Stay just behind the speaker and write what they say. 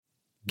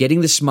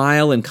Getting the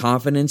smile and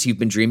confidence you've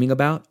been dreaming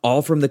about,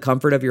 all from the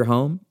comfort of your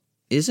home,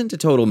 isn't a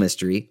total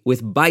mystery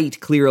with Byte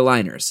clear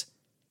aligners.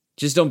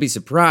 Just don't be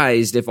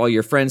surprised if all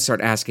your friends start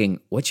asking,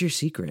 "What's your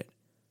secret?"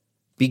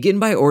 Begin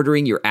by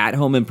ordering your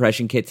at-home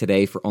impression kit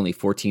today for only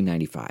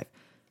 $14.95.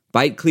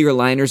 Byte clear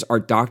aligners are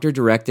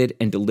doctor-directed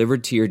and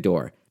delivered to your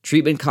door.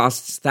 Treatment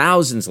costs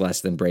thousands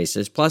less than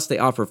braces, plus they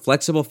offer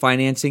flexible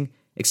financing,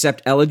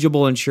 accept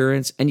eligible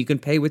insurance, and you can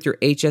pay with your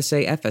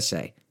HSA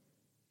FSA.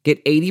 Get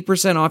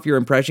 80% off your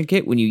impression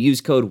kit when you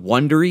use code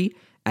WONDERY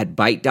at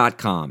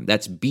Byte.com.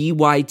 That's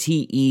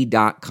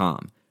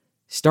BYTE.com.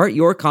 Start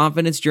your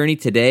confidence journey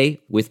today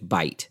with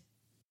Byte.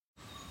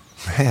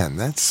 Man,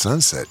 that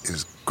sunset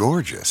is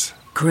gorgeous.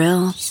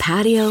 Grill,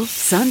 patio,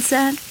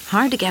 sunset.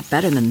 Hard to get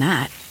better than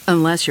that.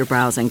 Unless you're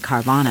browsing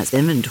Carvana's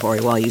inventory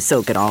while you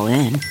soak it all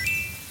in.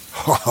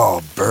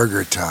 Oh,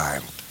 burger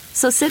time.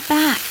 So sit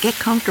back, get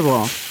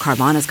comfortable.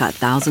 Carvana's got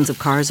thousands of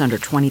cars under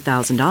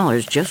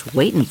 $20,000 just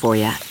waiting for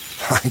you.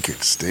 I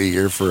could stay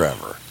here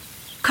forever.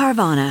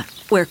 Carvana,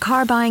 where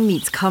car buying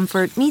meets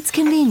comfort meets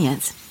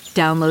convenience.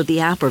 Download the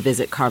app or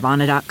visit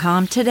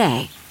Carvana.com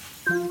today.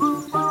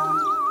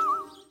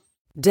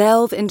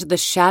 Delve into the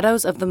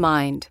shadows of the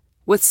mind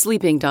with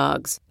Sleeping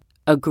Dogs,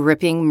 a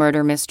gripping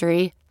murder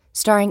mystery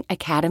starring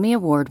Academy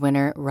Award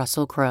winner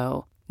Russell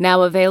Crowe.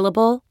 Now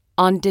available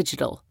on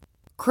digital.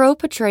 Crowe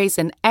portrays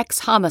an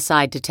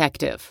ex-homicide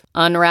detective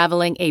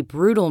unraveling a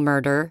brutal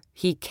murder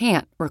he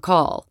can't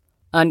recall.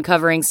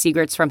 Uncovering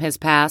secrets from his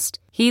past,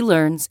 he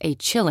learns a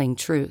chilling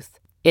truth.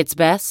 It's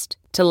best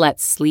to let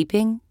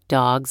sleeping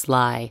dogs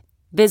lie.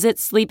 Visit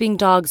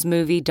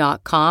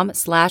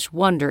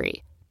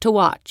sleepingdogsmovie.com/Wondery to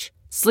watch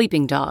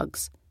Sleeping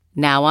Dogs,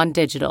 now on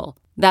digital.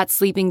 That's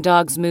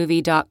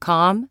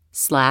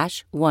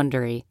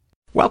sleepingdogsmovie.com/Wondery.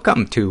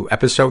 Welcome to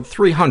episode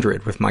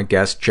 300 with my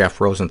guest, Jeff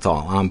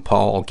Rosenthal. I'm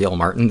Paul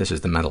Gilmartin. This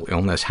is the Mental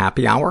Illness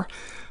Happy Hour,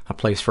 a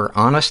place for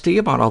honesty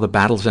about all the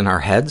battles in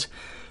our heads,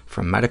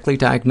 from medically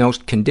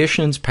diagnosed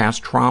conditions,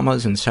 past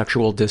traumas, and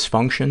sexual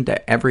dysfunction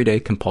to everyday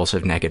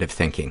compulsive negative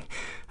thinking.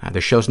 The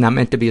show's not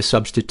meant to be a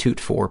substitute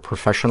for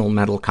professional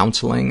mental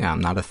counseling. I'm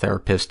not a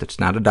therapist. It's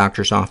not a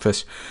doctor's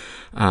office.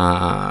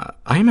 I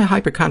am a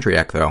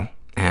hypochondriac, though,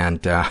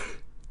 and does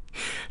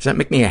that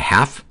make me a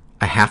half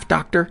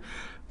doctor?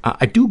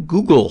 I do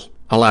Google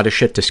a lot of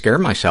shit to scare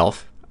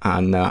myself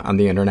on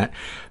the internet.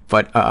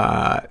 But,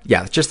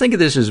 yeah, just think of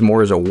this as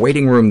more as a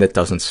waiting room that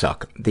doesn't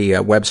suck. The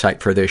website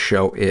for this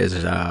show is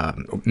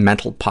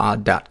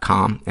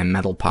mentalpod.com, and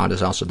mentalpod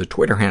is also the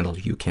Twitter handle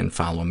you can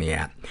follow me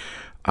at.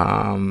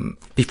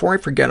 Before I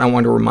forget, I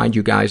want to remind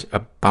you guys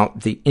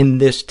about the In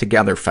This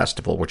Together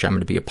Festival, which I'm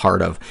going to be a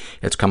part of.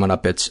 It's coming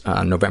up. It's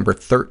November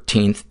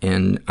 13th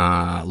in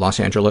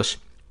Los Angeles.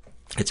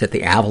 It's at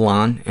the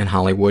Avalon in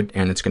Hollywood,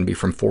 and it's going to be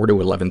from 4 to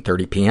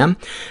 11:30 p.m.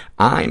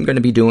 I'm going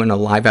to be doing a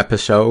live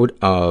episode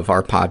of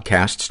our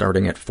podcast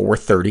starting at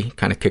 4:30,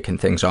 kind of kicking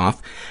things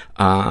off,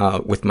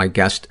 with my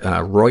guest,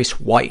 Royce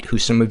White, who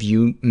some of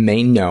you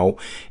may know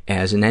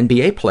as an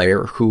NBA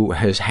player who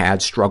has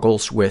had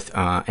struggles with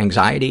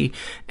anxiety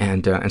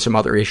and some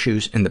other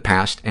issues in the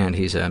past, and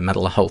he's a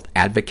mental health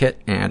advocate,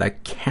 and I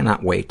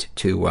cannot wait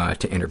to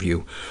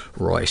interview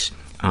Royce.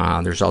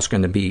 There's also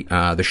going to be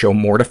the show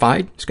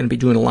Mortified. It's going to be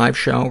doing a live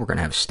show. We're going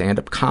to have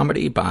stand-up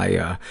comedy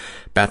by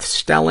Beth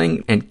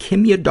Stelling and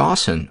Kimya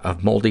Dawson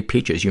of Moldy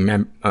Peaches.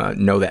 You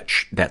know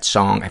that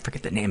song. I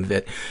forget the name of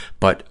it,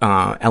 but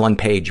Ellen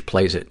Page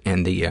plays it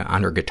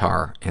on her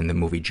guitar in the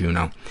movie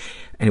Juno.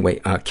 Anyway,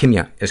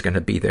 Kimya is going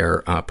to be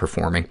there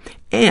performing.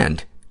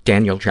 And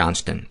Daniel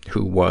Johnston,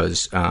 who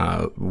was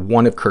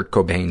one of Kurt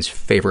Cobain's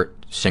favorite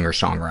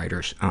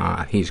singer-songwriters.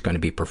 He's going to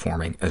be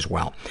performing as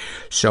well.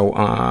 So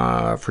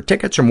for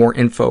tickets or more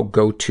info,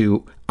 go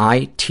to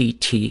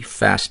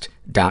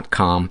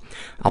ittfest.com.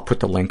 I'll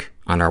put the link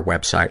on our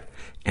website,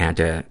 and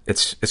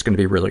it's going to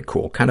be really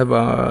cool. Kind of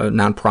a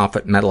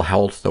nonprofit mental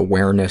health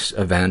awareness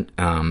event.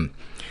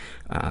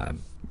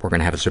 We're going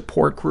to have a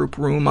support group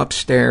room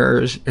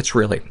upstairs. It's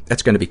going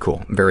to be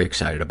cool. I'm very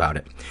excited about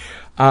it.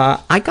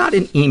 I got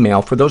an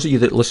email. For those of you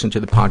that listen to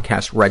the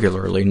podcast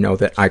regularly know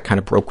that I kind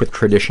of broke with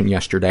tradition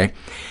yesterday,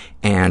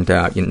 and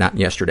not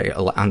yesterday,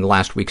 on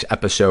last week's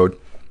episode,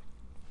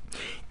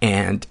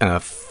 and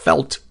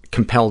felt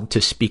compelled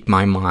to speak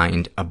my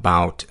mind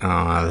about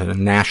the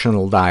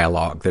national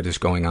dialogue that is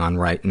going on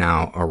right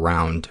now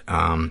around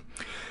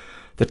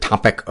the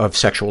topic of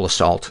sexual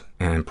assault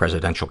and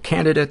presidential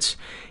candidates.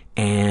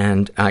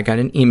 And I got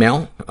an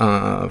email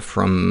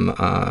from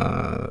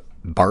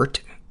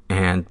Bart,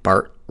 and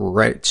Bart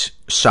writes,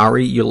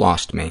 "Sorry you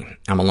lost me.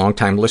 I'm a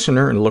longtime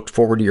listener and looked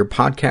forward to your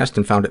podcast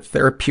and found it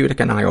therapeutic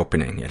and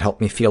eye-opening. It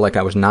helped me feel like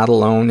I was not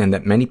alone and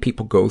that many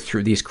people go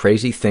through these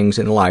crazy things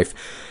in life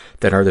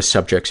that are the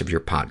subjects of your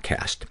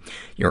podcast.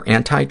 Your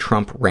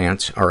anti-Trump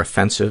rants are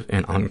offensive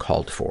and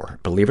uncalled for.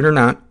 Believe it or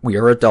not, we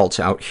are adults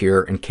out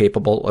here and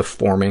capable of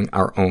forming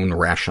our own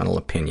rational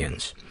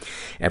opinions.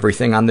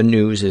 Everything on the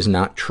news is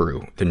not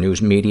true. The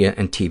news media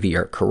and TV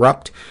are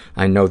corrupt.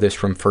 I know this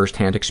from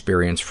firsthand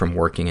experience from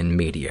working in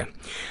media.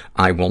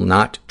 I will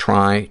not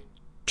try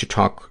to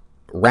talk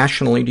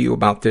rationally to you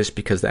about this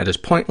because that is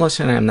pointless,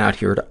 and I am not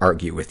here to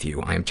argue with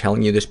you. I am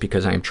telling you this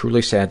because I am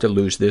truly sad to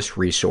lose this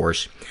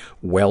resource.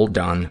 Well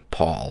done,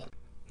 Paul.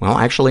 Well,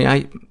 actually,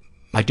 I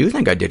do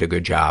think I did a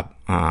good job.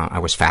 I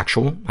was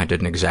factual. I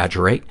didn't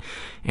exaggerate.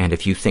 And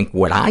if you think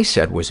what I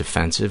said was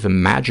offensive,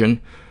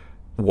 imagine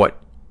what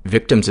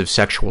victims of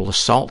sexual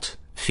assault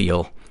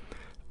feel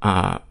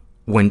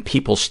when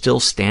people still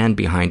stand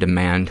behind a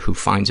man who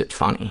finds it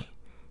funny,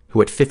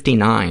 who at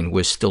 59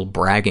 was still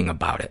bragging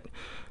about it.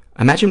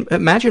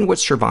 Imagine what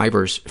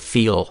survivors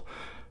feel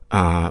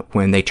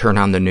when they turn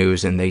on the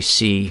news and they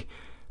see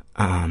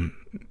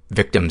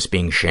victims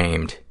being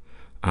shamed,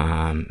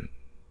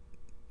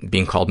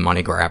 being called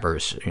money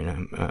grabbers,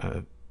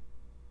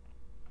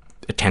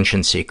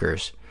 attention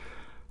seekers.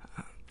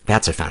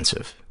 That's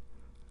offensive.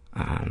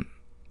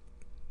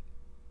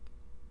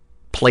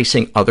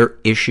 Placing other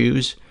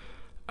issues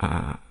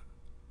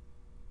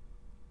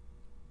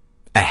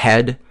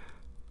ahead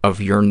of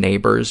your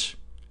neighbor's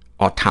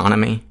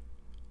autonomy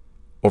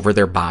over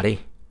their body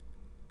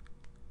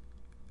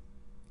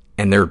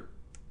and their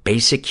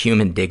basic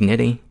human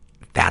dignity,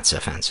 that's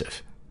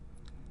offensive.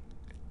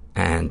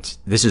 And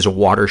this is a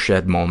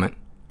watershed moment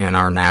in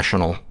our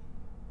national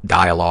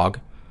dialogue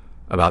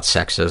about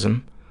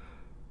sexism,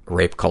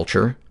 rape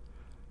culture,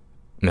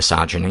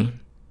 misogyny.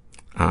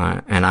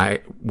 And I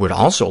would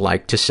also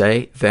like to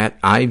say that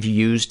I've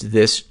used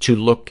this to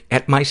look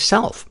at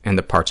myself and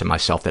the parts of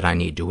myself that I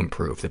need to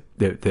improve,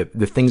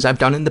 the things I've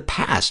done in the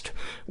past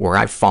where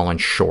I've fallen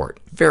short,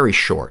 very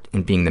short,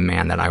 in being the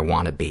man that I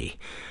want to be.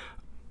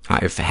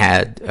 I've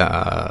had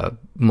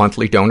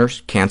monthly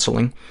donors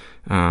canceling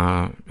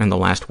in the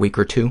last week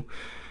or two,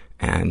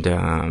 and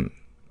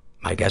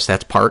I guess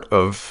that's part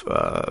of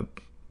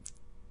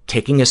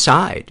taking a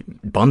side.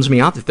 It bums me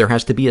out that there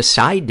has to be a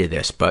side to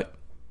this, but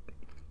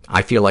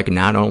I feel like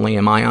not only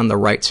am I on the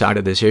right side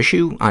of this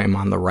issue, I am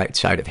on the right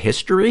side of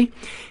history,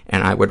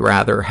 and I would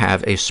rather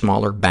have a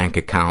smaller bank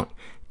account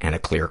and a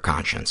clear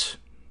conscience.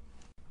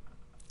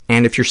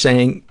 And if you're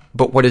saying,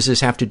 but what does this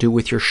have to do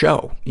with your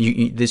show?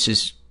 This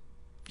is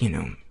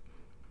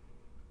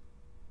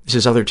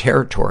other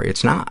territory.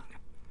 It's not.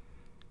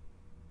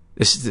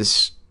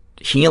 This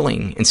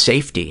healing and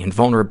safety and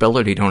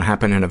vulnerability don't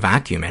happen in a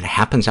vacuum. It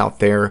happens out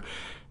there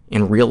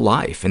in real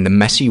life, in the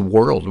messy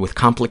world with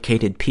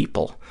complicated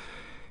people.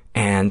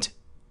 And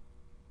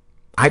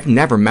I've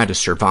never met a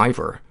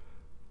survivor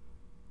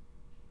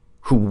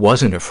who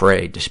wasn't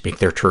afraid to speak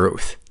their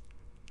truth.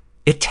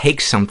 It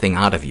takes something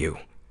out of you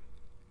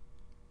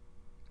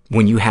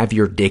when you have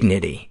your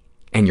dignity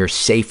and your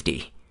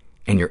safety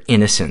and your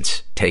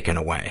innocence taken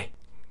away.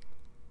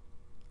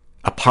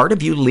 A part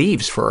of you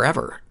leaves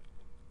forever.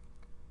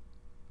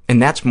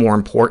 And that's more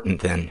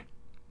important than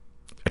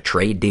a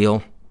trade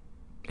deal,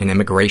 an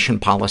immigration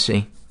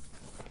policy.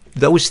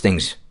 Those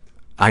things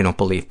I don't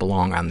believe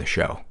belong on the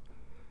show.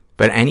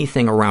 But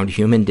anything around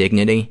human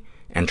dignity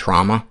and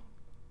trauma,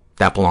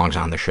 that belongs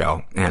on the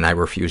show, and I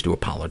refuse to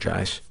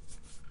apologize.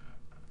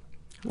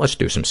 Let's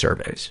do some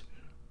surveys.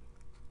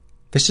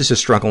 This is a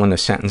struggle in a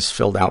sentence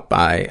filled out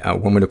by a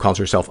woman who calls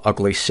herself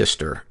Ugly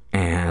Sister.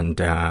 And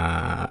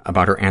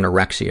about her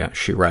anorexia,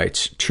 she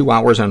writes, 2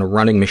 hours on a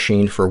running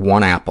machine for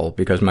 1 apple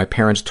because my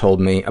parents told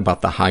me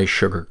about the high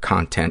sugar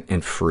content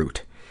in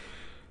fruit.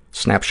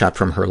 Snapshot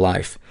from her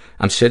life.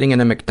 I'm sitting in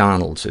a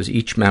McDonald's as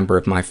each member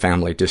of my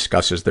family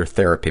discusses their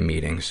therapy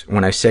meetings.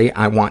 When I say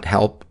I want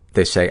help,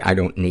 they say I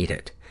don't need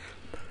it.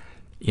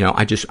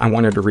 I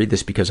wanted to read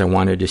this because I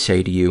wanted to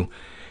say to you,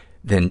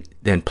 then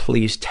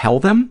please tell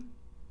them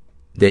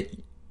that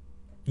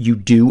you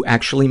do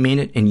actually mean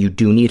it and you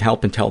do need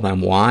help, and tell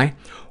them why,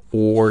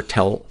 or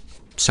tell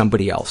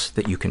somebody else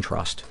that you can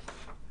trust.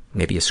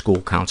 Maybe a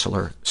school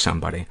counselor,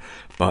 somebody.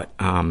 But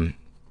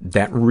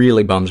that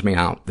really bums me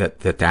out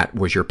that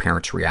was your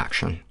parents'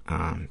 reaction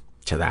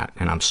to that,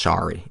 and I'm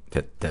sorry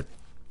that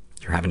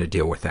you're having to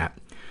deal with that.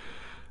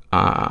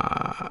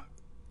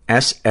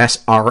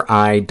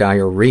 SSRI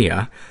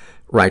Diarrhea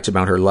writes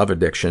about her love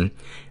addiction.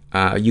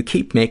 You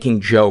keep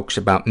making jokes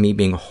about me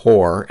being a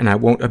whore, and I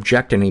won't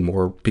object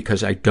anymore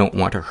because I don't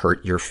want to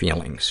hurt your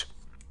feelings.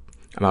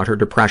 About her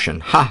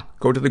depression.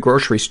 Go to the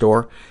grocery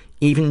store.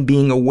 Even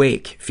being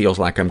awake feels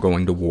like I'm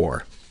going to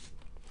war.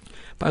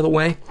 By the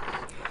way,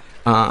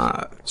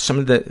 some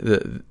of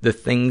the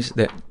things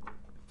that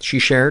she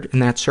shared in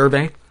that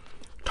survey,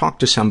 talk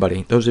to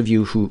somebody. Those of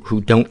you who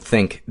don't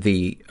think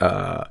the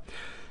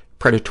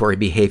predatory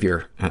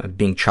behavior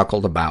being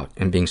chuckled about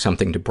and being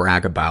something to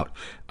brag about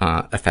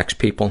affects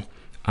people,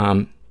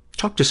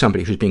 talk to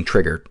somebody who's being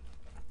triggered,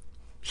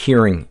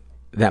 hearing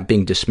that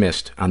being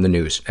dismissed on the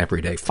news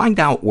every day. Find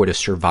out what a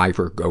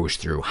survivor goes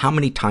through, how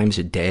many times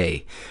a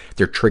day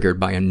they're triggered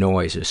by a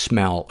noise, a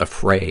smell, a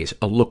phrase,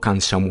 a look on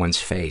someone's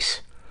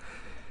face.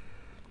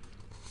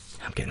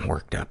 I'm getting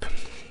worked up.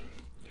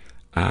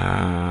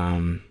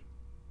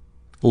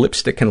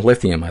 Lipstick and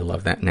Lithium, I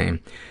love that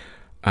name.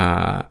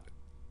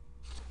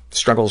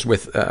 Struggles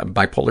with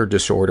bipolar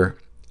disorder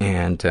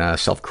and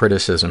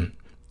self-criticism,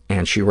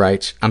 And she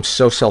writes, I'm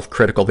so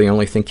self-critical. The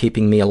only thing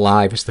keeping me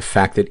alive is the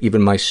fact that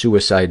even my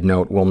suicide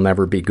note will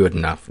never be good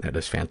enough. That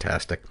is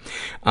fantastic.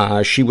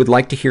 She would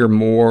like to hear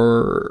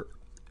more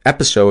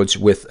episodes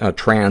with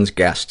trans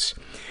guests.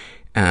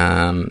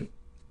 That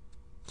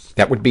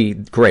would be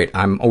great.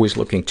 I'm always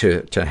looking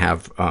to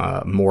have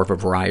more of a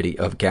variety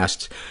of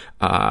guests.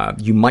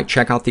 You might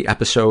check out the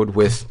episode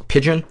with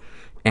Pigeon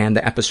and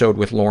the episode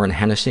with Lauren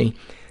Hennessy.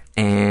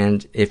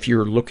 And if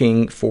you're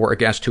looking for a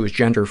guest who is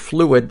gender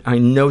fluid, I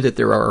know that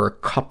there are a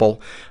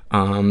couple.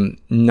 None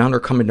are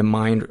coming to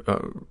mind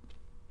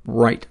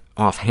right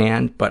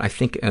offhand, but I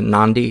think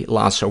Nandi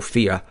La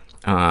Sofia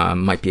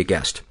might be a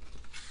guest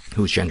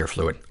who's gender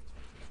fluid.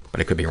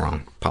 But I could be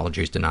wrong.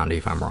 Apologies to Nandi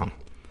if I'm wrong.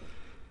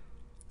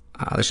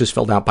 This is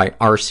filled out by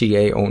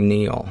RCA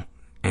O'Neill,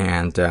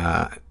 and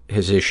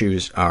his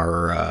issues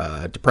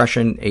are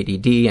depression,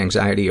 ADD,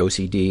 anxiety,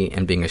 OCD,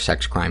 and being a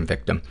sex crime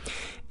victim.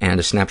 And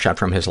a snapshot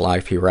from his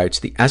life, he writes,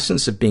 the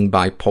essence of being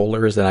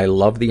bipolar is that I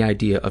love the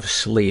idea of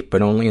sleep,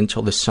 but only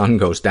until the sun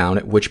goes down,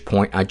 at which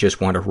point I just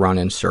want to run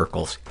in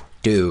circles.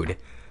 Dude,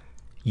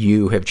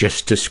 you have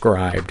just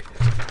described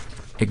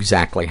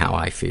exactly how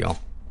I feel.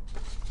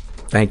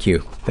 Thank you.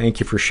 Thank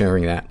you for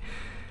sharing that.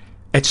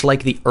 It's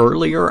like the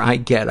earlier I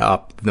get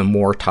up, the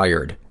more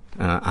tired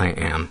I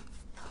am.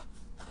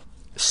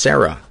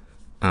 Sarah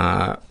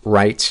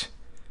writes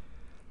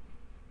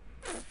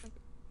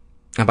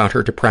about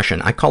her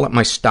depression. I call it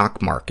my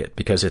stock market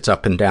because it's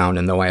up and down,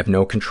 and though I have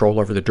no control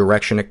over the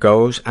direction it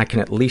goes, I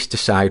can at least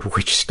decide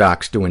which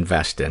stocks to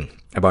invest in.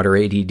 About her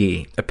ADD,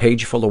 a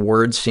page full of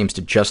words seems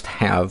to just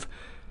have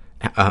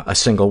a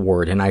single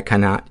word, and I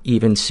cannot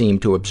even seem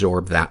to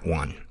absorb that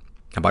one.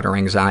 About her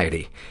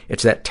anxiety,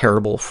 it's that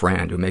terrible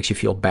friend who makes you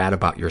feel bad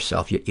about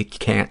yourself. You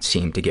can't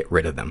seem to get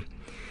rid of them.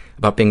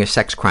 About being a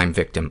sex crime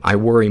victim, I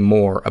worry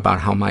more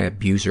about how my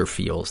abuser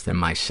feels than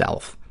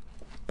myself.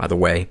 By the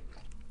way,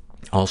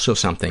 also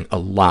something a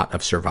lot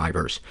of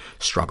survivors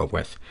struggle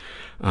with,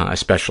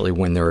 especially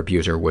when their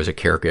abuser was a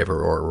caregiver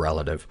or a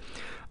relative.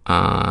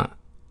 And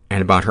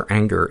about her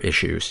anger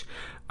issues,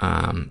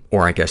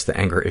 or I guess the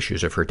anger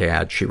issues of her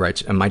dad, she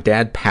writes, and my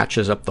dad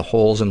patches up the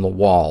holes in the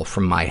wall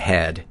from my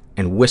head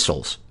and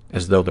whistles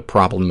as though the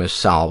problem is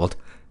solved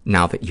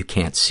now that you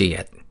can't see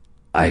it.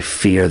 I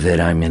fear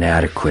that I'm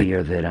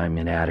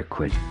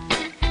inadequate.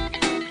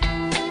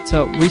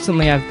 So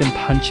recently I've been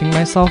punching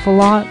myself a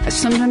lot.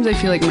 Sometimes I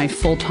feel like my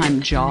full-time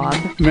job,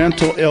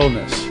 mental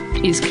illness,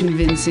 is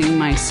convincing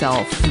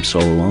myself I'm so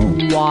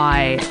alone.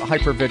 Why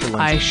hypervigilance.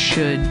 I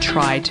should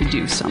try to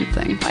do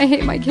something. I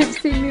hate my kids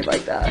seeing me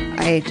like that.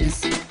 I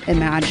just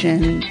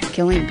imagine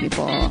killing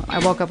people.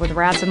 I woke up with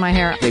rats in my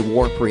hair. They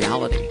warp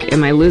reality.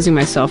 Am I losing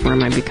myself or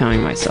am I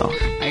becoming myself?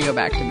 I go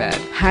back to bed.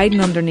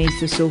 Hiding underneath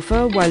the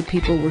sofa while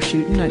people were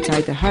shooting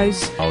outside the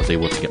house. I was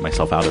able to get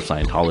myself out of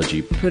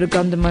Scientology. Put a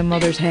gun to my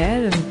mother's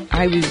head, and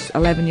I was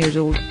 11 years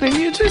old. And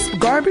you're just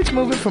garbage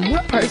moving from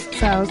one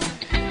person's house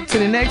to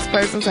the next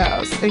person's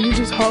house, and you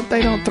just hope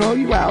they don't throw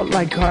you out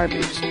like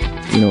garbage.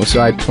 So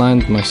I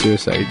planned my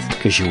suicide.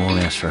 Because you won't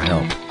ask for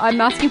help.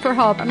 I'm asking for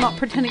help. I'm not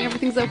pretending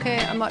everything's okay.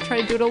 I'm not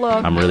trying to do it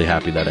alone. I'm really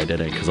happy that I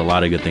did it, because a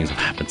lot of good things have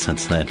happened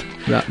since then.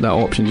 That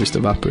option just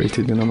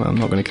evaporated, and I'm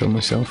not going to kill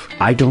myself.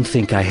 I don't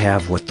think I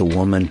have what the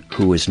woman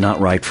who is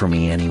not right for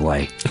me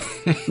anyway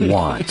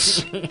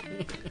wants.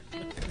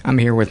 I'm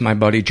here with my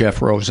buddy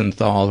Jeff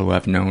Rosenthal, who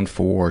I've known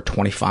for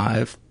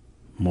 25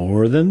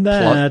 more than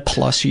that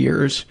plus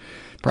years,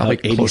 probably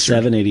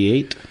 87,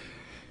 88.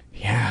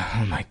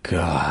 Yeah, oh my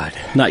God.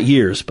 Not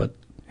years, but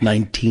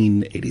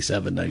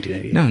 1987,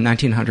 1988. No,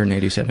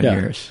 1987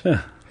 years.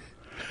 Yeah.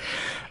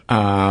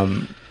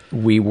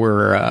 We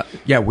were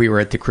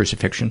at the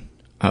crucifixion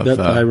of,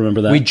 I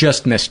remember that. We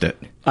just missed it.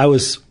 I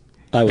was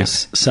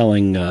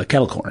selling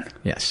kettle corn.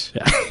 Yes.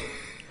 Yeah.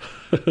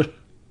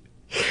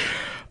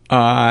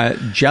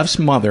 Jeff's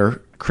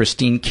mother,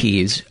 Christine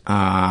Keys,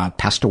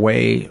 passed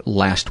away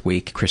last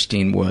week.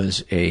 Christine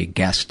was a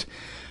guest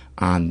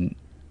on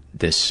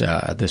this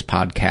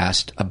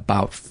podcast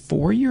about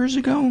 4 years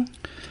ago.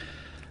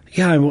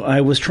 Yeah,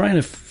 I was trying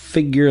to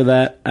figure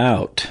that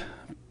out.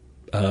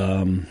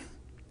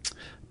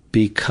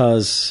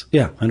 Because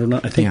I don't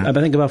know. I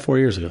think about 4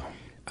 years ago.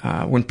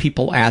 When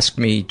people ask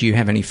me, do you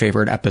have any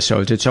favorite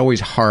episodes? It's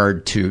always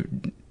hard to,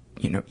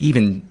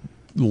 even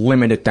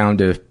limit it down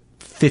to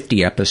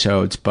 50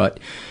 episodes. But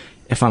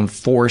if I'm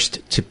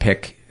forced to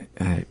pick,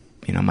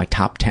 my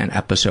top 10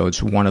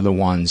 episodes, one of the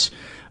ones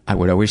I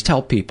would always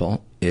tell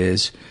people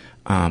is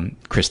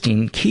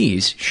Christine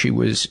Keys. She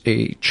was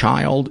a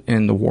child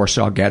in the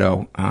Warsaw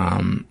Ghetto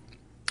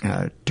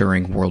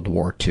during World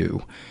War II.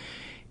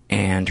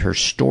 And her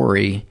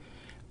story,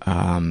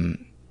 I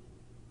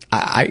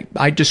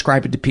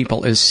describe it to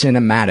people as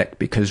cinematic,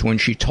 because when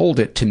she told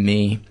it to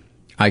me,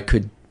 I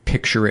could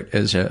picture it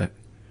as a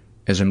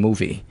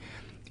movie.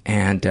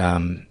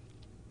 And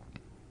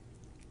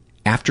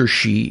after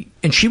she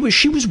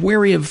was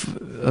wary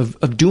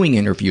of doing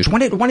interviews. Why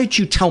don't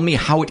you tell me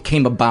how it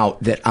came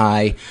about that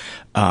I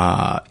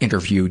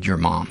interviewed your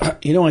mom?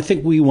 I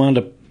think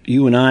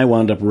you and I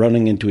wound up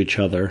running into each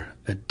other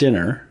at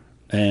dinner.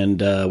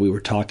 and we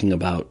were talking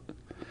about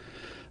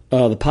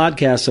the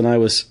podcast, and I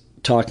was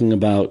talking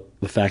about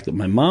the fact that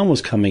my mom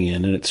was coming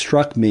in, and it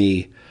struck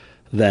me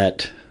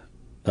that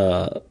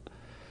the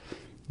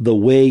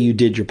way you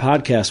did your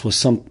podcast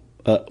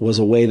was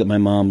a way that my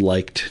mom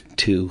liked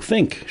to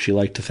think. She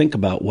liked to think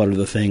about what are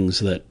the things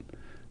that,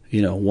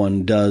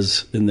 one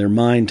does in their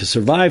mind to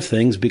survive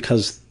things,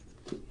 because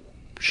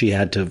she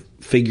had to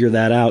figure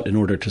that out in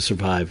order to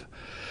survive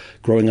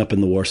growing up in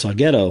the Warsaw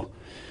Ghetto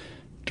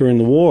during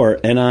the war.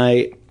 And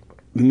I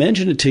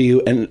mentioned it to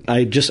you, and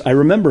I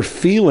remember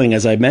feeling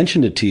as I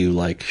mentioned it to you,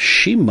 like,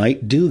 she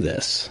might do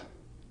this.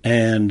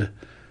 And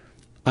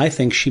I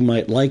think she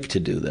might like to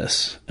do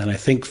this. And I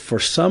think for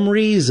some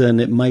reason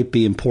it might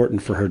be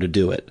important for her to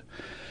do it.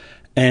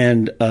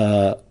 And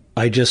I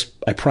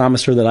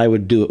promised her that I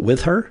would do it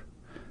with her.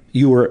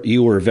 You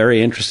were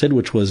very interested,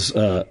 which was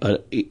a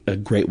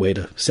great way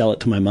to sell it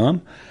to my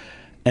mom.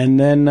 And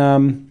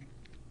then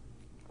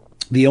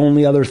the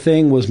only other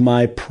thing was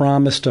my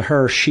promise to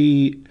her.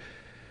 She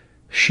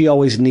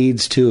always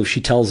needs to, if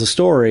she tells a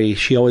story,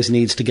 she always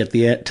needs to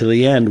get to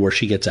the end where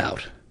she gets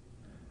out.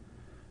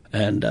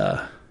 And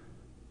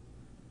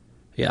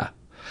yeah,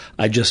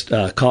 I just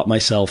caught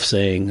myself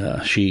saying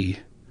she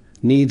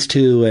needs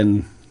to,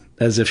 and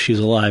as if she's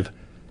alive.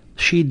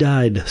 She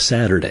died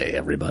Saturday,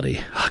 everybody,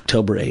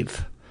 October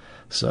 8th.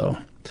 So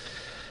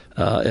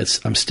I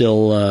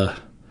still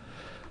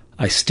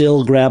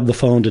grab the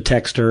phone to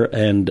text her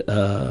and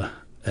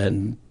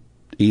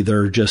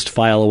either just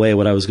file away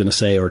what I was going to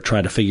say or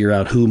try to figure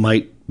out who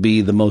might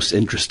be the most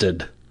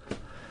interested.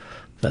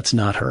 That's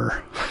not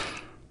her.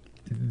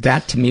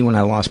 That, to me, when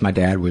I lost my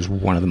dad, was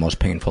one of the most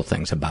painful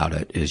things about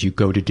it, is you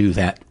go to do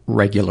that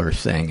regular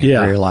thing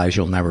and realize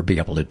you'll never be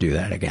able to do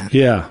that again.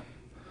 Yeah.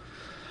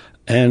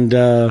 And,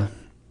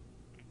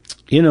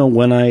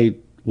 when I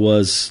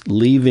was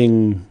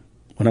leaving,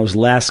 when I was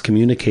last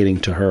communicating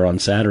to her on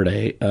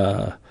Saturday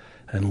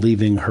and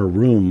leaving her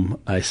room,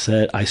 I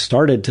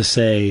started to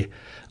say,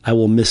 I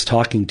will miss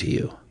talking to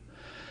you.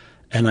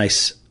 And I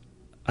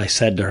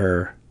said to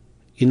her,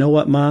 you know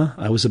what, Ma?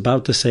 I was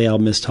about to say I'll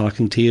miss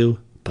talking to you,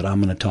 but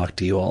I'm going to talk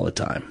to you all the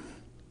time.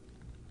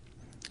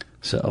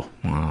 So,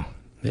 wow.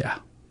 Yeah.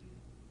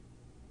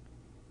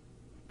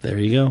 There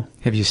you go.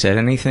 Have you said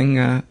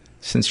anything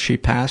since she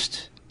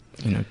passed,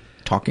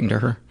 talking to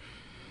her?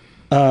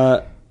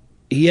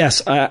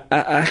 Yes, I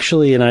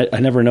actually, and I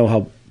never know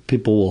how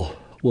people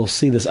will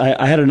see this.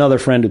 I had another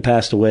friend who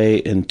passed away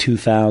in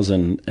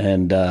 2000,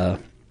 and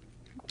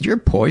you're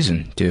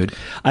poison, dude.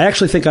 I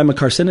actually think I'm a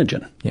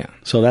carcinogen. Yeah.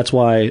 So that's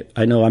why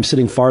I know I'm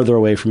sitting farther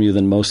away from you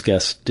than most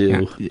guests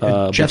do.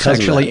 Yeah. Jeff's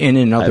actually in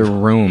another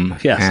room.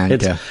 Yes.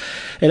 And,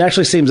 it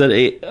actually seems that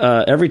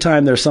every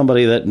time there's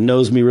somebody that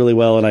knows me really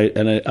well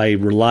and I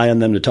rely on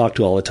them to talk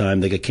to all the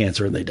time, they get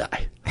cancer and they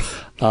die.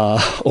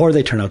 Or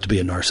they turn out to be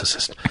a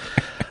narcissist.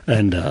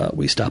 And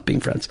we stop being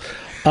friends.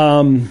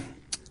 Yeah,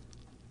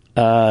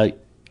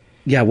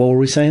 what were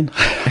we saying?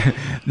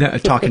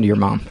 Talking to your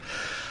mom.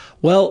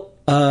 Well,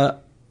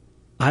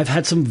 I've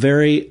had some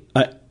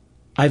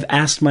I've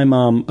asked my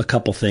mom a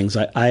couple things.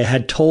 I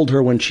had told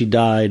her when she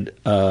died,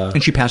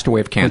 and she passed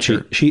away of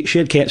cancer. She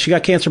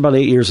got cancer about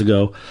 8 years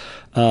ago.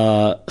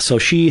 So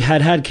she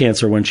had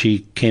cancer when she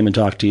came and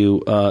talked to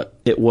you.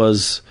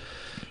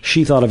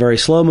 She thought a very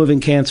slow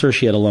moving cancer.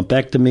 She had a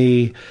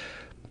lumpectomy.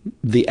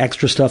 The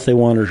extra stuff they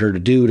wanted her to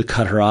do to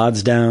cut her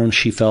odds down,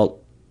 she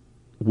felt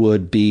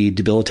would be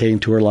debilitating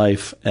to her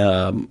life.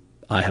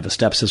 I have a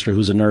stepsister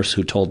who's a nurse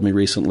who told me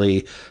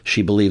recently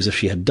she believes if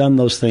she had done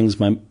those things,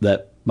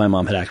 that my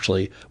mom would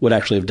actually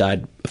have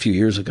died a few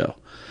years ago.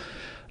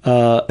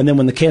 And then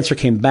when the cancer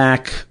came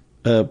back,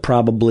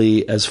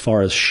 probably as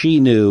far as she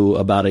knew,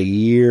 about a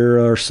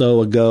year or so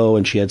ago,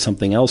 and she had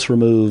something else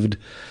removed,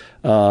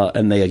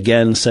 and they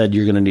again said,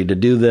 you're going to need to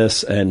do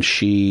this, and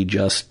she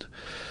just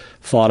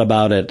thought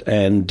about it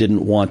and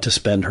didn't want to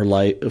spend her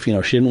life. She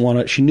didn't want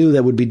to. She knew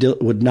that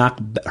would knock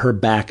her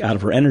back out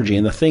of her energy.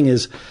 And the thing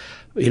is,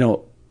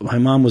 my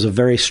mom was a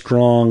very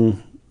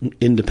strong,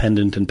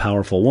 independent, and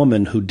powerful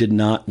woman who did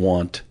not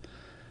want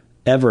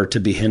ever to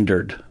be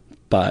hindered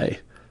by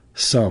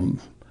some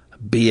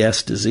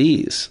BS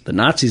disease. The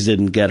Nazis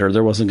didn't get her.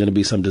 There wasn't going to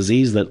be some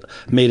disease that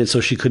made it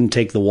so she couldn't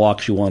take the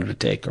walk she wanted to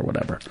take or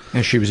whatever.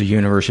 And she was a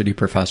university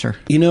professor.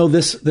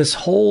 This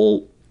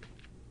whole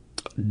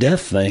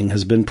death thing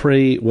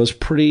was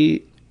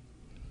pretty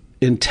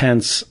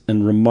intense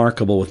and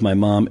remarkable with my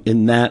mom,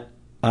 in that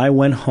I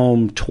went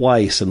home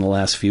twice in the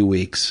last few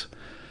weeks.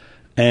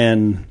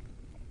 And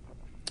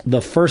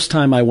the first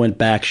time I went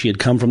back, she had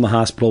come from the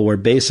hospital where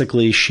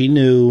basically she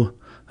knew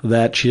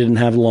that she didn't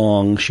have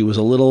long. She was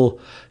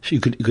you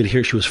could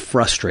hear she was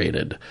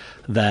frustrated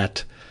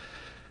that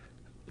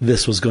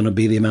this was going to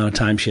be the amount of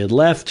time she had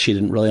left. She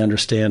didn't really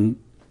understand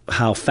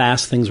how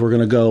fast things were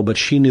going to go, but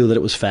she knew that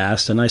it was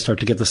fast. And I start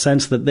to get the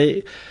sense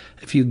that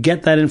if you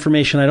get that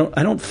information,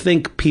 I don't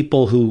think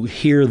people who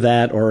hear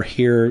that or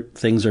hear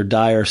things or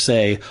die or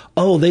say,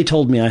 oh, they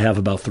told me I have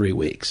about 3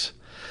 weeks.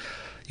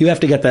 You have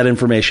to get that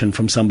information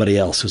from somebody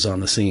else who's on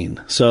the scene.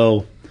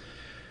 So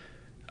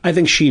I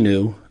think she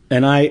knew.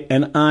 And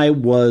I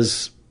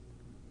was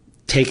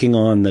taking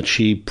on that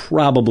she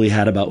probably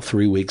had about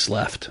 3 weeks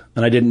left,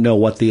 and I didn't know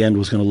what the end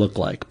was going to look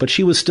like. But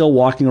she was still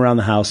walking around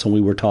the house, and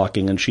we were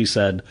talking, and she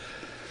said,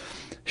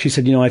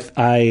 you know,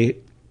 I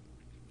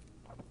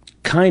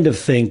kind of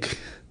think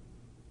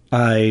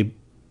I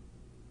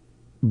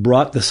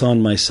brought this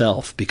on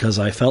myself because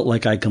I felt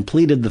like I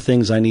completed the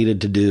things I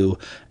needed to do,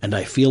 and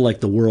I feel like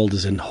the world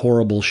is in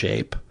horrible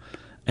shape.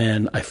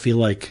 And I feel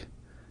like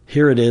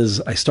here it is.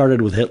 I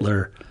started with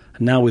Hitler,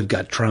 and now we've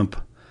got Trump.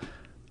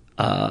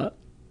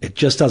 It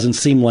just doesn't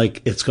seem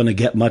like it's going to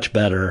get much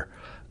better.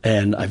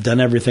 And I've done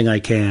everything I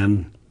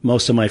can.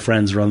 Most of my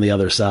friends are on the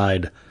other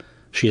side.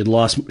 She had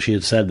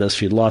said this,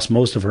 she had lost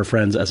most of her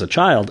friends as a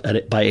child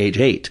by age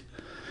 8.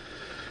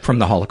 From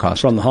the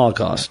Holocaust.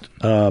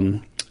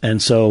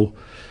 And so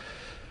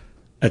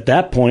at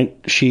that point,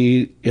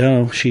 she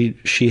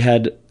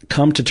had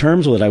come to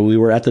terms with it. We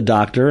were at the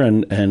doctor,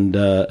 and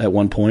at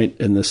one point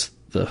in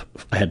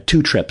I had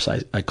 2 trips.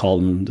 I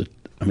called them.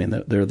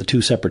 They're the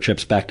 2 separate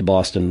trips back to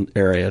Boston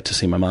area to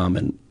see my mom.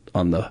 And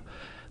on the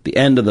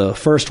end of the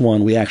first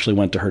one, we actually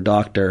went to her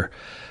doctor,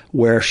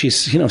 where she's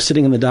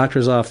sitting in the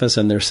doctor's office,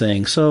 and they're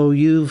saying, "So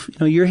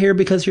you're here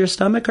because your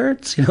stomach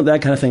hurts,"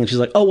 that kind of thing. And she's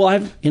like, "Oh well,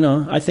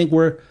 I think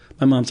we're."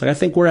 My mom's like, "I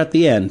think we're at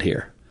the end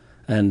here,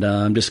 and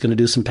I'm just going to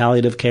do some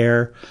palliative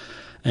care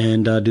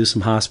and do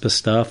some hospice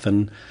stuff,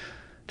 and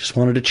just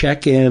wanted to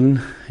check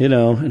in,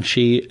 And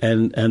she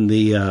and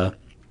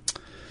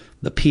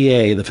the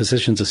PA, the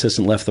physician's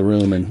assistant, left the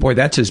room, and boy,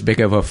 that's as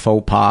big of a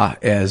faux pas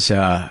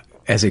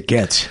as it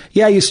gets.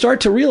 Yeah, you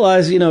start to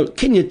realize,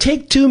 can you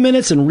take 2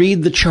 minutes and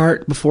read the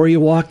chart before you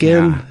walk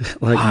in?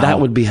 Yeah. That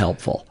would be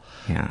helpful.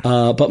 Yeah.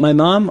 But my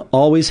mom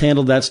always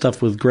handled that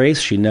stuff with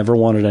grace. She never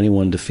wanted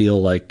anyone to feel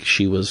like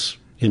she was,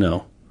 She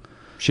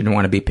didn't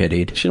want to be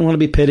pitied.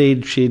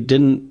 She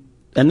didn't,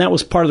 and that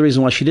was part of the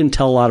reason why she didn't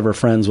tell a lot of her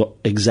friends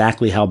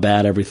exactly how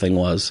bad everything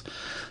was.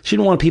 She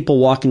didn't want people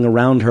walking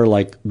around her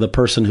like the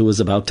person who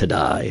was about to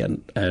die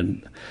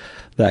and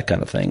that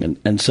kind of thing.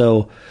 And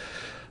so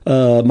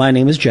my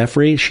name is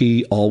Jeffrey.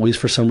 She always,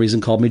 for some reason,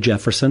 called me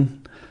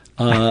Jefferson.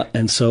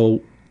 And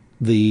so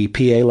the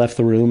PA left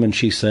the room, and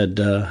she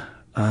said,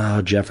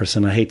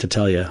 Jefferson, I hate to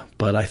tell you,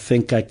 but I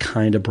think I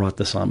kind of brought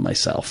this on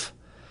myself.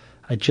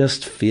 I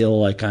just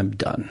feel like I'm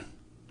done.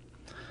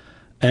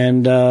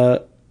 And,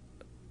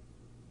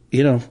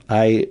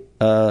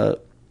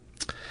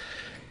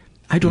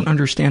 I don't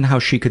understand how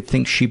she could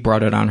think she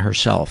brought it on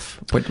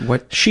herself.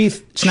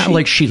 It's not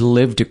like she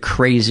lived a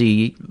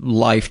crazy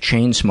life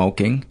chain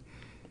smoking.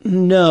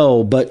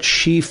 No, but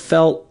she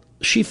felt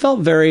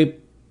very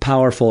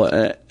powerful.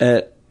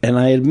 And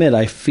I admit,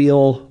 I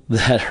feel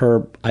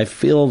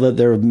that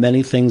there are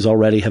many things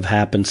already have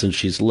happened since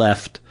she's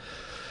left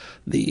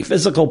the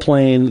physical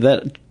plane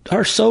that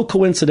are so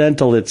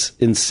coincidental. It's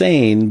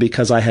insane,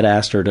 because I had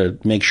asked her to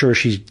make sure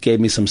she gave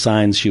me some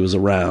signs she was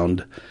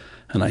around.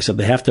 And I said,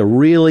 they have to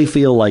really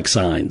feel like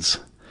signs.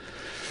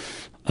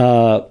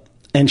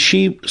 And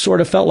she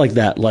sort of felt like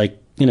that,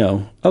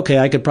 okay,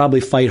 I could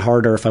probably fight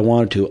harder if I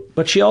wanted to.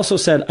 But she also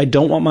said, I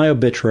don't want my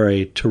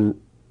obituary to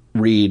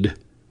read,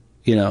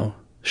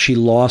 she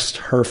lost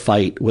her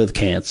fight with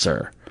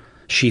cancer.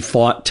 She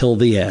fought till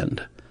the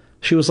end.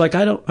 She was like,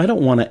 I don't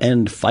want to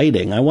end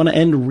fighting. I want to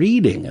end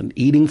reading and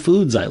eating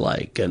foods I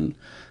like. And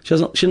she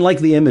didn't like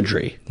the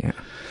imagery. Yeah.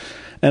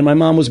 And my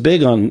mom was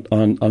big on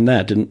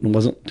that.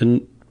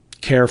 Didn't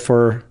care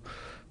for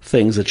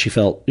things that she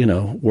felt,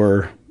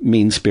 were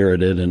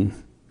mean-spirited, and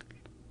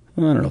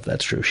I don't know if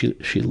that's true.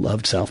 She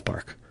loved South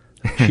Park.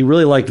 She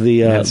really liked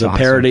the awesome.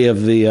 Parody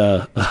of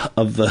there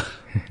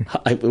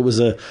was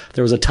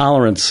a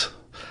Tolerance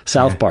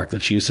South Park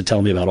that she used to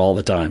tell me about all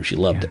the time. She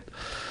loved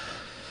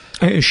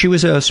it. She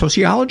was a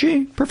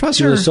sociology professor?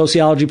 She was a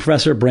sociology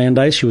professor at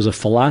Brandeis. She was a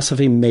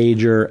philosophy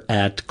major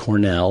at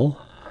Cornell.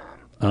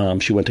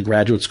 She went to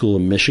graduate school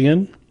in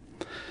Michigan.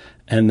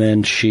 And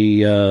then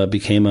she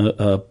became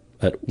at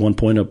one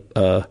point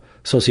a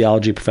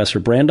sociology professor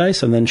at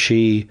Brandeis, and then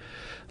she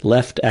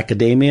left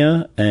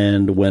academia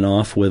and went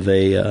off with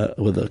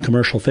a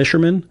commercial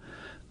fisherman,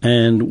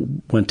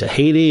 and went to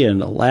Haiti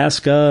and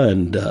Alaska,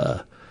 and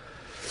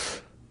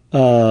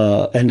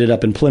ended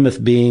up in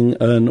Plymouth being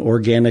an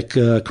organic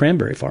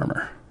cranberry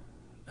farmer.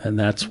 And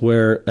that's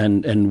where,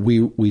 and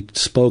we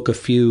spoke a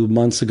few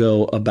months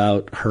ago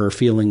about her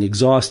feeling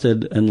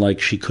exhausted and like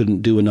she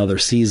couldn't do another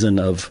season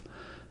of.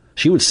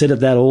 She would sit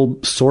at that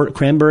old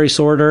cranberry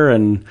sorter,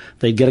 and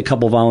they'd get a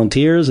couple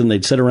volunteers, and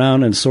they'd sit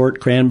around and sort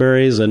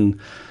cranberries and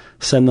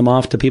send them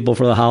off to people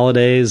for the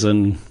holidays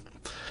and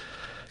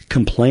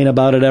complain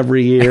about it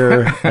every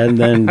year and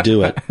then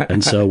do it.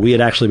 And so we had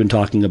actually been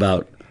talking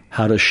about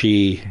how does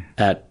she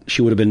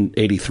would have been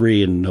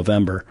 83 in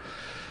November.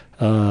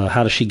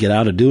 How does she get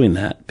out of doing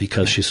that?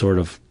 Because she sort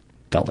of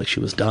felt like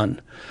she was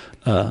done.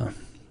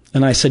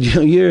 And I said,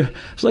 you're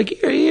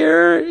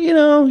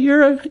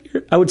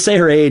I would say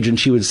her age, and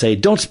she would say,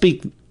 don't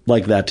speak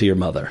like that to your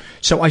mother.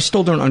 So I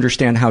still don't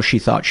understand how she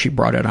thought she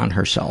brought it on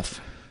herself.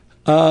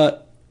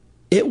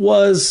 It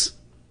was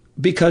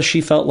because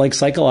she felt like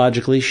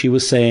psychologically she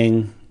was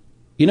saying,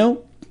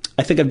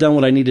 I think I've done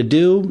what I need to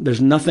do.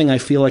 There's nothing I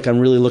feel like I'm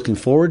really looking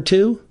forward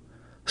to.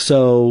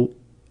 So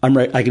I'm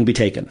right. I can be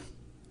taken.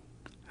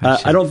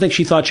 I don't think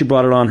she thought she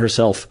brought it on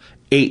herself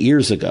 8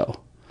 years ago.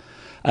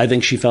 I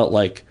think she felt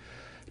like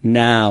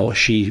now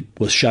she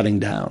was shutting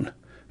down,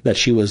 that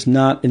she was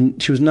not.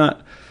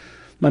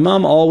 My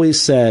mom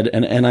always said,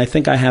 and I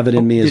think I have it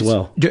in me as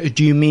well.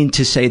 Do you mean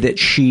to say that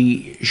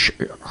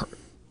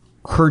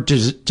her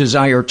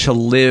desire to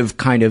live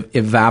kind of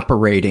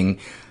evaporating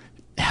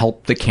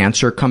helped the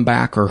cancer come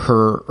back, or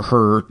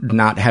her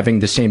not having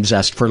the same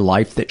zest for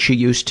life that she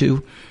used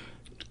to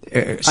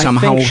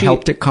somehow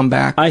helped it come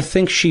back? I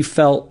think she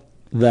felt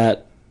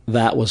that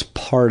was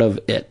part of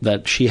it,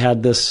 that she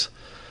had this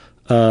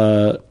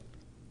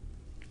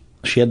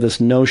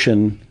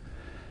notion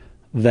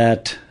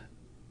that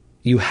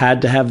you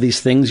had to have these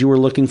things you were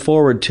looking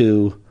forward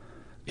to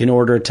in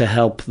order to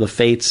help the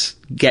fates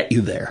get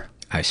you there.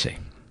 I see.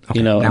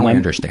 Okay, now I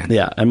understand.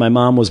 Yeah, and my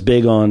mom was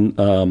big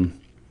on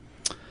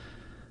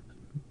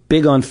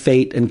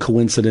fate and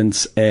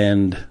coincidence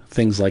and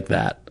things like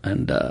that.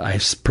 And I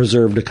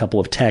preserved a couple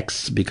of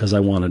texts because I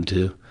wanted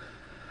to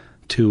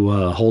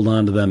hold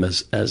on to them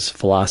as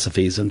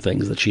philosophies and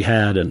things that she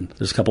had. And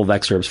there's a couple of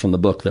excerpts from the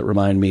book that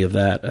remind me of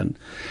that. And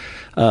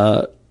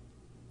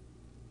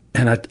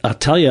I'll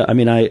tell you,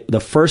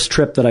 the first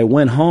trip that I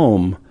went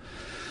home,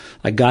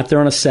 I got there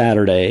on a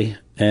Saturday,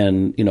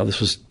 and this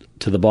was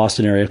to the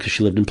Boston area because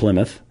she lived in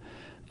Plymouth,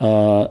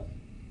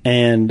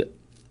 and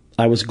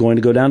I was going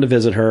to go down to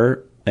visit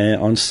her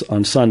on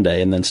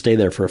Sunday and then stay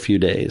there for a few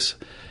days.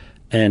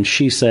 And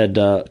she said,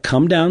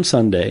 "Come down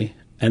Sunday,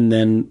 and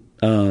then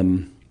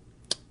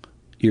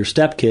your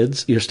step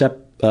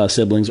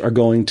siblings are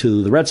going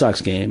to the Red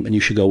Sox game, and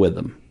you should go with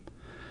them."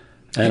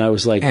 And I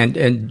was like,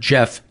 and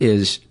Jeff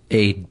is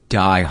a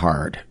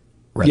diehard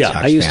Red Sox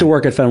fan. I used to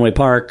work at Fenway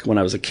Park when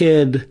I was a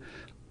kid.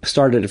 I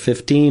started at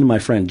 15. My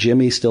friend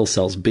Jimmy still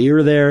sells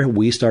beer there.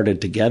 We started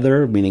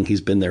together, meaning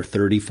he's been there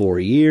 34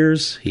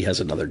 years. He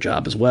has another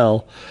job as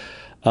well.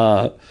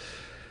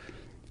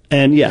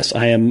 And yes,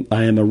 I am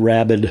a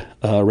rabid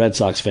Red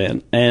Sox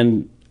fan.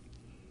 And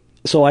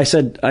so I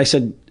said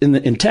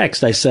in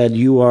text, I said,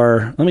 "You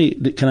are."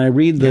 Can I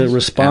read the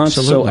response?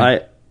 Absolutely.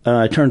 So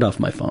I turned off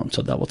my phone,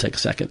 so that will take a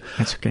second.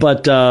 That's okay.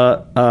 But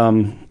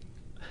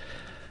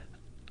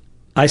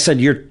I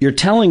said, "You're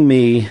telling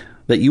me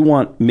that you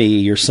want me,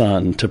 your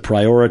son, to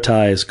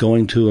prioritize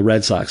going to a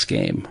Red Sox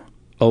game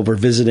over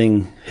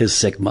visiting his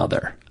sick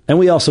mother." And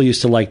we also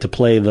used to like to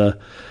play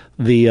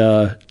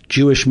the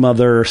Jewish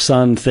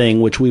mother-son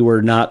thing, which we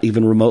were not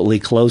even remotely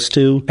close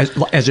to.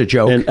 As a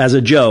joke. And as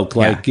a joke,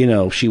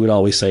 she would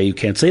always say, "You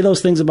can't say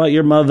those things about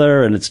your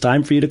mother, and it's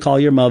time for you to call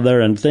your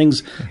mother," and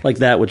things like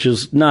that, which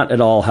is not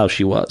at all how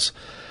she was.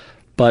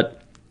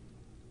 But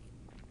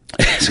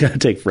it's going to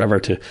take forever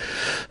to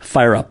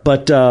fire up.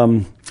 But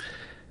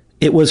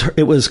it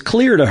was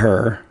clear to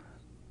her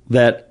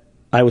that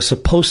I was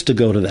supposed to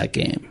go to that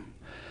game.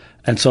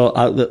 And so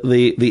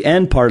the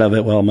end part of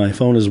it, while my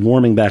phone is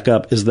warming back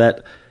up, is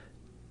that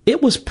it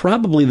was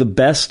probably the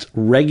best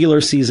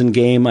regular season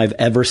game I've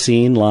ever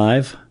seen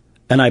live.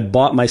 And I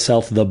bought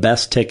myself the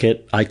best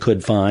ticket I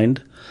could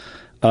find.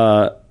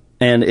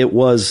 And it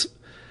was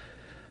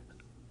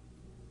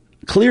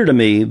clear to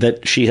me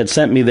that she had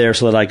sent me there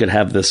so that I could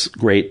have this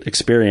great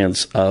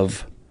experience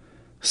of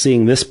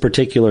seeing this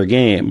particular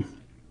game.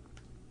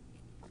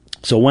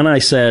 So when I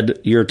said,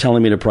 "You're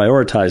telling me to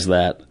prioritize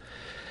that,"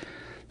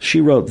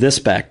 she wrote this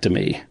back to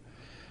me.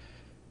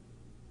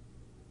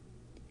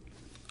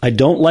 "I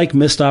don't like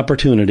missed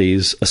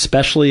opportunities,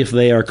 especially if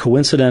they are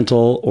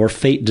coincidental or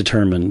fate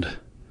determined.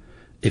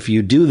 If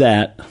you do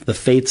that, the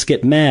fates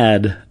get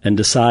mad and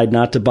decide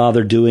not to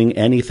bother doing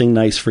anything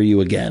nice for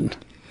you again."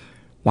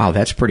 Wow,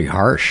 that's pretty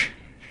harsh.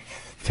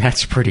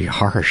 That's pretty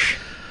harsh.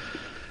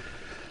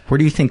 Where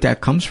do you think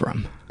that comes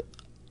from?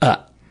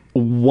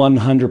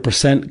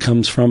 100%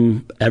 comes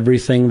from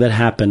everything that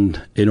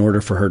happened in order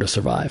for her to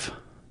survive.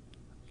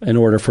 In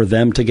order for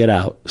them to get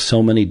out,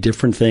 so many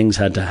different things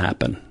had to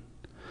happen.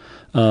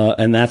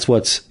 And that's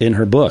what's in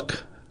her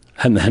book.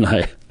 And then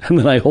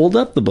I hold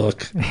up the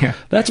book. Yeah.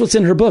 That's what's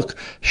in her book.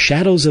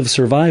 Shadows of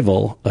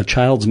Survival, a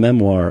child's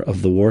memoir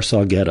of the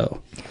Warsaw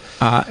Ghetto.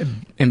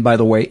 And by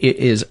the way, it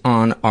is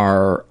on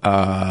our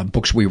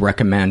books we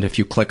recommend. If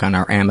you click on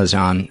our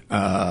Amazon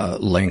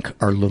link,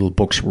 our little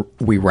books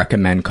we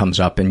recommend comes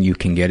up, and you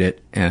can get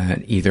it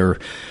either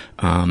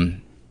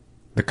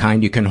the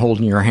kind you can hold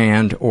in your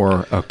hand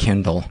or a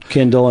Kindle.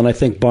 Kindle, and I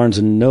think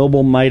Barnes &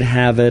 Noble might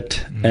have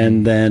it. Mm-hmm.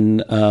 And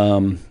then,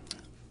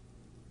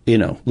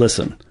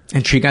 listen.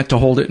 And she got to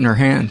hold it in her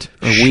hand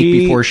a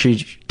week before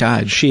she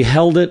died. She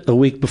held it a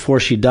week before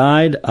she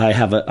died. I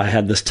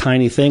had this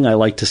tiny thing. I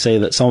like to say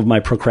that some of my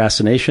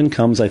procrastination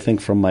comes, I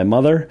think, from my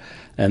mother,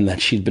 and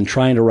that she'd been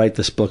trying to write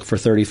this book for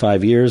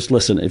 35 years.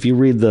 Listen, if you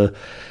read the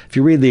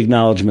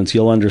acknowledgments,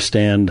 you'll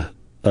understand.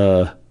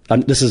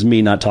 This is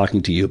me not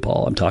talking to you,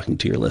 Paul. I'm talking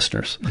to your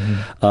listeners.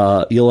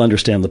 Mm-hmm. You'll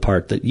understand the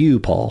part that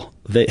you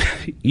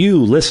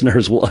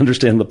listeners will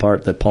understand the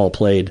part that Paul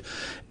played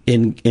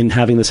in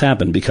having this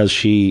happen, because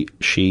she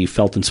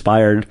felt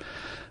inspired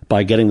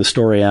by getting the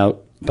story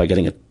out, by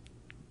getting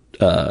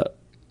a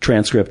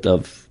transcript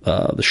of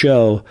the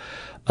show,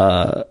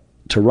 to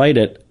write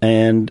it.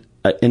 And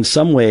in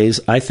some ways,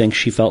 I think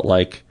she felt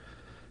like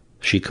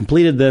she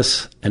completed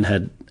this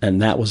and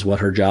that was what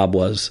her job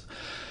was.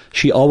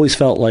 She always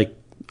felt like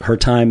her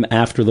time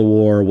after the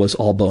war was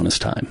all bonus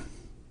time.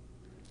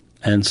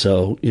 And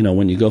so,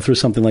 when you go through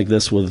something like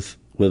this with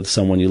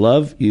someone you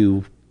love,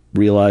 you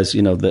realize,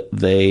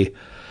 that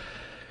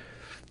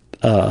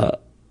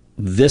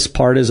this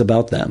part is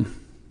about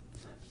them.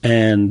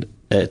 And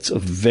it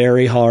was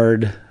very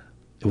hard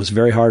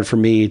for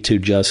me to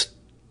just,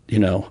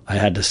 I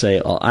had to say,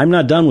 I'm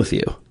not done with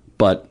you,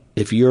 but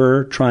if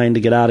you're trying to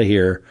get out of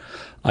here,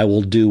 I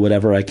will do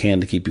whatever I can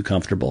to keep you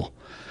comfortable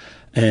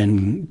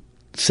and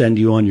send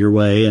you on your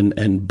way,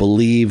 and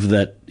believe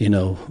that,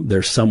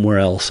 there's somewhere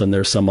else and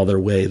there's some other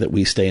way that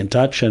we stay in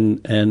touch.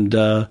 And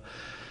while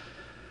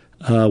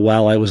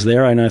I was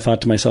there, and I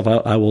thought to myself,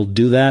 I will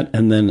do that,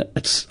 and then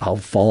I'll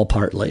fall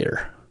apart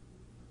later.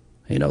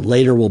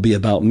 Later will be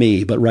about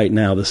me, but right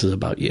now this is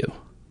about you.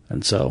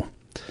 And so...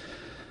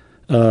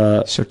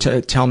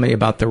 tell me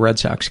about the Red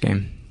Sox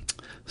game.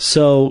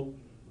 So,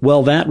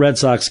 that Red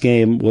Sox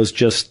game was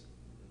just...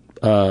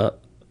 that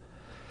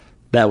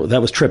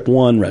was trip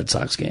one Red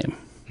Sox game,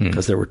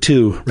 because there were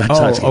two Red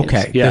Sox games.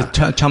 Okay. Yeah.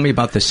 Tell me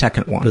about the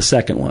second one. The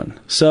second one.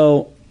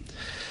 So,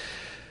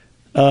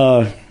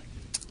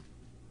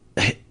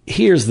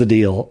 here's the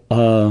deal.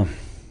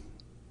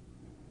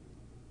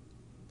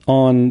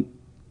 On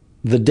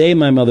the day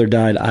my mother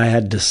died, I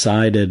had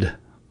decided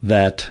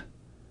that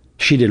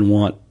she didn't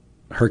want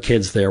her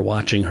kids there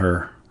watching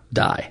her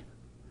die,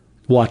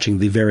 watching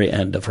the very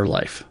end of her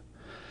life.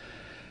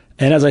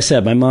 And as I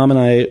said, my mom and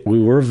I,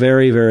 we were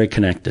very, very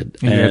connected.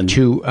 And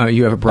you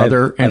have a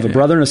brother? I have a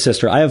brother and a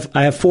sister. I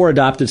have 4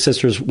 adopted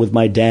sisters with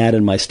my dad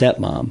and my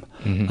stepmom.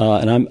 Mm-hmm.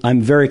 And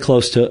I'm very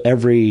close to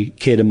every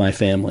kid in my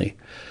family.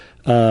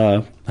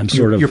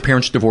 Your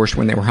parents divorced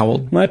when they were how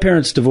old? My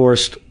parents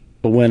divorced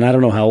when, I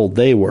don't know how old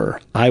they were.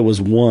 I was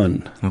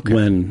 1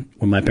 when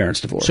my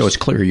parents divorced. So it's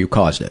clear you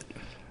caused it.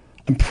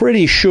 I'm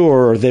pretty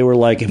sure they were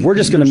like, if we're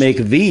just going to make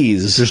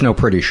these... There's no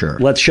pretty sure.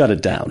 Let's shut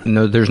it down.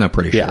 No, there's no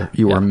pretty sure.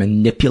 You are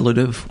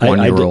manipulative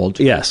 1-year-old.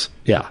 Yes.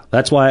 Yeah.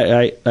 That's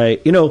why I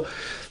the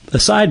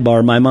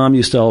sidebar, my mom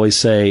used to always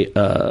say,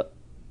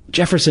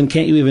 Jefferson,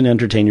 can't you even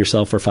entertain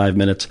yourself for 5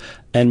 minutes?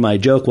 And my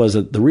joke was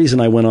that the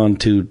reason I went on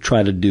to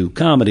try to do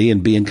comedy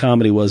and be in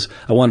comedy was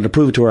I wanted to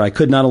prove to her I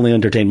could not only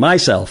entertain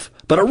myself,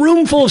 but a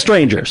room full of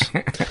strangers.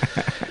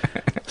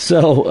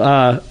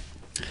 So,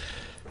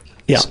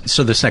 yeah.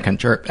 So the second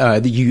term,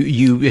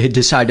 you had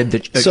decided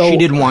that she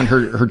didn't want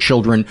her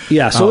children.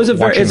 Yeah. So it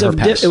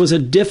was a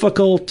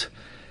difficult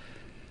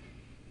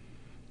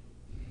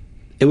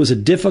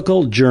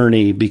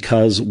journey,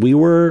 because we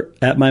were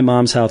at my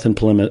mom's house in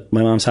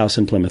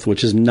Plymouth,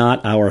 which is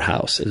not our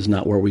house. It is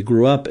not where we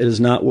grew up. It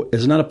is not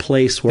a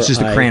place where this is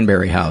the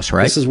Cranberry house,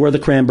 right? This is where the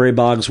cranberry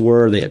bogs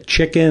were. They had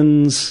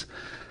chickens.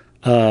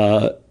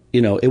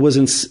 It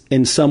was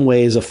in some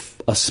ways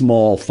a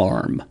small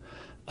farm.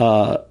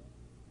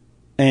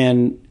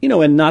 And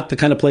not the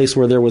kind of place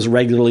where there was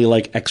regularly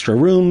like extra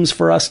rooms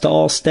for us to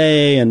all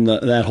stay and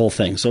that whole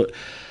thing. So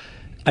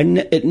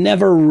it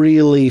never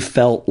really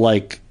felt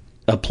like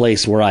a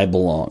place where I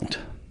belonged.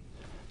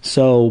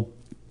 So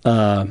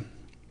it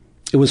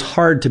was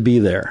hard to be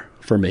there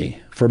for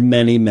me for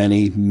many,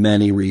 many,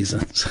 many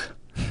reasons.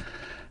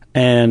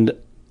 And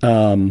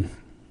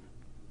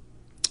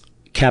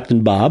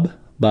Captain Bob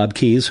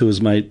Keyes, who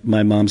was my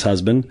mom's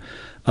husband,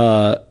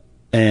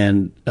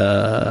 and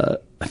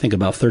I think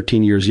about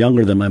 13 years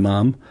younger than my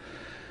mom,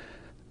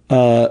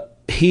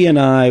 he and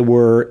I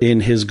were in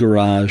his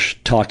garage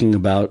talking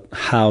about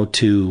how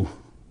to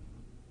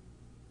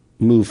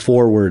move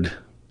forward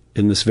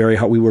in this very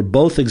hard... We were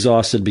both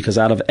exhausted because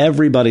out of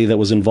everybody that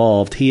was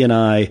involved, he and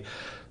I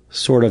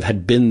sort of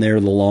had been there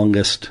the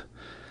longest,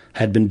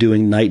 had been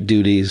doing night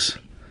duties,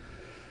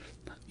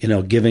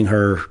 giving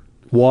her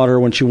water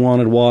when she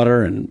wanted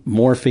water, and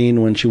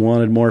morphine when she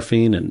wanted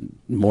morphine, and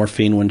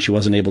morphine when she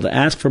wasn't able to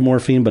ask for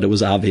morphine, but it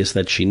was obvious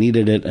that she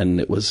needed it, and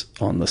it was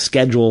on the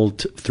schedule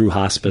through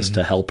hospice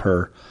to help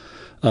her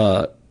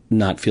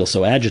not feel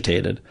so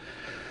agitated.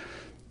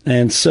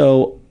 And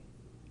so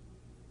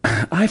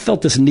I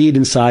felt this need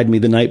inside me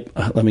the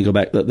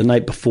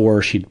night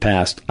before she'd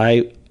passed.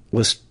 I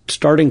was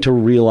starting to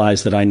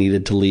realize that I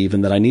needed to leave,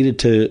 and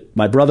that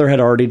my brother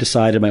had already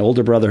decided, my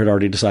older brother had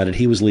already decided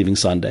he was leaving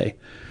Sunday.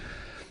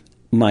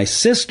 My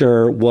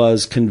sister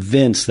was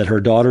convinced that her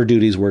daughter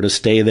duties were to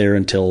stay there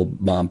until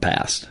Mom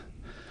passed.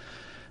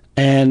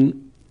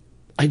 And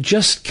I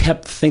just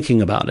kept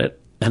thinking about it.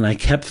 And I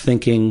kept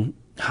thinking,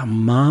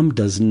 Mom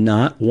does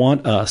not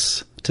want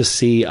us to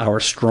see our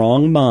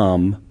strong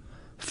mom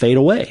fade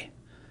away.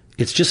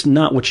 It's just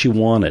not what she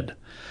wanted.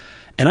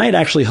 And I had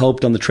actually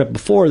hoped on the trip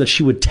before that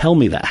she would tell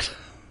me that.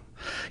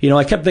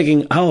 I kept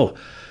thinking,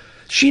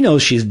 she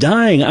knows she's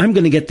dying. I'm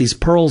going to get these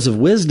pearls of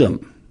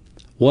wisdom.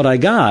 What I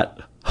got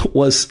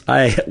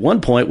I at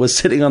one point was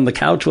sitting on the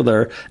couch with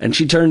her, and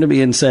she turned to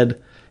me and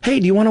said, "Hey,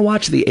 do you want to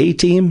watch the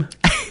A-Team?"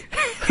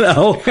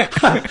 No.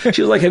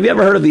 She was like, "Have you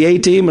ever heard of the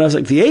A-Team?" And I was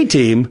like, "The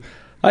A-Team?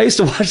 I used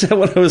to watch that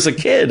when I was a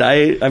kid.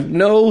 I have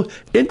no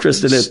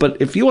interest in it, but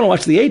if you want to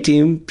watch the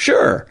A-Team,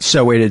 sure."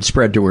 So it had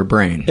spread to her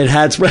brain. It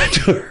had spread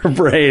to her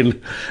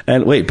brain.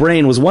 And wait,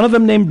 Brain, was one of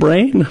them named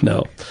Brain?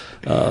 No.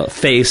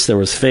 Face, there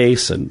was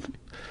Face, and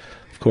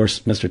of course,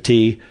 Mr.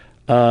 T.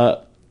 And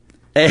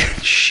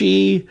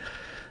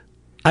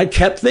I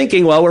kept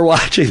thinking while we're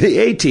watching the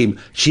A-Team,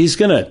 she's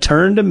going to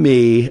turn to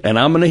me and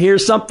I'm going to hear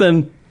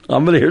something.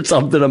 I'm going to hear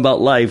something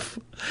about life.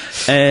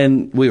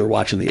 And we were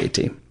watching the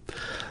A-Team.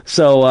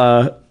 So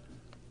I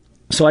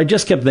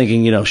just kept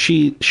thinking,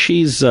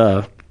 she's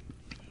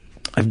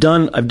I've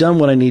done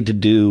what I need to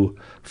do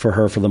for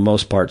her for the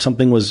most part.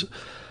 Something was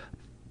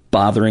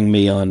bothering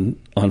me on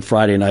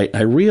Friday night.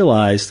 I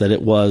realized that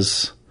it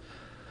was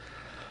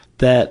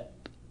that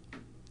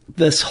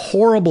this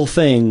horrible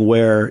thing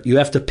where you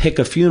have to pick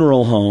a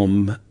funeral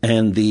home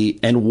and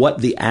what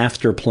the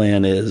after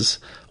plan is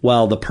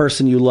while the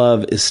person you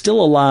love is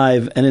still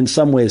alive and in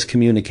some ways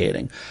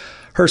communicating.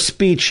 Her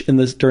speech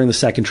during the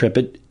second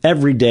trip,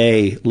 every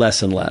day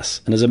less and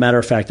less. And as a matter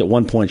of fact, at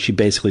one point she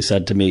basically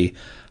said to me,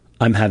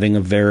 "I'm having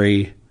a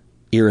very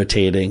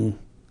irritating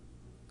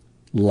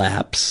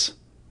lapse."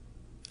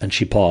 And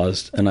she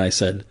paused, and I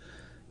said,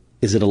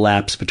 "Is it a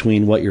lapse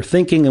between what you're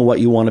thinking and what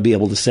you want to be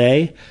able to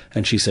say?"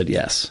 And she said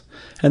yes.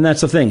 And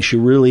that's the thing. She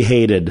really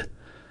hated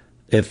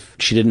if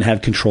she didn't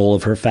have control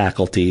of her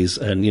faculties.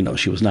 And,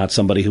 she was not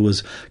somebody who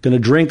was going to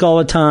drink all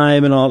the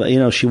time and all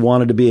that. She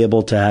wanted to be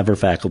able to have her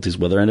faculties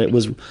with her. And it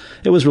was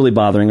really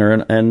bothering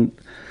her. And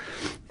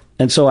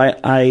so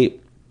I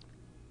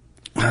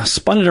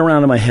spun it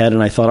around in my head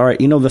and I thought, all right,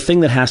 the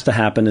thing that has to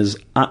happen is,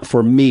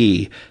 for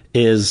me,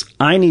 is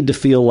I need to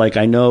feel like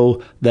I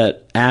know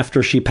that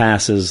after she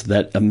passes,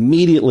 that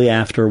immediately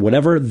after,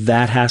 whatever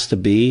that has to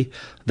be,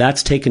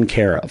 that's taken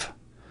care of.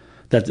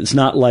 That it's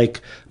not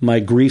like my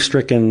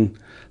grief-stricken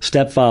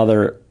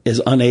stepfather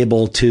is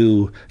unable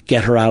to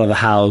get her out of the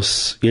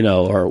house,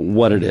 or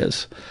what it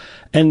is.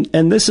 And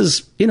this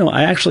is,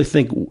 I actually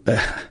think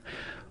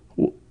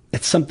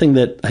it's something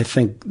that I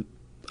think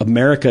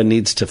America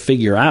needs to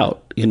figure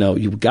out.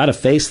 You've got to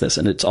face this,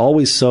 and it's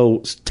always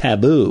so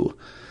taboo.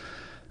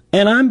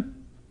 And I'm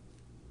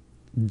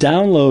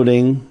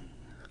downloading.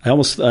 I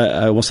almost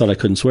thought I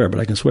couldn't swear, but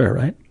I can swear,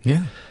 right?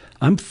 Yeah.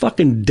 I'm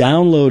fucking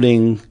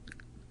downloading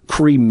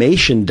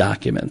cremation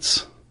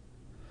documents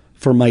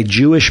for my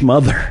Jewish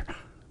mother.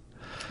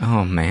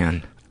 Oh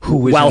man. Who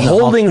was while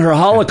holding her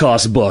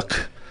Holocaust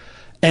book.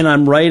 And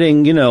I'm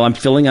writing, I'm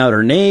filling out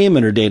her name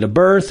and her date of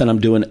birth,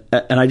 and and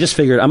I just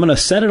figured I'm going to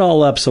set it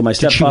all up so my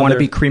stepfather. Did she want to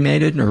be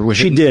cremated, or was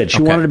she it? Did. She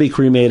okay. wanted to be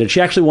cremated.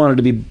 She actually wanted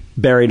to be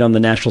buried on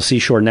the National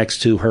Seashore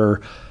next to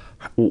her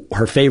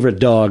favorite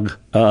dog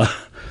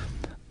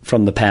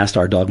from the past,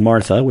 our dog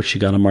Martha, which she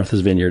got on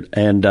Martha's Vineyard.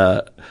 And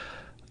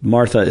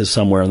Martha is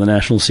somewhere on the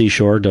National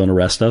Seashore. Don't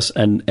arrest us.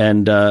 And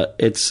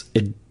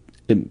it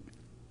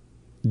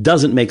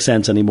doesn't make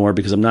sense anymore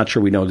because I'm not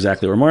sure we know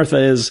exactly where Martha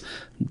is.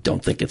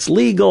 Don't think it's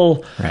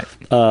legal. Right.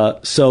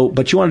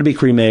 But you want to be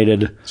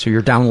cremated. So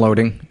you're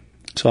downloading.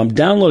 So I'm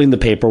downloading the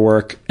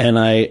paperwork, and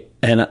I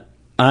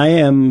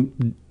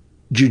am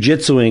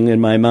jujitsuing in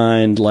my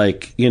mind,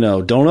 like,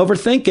 don't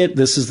overthink it.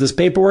 This is this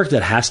paperwork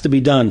that has to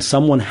be done.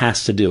 Someone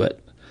has to do it.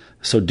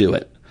 So do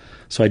it.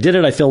 So I did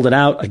it. I filled it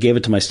out. I gave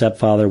it to my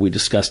stepfather. We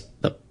discussed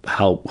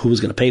who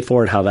was going to pay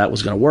for it, how that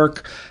was going to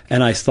work.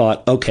 And I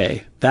thought,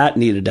 okay, that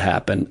needed to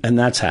happen. And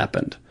that's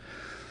happened.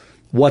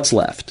 What's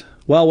left?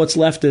 Well, what's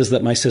left is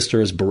that my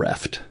sister is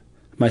bereft.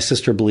 My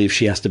sister believes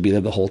she has to be there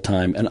the whole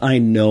time. And I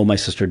know my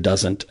sister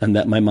doesn't, and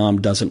that my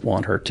mom doesn't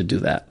want her to do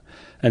that.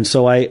 And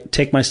so I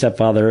take my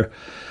stepfather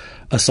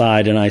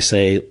aside and I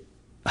say,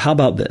 how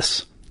about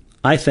this?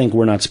 I think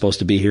we're not supposed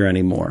to be here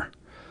anymore.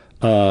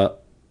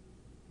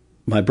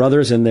 My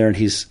brother's in there, and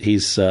he's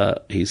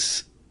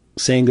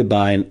saying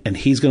goodbye, and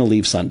he's going to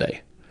leave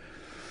Sunday.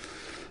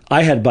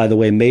 I had, by the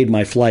way, made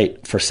my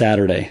flight for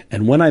Saturday,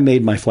 and when I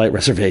made my flight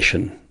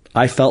reservation,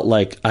 I felt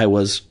like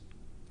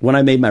when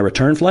I made my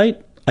return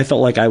flight, I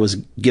felt like I was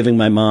giving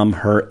my mom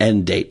her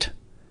end date,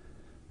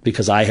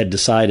 because I had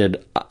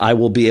decided I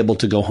will be able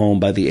to go home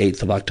by the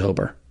 8th of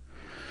October.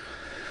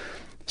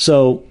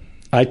 So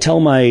I tell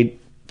my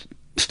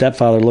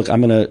stepfather, look,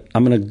 I'm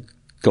gonna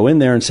go in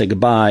there and say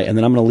goodbye, and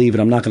then I'm going to leave,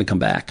 and I'm not going to come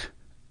back.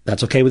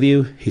 That's okay with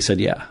you? He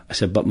said, yeah. I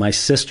said, but my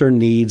sister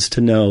needs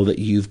to know that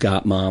you've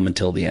got mom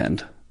until the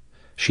end.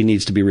 She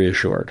needs to be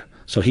reassured.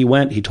 So he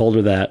went, he told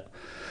her that.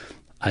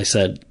 I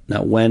said,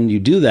 now when you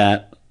do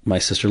that, my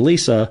sister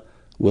Lisa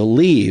will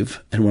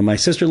leave, and when my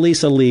sister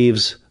Lisa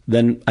leaves,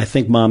 then I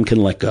think mom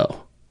can let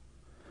go.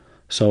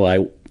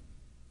 So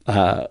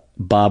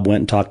Bob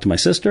went and talked to my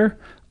sister.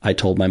 I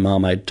told my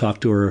mom I'd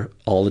talk to her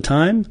all the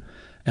time,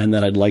 and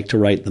that I'd like to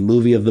write the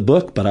movie of the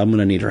book, but I'm going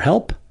to need her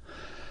help.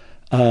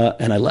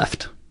 And I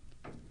left.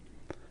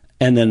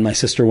 And then my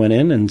sister went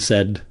in and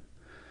said,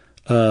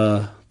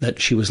 the that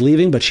she was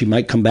leaving, but she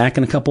might come back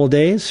in a couple of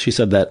days. She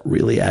said that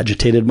really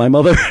agitated my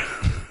mother.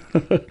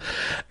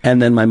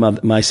 And then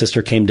my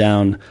sister came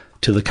down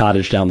to the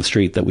cottage down the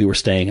street that we were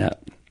staying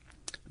at.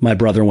 My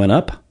brother went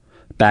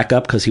back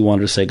up because he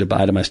wanted to say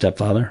goodbye to my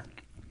stepfather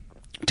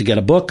to get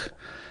a book.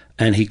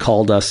 And he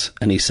called us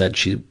and he said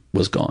she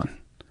was gone.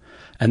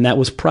 And that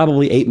was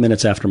probably 8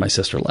 minutes after my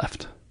sister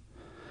left.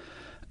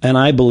 And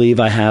I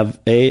believe I have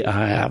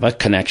a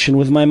connection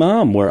with my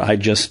mom where I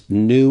just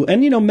knew.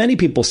 And, many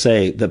people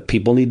say that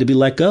people need to be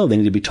let go. They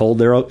need to be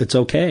told it's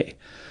okay.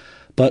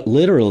 But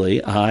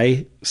literally,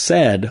 I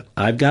said,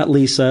 I've got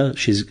Lisa.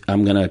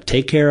 I'm going to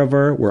take care of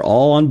her. We're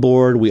all on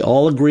board. We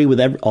all agree with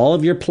all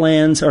of your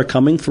plans are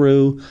coming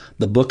through.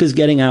 The book is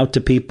getting out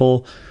to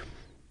people.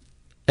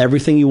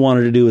 Everything you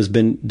wanted to do has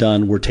been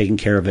done. We're taking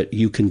care of it.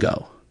 You can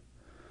go.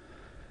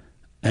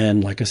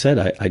 And like I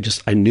said,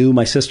 I knew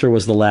my sister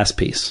was the last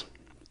piece.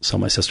 So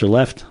my sister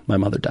left. My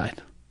mother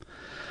died.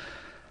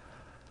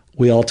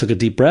 We all took a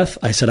deep breath.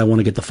 I said, I want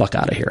to get the fuck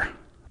out of here.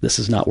 This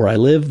is not where I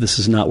live. This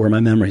is not where my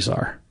memories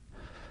are.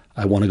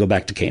 I want to go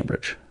back to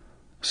Cambridge.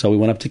 So we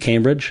went up to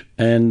Cambridge.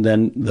 And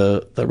then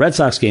the Red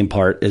Sox game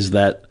part is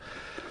that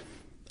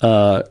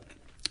the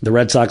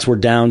Red Sox were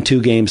down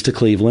 2 games to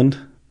Cleveland.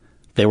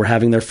 They were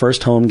having their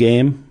first home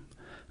game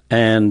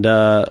and in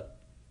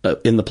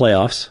the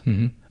playoffs.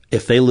 Mm-hmm.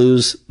 If they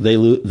lose,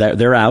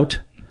 they're out.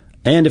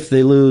 And if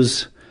they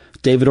lose,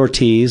 David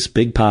Ortiz,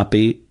 Big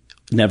Papi,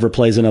 never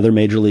plays another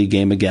major league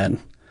game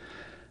again.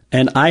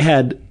 And I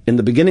had, in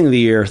the beginning of the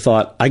year,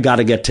 thought, I got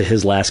to get to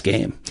his last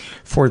game.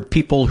 For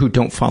people who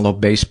don't follow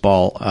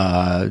baseball,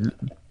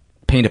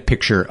 paint a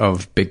picture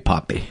of Big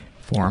Papi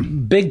for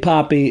him. Big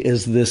Papi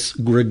is this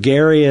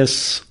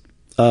gregarious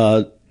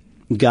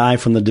guy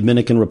from the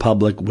Dominican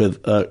Republic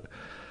with a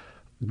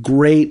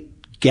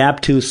great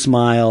gap-tooth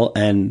smile,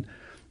 and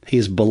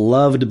he's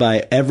beloved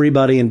by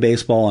everybody in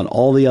baseball and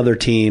all the other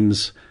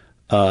teams.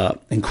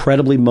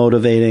 Incredibly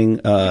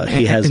motivating.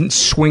 And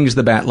swings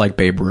the bat like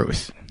Babe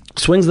Ruth.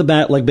 Swings the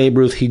bat like Babe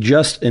Ruth. He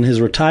just, in his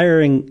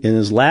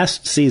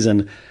last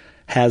season,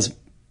 has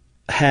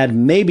had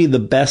maybe the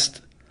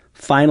best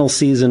final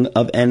season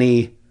of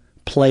any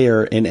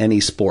player in any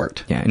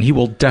sport. Yeah, and he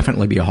will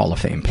definitely be a Hall of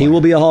Fame player. He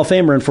will be a Hall of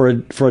Famer,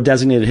 and for a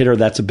designated hitter,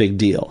 that's a big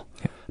deal.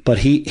 Yeah. But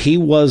he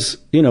was,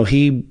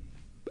 he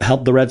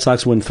helped the Red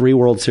Sox win 3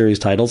 World Series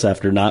titles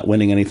after not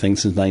winning anything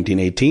since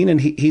 1918,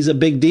 and he's a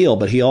big deal,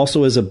 but he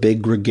also is a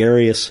big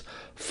gregarious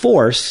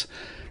force,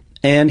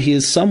 and he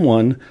is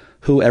someone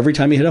who every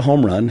time he hit a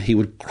home run, he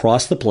would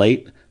cross the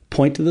plate,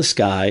 point to the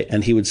sky,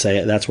 and he would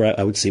say, that's where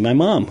I would see my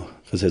mom,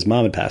 because his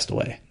mom had passed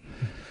away.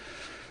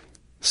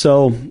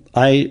 So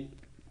I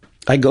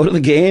go to the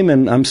game,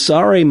 and I'm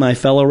sorry, my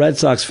fellow Red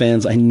Sox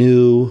fans, I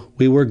knew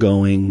we were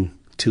going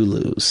to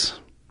lose,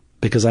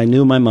 because I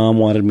knew my mom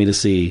wanted me to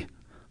see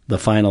the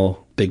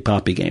final Big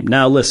Papi game.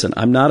 Now, listen,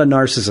 I'm not a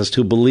narcissist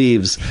who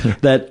believes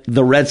that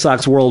the Red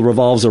Sox world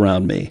revolves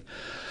around me.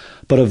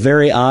 But a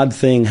very odd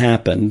thing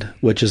happened,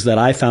 which is that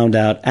I found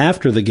out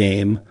after the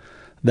game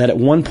that at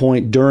one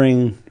point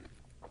during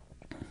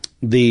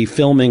the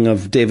filming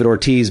of David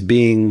Ortiz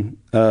being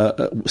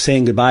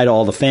saying goodbye to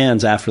all the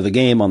fans after the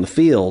game on the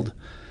field,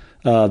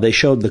 they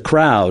showed the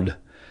crowd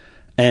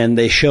and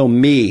they show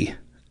me,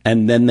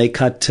 and then they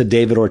cut to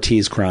David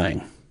Ortiz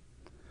crying.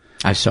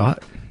 I saw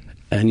it.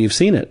 And you've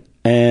seen it.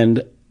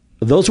 And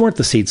those weren't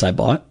the seats I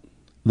bought.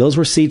 Those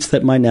were seats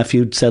that my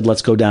nephew said,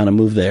 let's go down and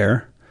move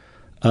there.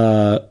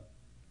 I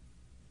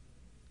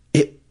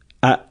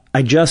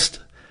just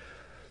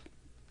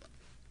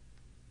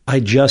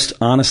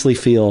honestly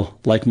feel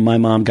like my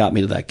mom got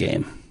me to that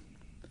game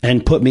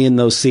and put me in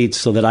those seats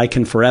so that I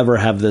can forever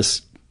have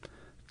this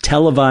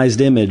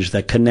televised image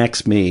that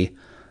connects me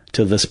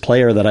to this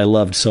player that I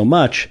loved so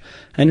much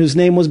and whose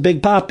name was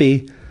Big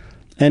Papi.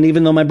 And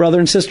even though my brother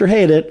and sister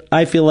hate it,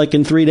 I feel like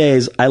in 3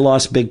 days I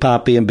lost Big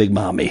Papi and Big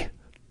Mommy.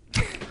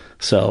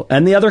 So,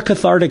 and the other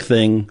cathartic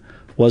thing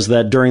was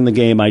that during the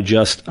game, I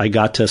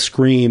got to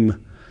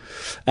scream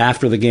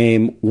after the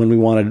game when we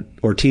wanted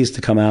Ortiz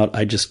to come out.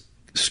 I just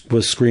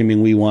was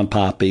screaming, "We want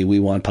Papi, we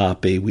want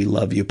Papi, we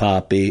love you,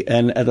 Papi."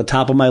 And at the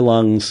top of my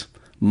lungs,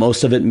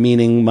 most of it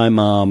meaning my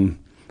mom,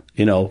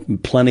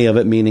 plenty of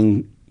it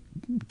meaning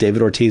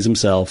David Ortiz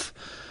himself.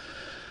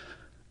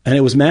 And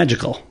it was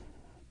magical.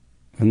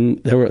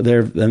 And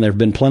there have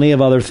been plenty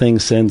of other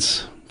things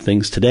since,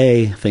 things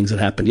today, things that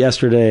happened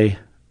yesterday,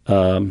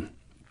 that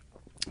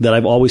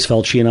I've always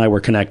felt she and I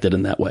were connected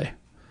in that way.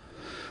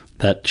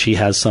 That she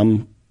has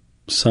some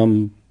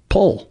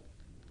pull.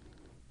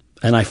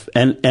 And I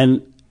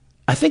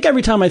think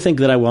every time I think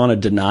that I want to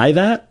deny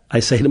that,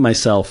 I say to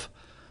myself,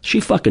 she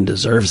fucking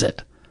deserves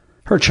it.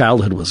 Her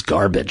childhood was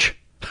garbage.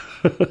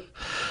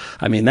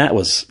 I mean, that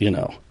was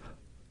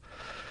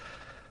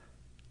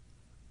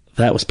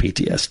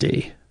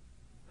PTSD.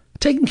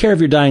 Taking care of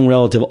your dying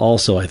relative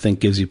also, I think,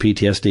 gives you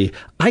PTSD.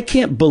 I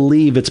can't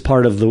believe it's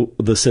part of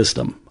the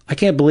system. I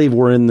can't believe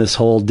we're in this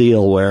whole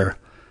deal where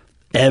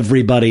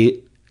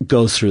everybody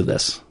goes through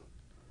this.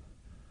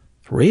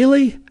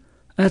 Really?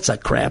 That's a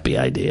crappy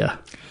idea.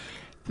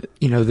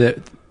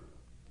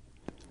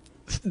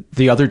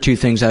 the other two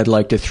things I'd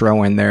like to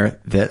throw in there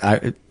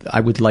that I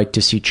would like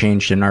to see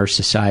changed in our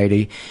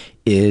society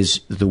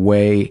is the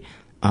way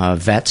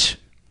vets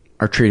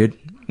are treated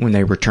when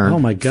they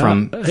return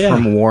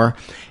from war,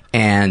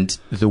 and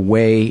the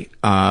way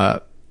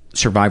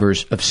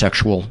survivors of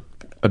sexual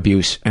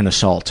abuse and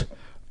assault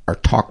are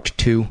talked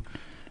to,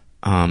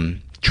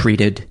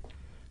 treated.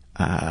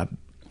 I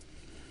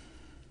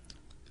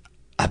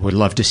would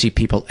love to see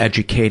people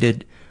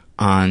educated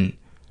on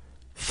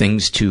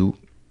things to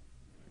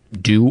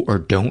do or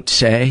don't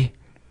say,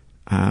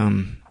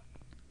 and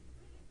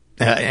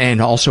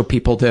also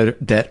people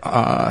that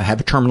have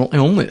a terminal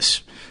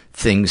illness,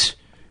 things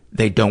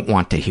they don't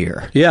want to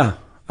hear. Yeah,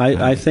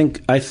 I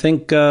think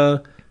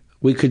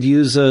we could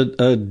use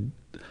a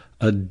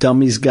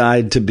dummy's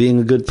guide to being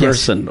a good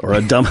person, or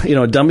a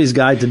dummy's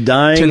guide to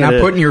dying, to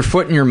not putting your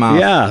foot in your mouth.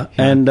 Yeah.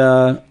 And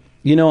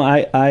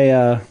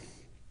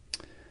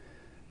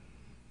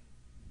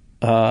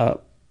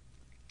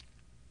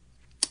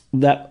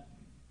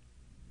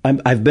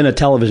I've been a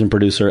television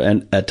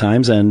producer at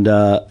times, and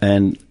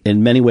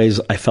in many ways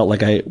I felt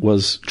like I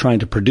was trying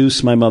to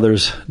produce my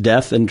mother's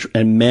death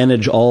and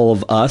manage all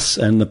of us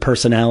and the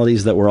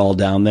personalities that were all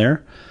down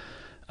there.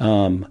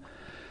 I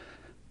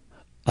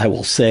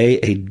will say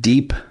a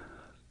deep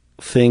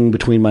thing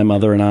between my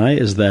mother and I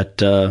is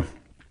that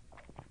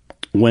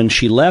when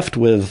she left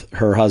with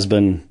her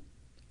husband,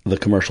 the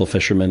commercial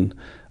fisherman,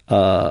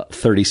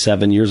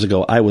 37 years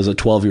ago, I was a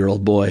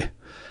 12-year-old boy.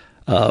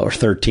 Or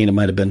 13, it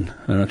might have been.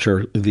 I'm not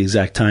sure the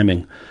exact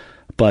timing.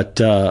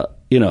 But,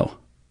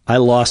 I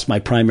lost my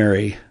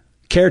primary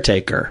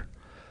caretaker.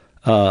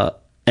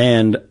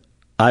 And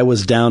I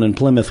was down in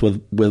Plymouth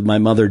with my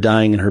mother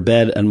dying in her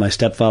bed, and my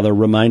stepfather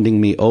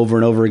reminding me over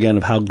and over again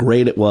of how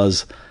great it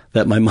was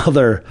that my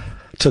mother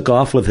took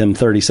off with him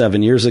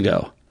 37 years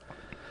ago.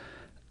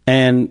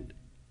 And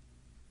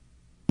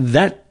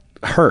that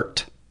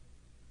hurt,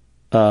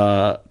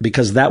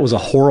 because that was a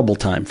horrible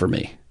time for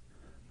me.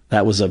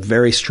 That was a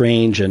very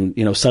strange, and,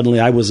 suddenly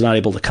I was not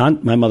able to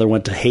my mother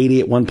went to Haiti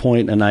at one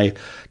point, and I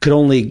could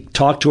only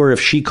talk to her if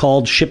she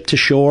called ship to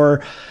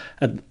shore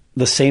at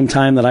the same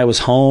time that I was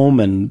home,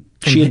 and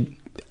she had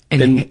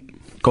been...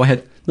 Go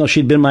ahead. No,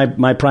 she'd been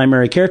my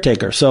primary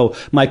caretaker. So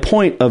my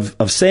point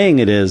of saying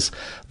it is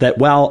that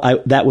while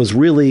that was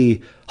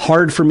really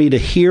hard for me to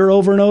hear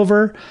over and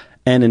over,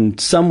 and in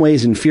some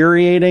ways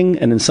infuriating,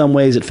 and in some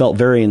ways it felt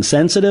very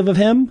insensitive of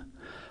him,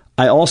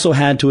 I also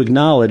had to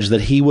acknowledge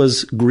that he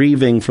was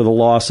grieving for the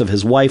loss of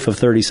his wife of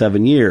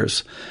 37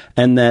 years,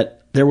 and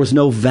that there was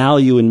no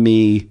value in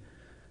me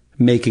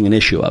making an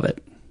issue of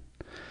it.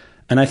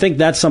 And I think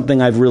that's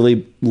something I've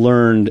really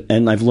learned,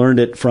 and I've learned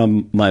it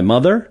from my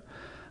mother,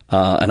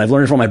 and I've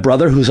learned it from my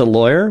brother, who's a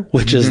lawyer,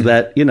 which is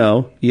that,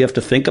 you have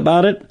to think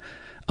about it,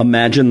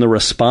 imagine the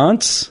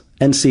response,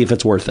 and see if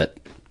it's worth it.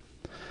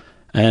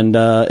 And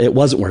it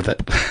wasn't worth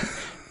it.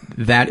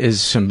 That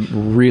is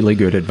some really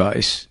good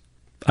advice.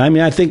 I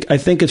mean, I think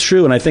it's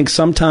true, and I think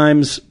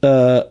sometimes.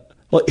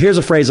 Here's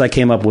a phrase I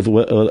came up with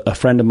a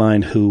friend of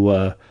mine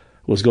who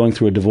was going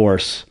through a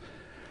divorce,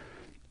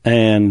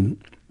 and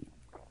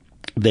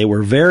they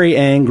were very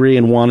angry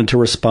and wanted to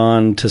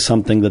respond to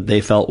something that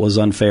they felt was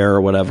unfair or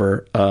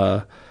whatever.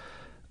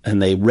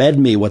 And they read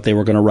me what they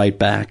were going to write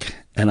back,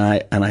 and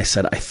I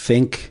said, I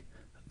think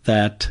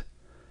that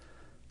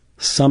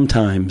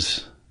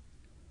sometimes,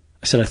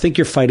 I said, I think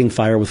you're fighting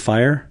fire with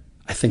fire.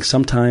 I think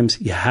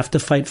sometimes you have to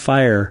fight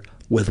fire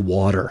with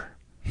water.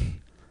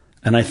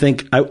 And I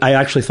think, I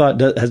actually thought,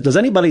 does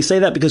anybody say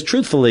that? Because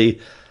truthfully,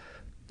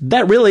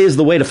 that really is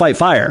the way to fight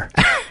fire.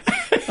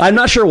 I'm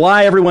not sure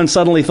why everyone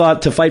suddenly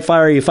thought to fight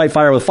fire, you fight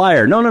fire with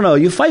fire. No.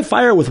 You fight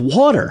fire with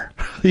water.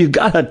 You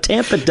got to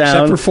tamp it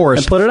down and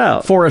put it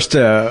out. Forest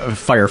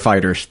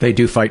firefighters, they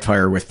do fight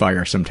fire with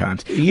fire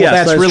sometimes.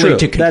 Yes, that's really true.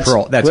 to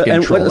control. That's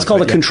control. It's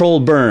called a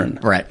controlled burn.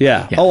 Right.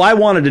 Yeah. Oh, I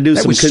wanted to do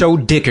that. That was so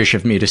dickish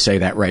of me to say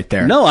that right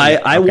there. No,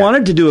 I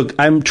wanted to do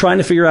I'm trying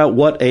to figure out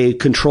what a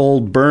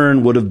controlled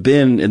burn would have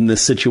been in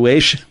this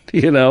situation,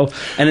 And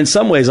in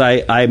some ways,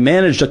 I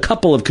managed a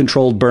couple of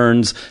controlled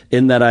burns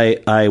in that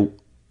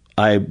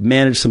I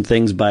managed some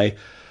things by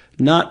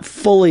not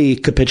fully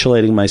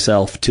capitulating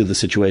myself to the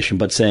situation,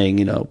 but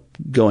saying,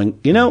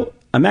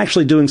 I'm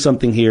actually doing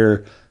something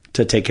here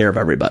to take care of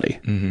everybody.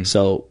 Mm-hmm.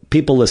 So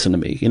people listen to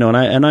me,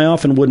 and I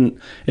often wouldn't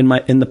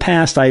in the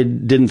past, I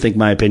didn't think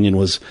my opinion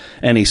was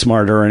any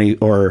smarter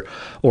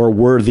or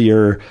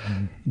worthier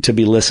to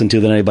be listened to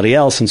than anybody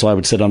else. And so I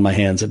would sit on my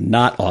hands and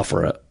not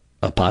offer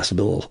a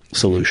possible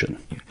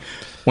solution.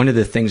 One of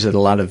the things that a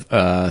lot of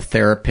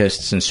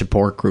therapists and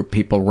support group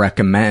people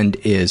recommend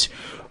is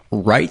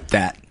write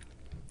that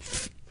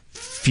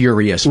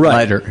furious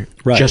letter.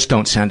 Right. Just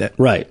don't send it.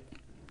 Right.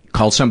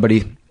 Call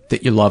somebody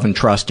that you love and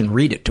trust and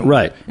read it to them.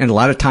 Right. And a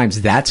lot of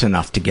times that's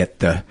enough to get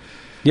the...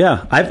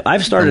 Yeah.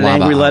 I've started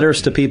angry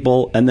letters to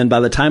people, and then by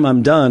the time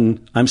I'm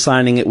done, I'm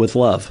signing it with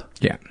love.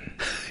 Yeah.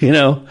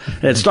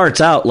 It starts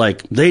out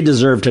like, they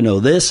deserve to know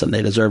this, and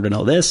they deserve to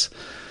know this.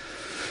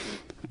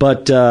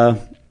 But...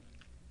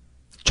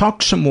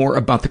 talk some more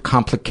about the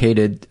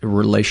complicated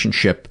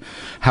relationship,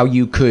 how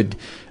you could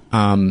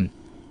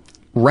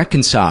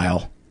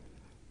reconcile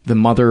the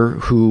mother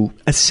who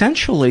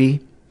essentially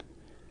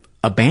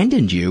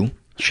abandoned you.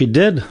 She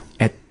did.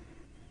 At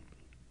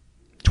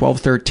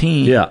 12,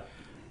 13. Yeah.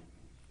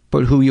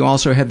 But who you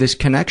also had this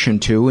connection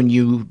to, and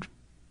you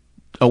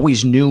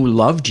always knew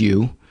loved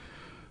you.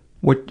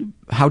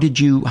 How did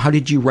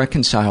you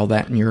reconcile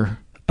that in your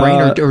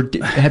brain, or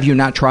have you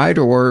not tried?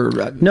 Or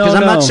no, because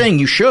I'm not saying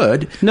you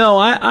should. No,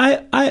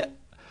 I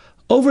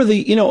over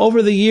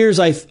the years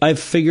I've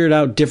figured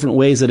out different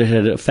ways that it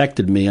had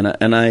affected me,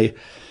 and I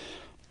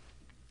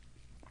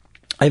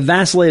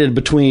vacillated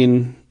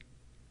between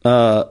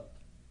I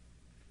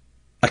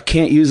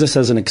can't use this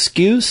as an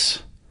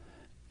excuse,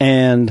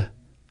 and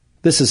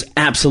this is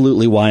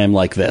absolutely why I'm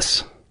like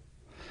this,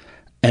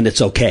 and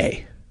it's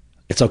okay.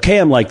 It's okay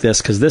I'm like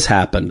this because this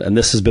happened, and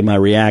this has been my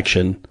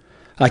reaction.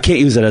 I can't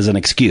use it as an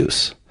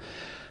excuse.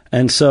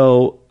 And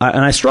so,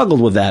 I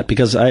struggled with that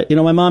because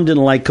my mom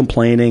didn't like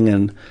complaining,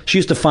 and she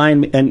used to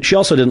find me, and she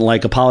also didn't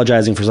like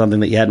apologizing for something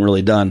that you hadn't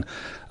really done.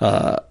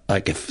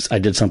 Like if I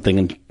did something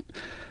and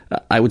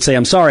I would say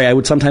I'm sorry, I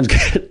would sometimes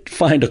get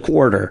fined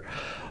 $0.25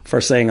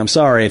 for saying I'm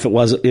sorry. If it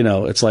was,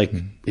 it's like,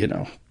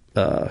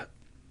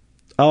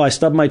 oh, I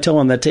stubbed my toe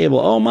on that table.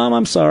 Oh, Mom,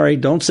 I'm sorry.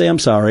 Don't say I'm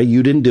sorry.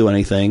 You didn't do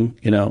anything.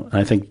 And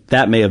I think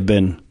that may have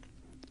been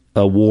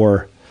a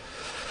war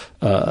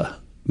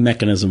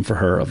mechanism for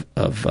her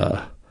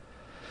of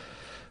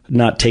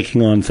not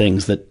taking on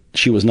things that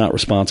she was not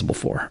responsible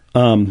for.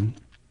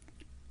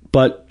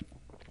 But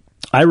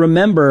I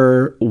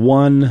remember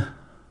one.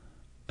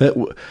 At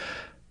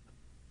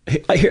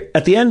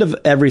the end of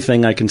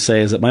everything I can say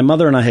is that my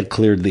mother and I had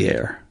cleared the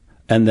air,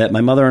 and that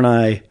my mother and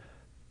I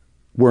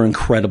were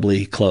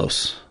incredibly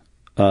close.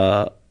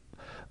 As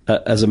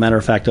a matter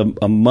of fact,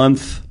 a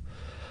month.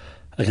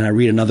 Can I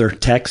read another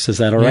text? Is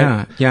that all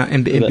right? Yeah.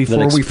 And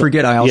before we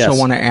forget, I also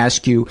want to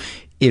ask you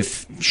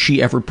if she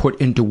ever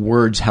put into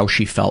words how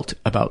she felt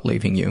about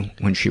leaving you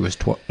when she was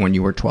when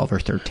you were 12 or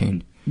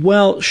 13.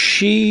 Well,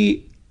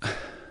 she.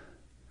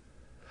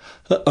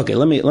 Okay,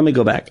 let me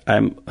go back.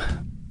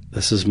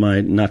 This is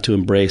my not to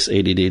embrace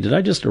ADD. Did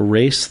I just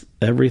erase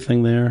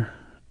everything there?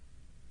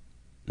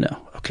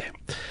 No. Okay.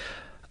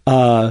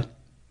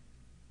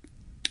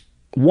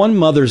 One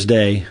Mother's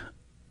Day,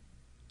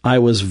 I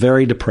was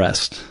very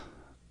depressed,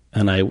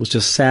 and I was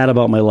just sad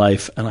about my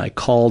life, and I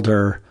called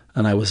her,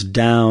 and I was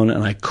down,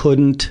 and I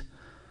couldn't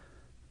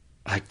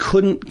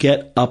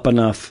get up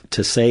enough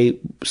to say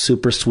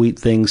super sweet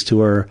things to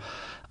her.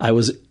 I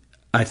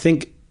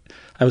think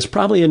I was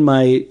probably in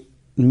my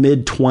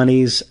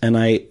mid-20s, and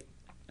I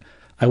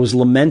was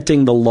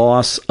lamenting the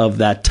loss of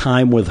that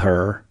time with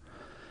her.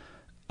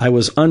 I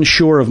was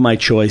unsure of my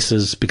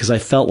choices because I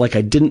felt like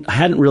I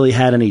hadn't really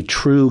had any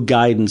true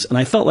guidance. And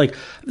I felt like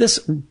this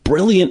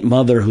brilliant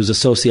mother who's a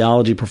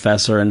sociology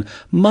professor and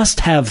must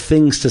have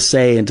things to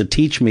say and to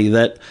teach me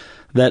that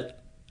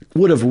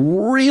would have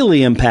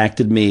really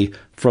impacted me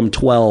from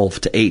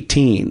 12 to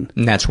 18.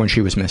 And that's when she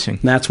was missing.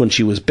 That's when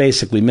she was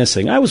basically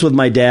missing. I was with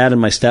my dad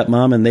and my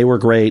stepmom, and they were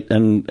great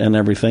and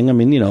everything. I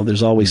mean,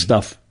 there's always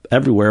stuff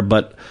everywhere,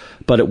 but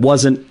it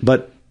wasn't,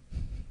 but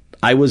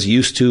I was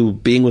used to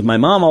being with my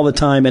mom all the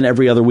time and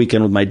every other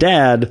weekend with my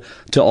dad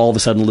to all of a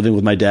sudden living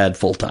with my dad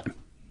full time.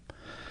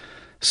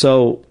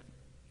 So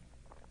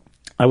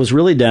I was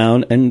really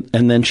down. And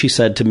then she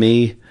said to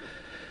me,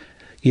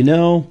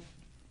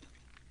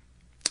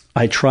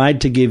 I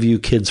tried to give you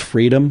kids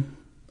freedom,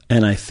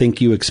 and I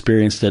think you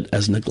experienced it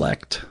as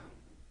neglect.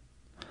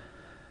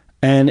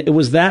 And it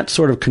was that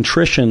sort of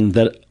contrition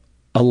that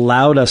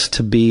allowed us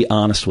to be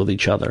honest with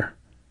each other.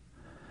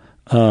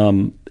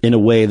 In a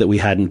way that we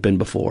hadn't been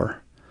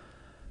before.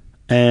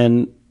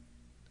 And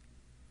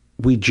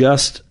we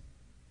just,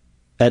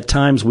 at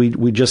times,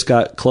 we just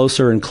got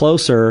closer and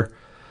closer.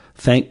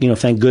 Thank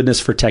goodness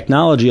for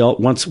technology.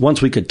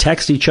 Once we could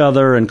text each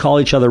other and call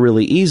each other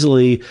really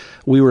easily,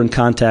 we were in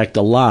contact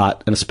a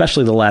lot. And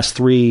especially the last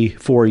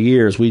 3-4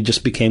 years, we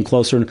just became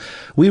closer, and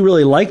we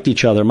really liked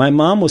each other. My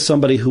mom was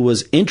somebody who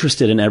was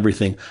interested in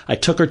everything. I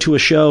took her to a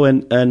show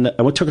and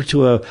I took her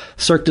to a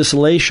Cirque du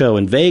Soleil show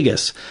in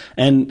Vegas.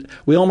 And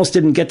we almost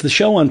didn't get to the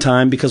show on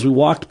time because we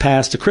walked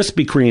past a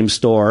Krispy Kreme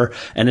store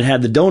and it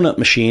had the donut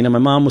machine, and my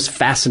mom was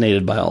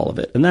fascinated by all of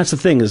it. And that's the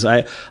thing is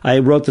I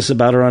wrote this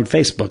about her on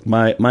Facebook.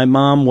 My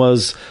mom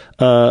was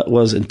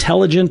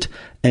intelligent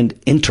and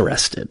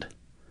interested.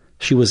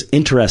 She was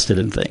interested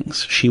in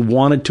things. She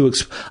wanted to.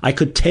 I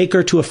could take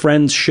her to a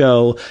friend's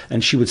show,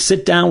 and she would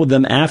sit down with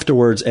them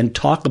afterwards and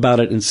talk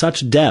about it in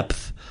such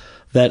depth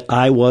that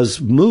I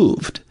was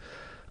moved.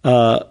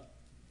 And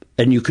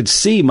you could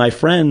see my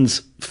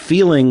friends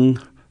feeling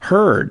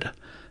heard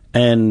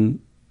and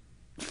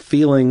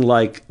feeling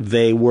like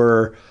they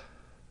were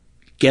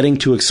getting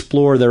to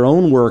explore their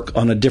own work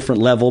on a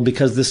different level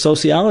because the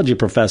sociology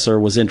professor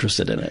was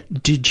interested in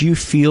it. Did you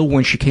feel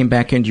when she came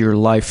back into your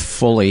life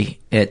fully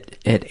at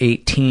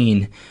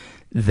 18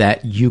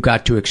 that you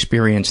got to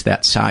experience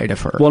that side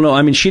of her. Well, no,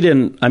 I mean,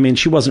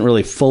 she wasn't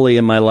really fully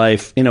in my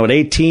life. You know, at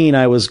 18,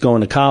 I was going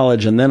to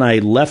college, and then I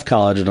left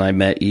college and I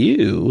met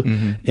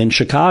you in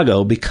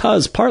Chicago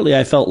because partly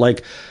I felt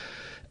like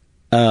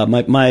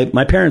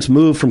my parents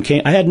moved from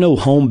I had no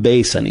home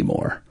base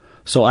anymore.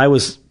 So I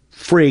was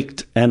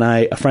freaked, and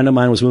a friend of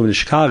mine was moving to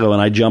Chicago,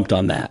 and I jumped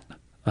on that.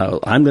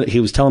 He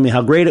was telling me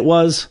how great it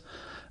was.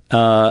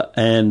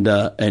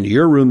 And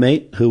your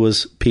roommate, who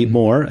was Pete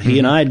Moore, he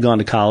and I had gone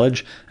to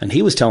college, and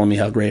he was telling me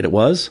how great it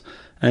was.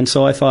 And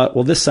so I thought,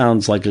 well, this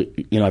sounds like,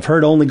 I've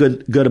heard only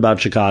good about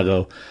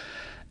Chicago.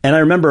 And I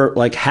remember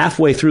like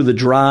halfway through the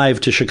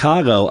drive to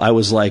Chicago, I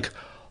was like,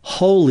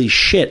 holy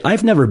shit,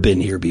 I've never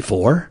been here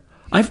before.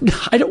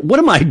 What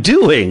am I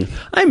doing?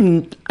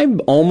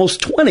 I'm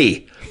almost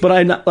 20, but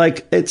I'm not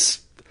like,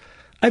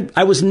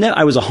 I was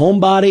a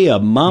homebody, a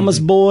mama's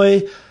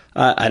boy.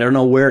 I don't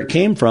know where it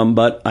came from,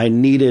 but I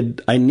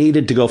needed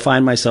to go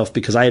find myself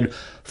because I had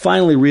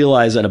finally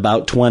realized at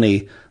about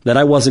 20 that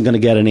I wasn't going to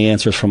get any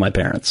answers from my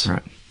parents.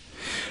 Right.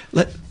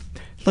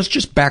 Let's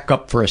just back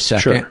up for a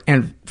second. Sure.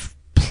 And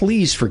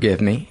please forgive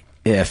me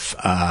if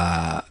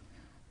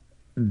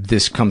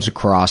this comes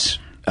across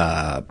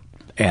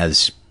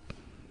as,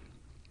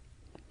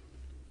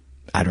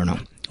 I don't know.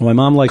 Well, my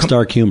mom likes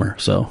dark humor,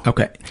 so.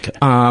 Okay.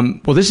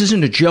 Well, this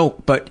isn't a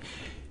joke, but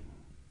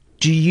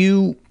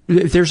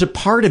there's a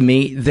part of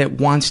me that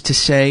wants to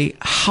say,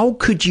 how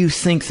could you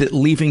think that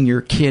leaving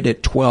your kid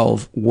at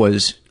 12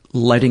 was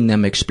letting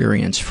them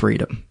experience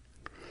freedom?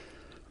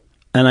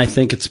 And I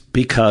think it's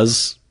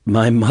because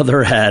my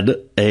mother had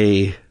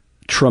a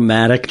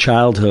traumatic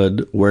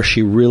childhood where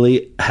she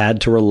really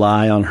had to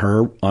rely on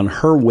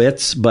her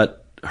wits,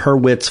 but her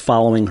wits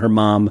following her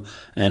mom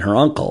and her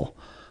uncle.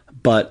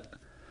 But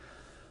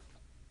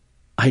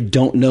I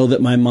don't know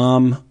that my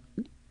mom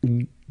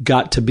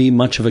got to be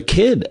much of a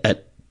kid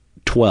at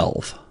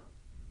 12.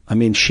 I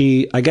mean,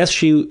 I guess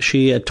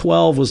she at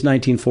 12 was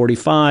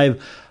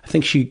 1945. I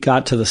think she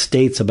got to the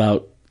States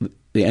about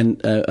the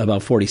end,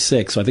 about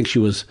 46. So I think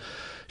she's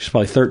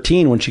probably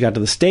 13 when she got to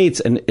the States,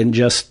 and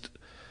just,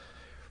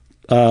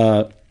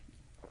 I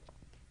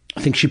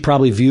think she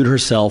probably viewed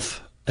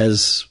herself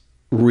as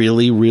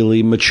really,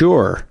 really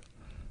mature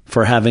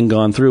for having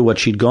gone through what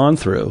she'd gone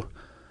through.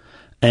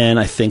 And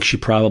I think she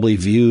probably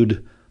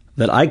viewed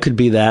that I could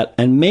be that,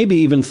 and maybe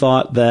even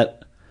thought that,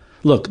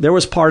 look, there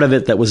was part of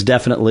it that was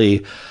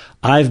definitely,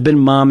 I've been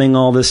momming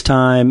all this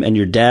time, and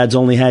your dad's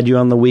only had you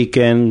on the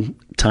weekend.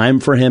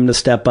 Time for him to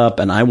step up,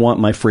 and I want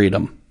my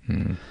freedom.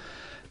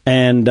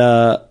 And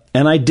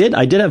I did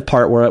have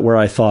part where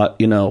I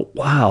thought,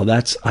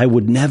 wow, I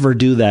would never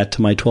do that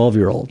to my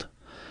 12-year-old.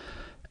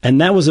 And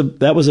that was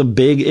a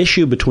big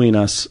issue between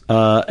us.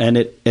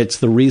 And it's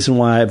the reason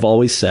why I've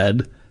always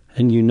said,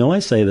 and I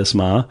say this,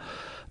 Ma,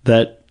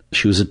 that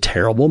she was a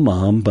terrible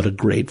mom, but a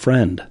great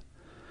friend.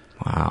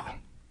 Wow.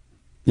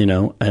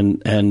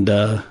 And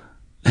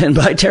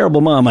by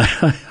terrible mom,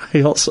 I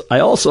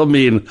also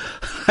mean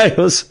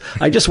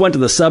I just went to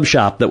the sub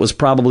shop that was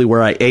probably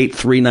where I ate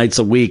 3 nights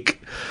a week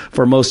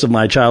for most of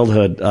my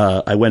childhood.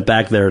 I went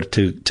back there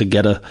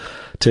to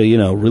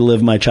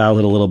relive my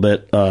childhood a little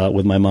bit,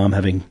 with my mom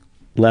having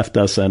left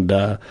us, and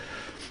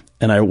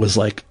I was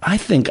like, I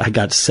think I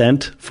got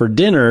sent for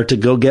dinner to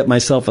go get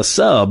myself a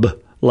sub,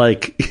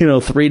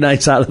 3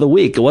 nights out of the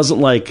week. It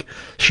wasn't like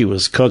she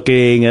was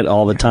cooking it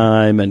all the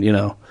time, and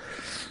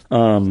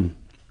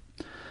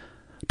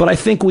but I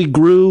think we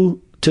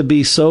grew to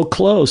be so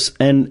close.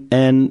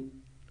 And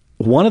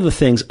one of the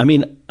things,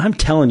 I'm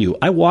telling you,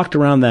 I walked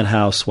around that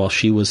house while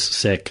she was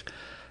sick,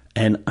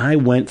 and I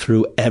went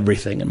through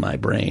everything in my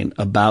brain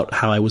about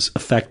how I was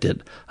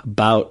affected,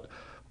 about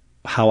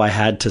how I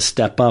had to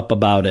step up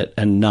about it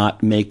and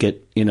not make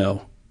it,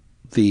 throw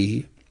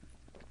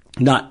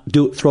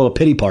a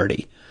pity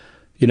party,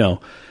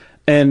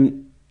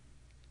 And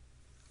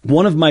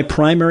one of my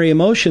primary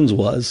emotions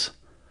was,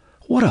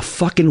 what a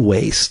fucking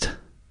waste.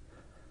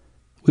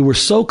 We were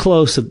so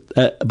close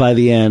by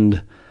the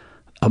end.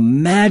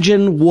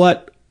 Imagine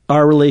what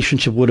our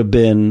relationship would have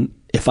been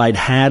if I'd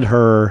had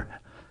her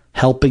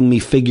helping me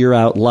figure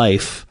out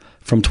life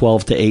from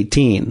 12 to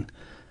 18.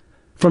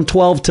 From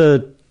 12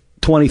 to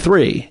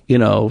 23,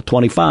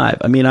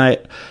 25.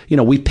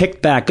 We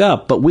picked back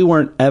up, but we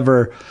weren't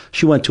ever,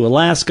 she went to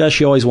Alaska.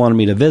 She always wanted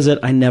me to visit.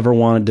 I never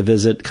wanted to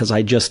visit because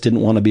I just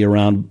didn't want to be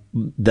around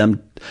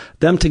them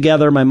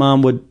together. My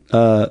mom would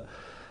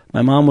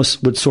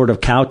sort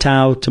of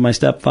kowtow to my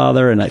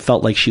stepfather, and I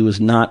felt like she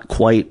was not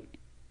quite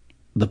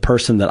the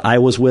person that I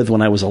was with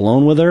when I was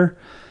alone with her.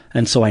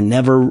 And so I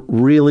never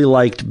really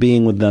liked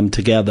being with them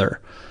together.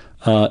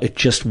 It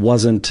just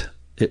wasn't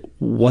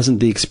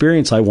the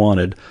experience I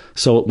wanted.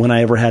 So when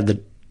I ever had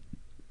the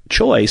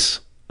choice,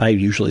 I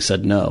usually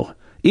said no.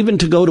 Even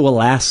to go to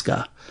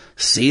Alaska,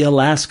 see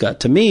Alaska.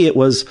 To me, it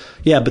was,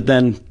 but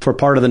then for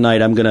part of the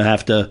night, I'm going to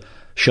have to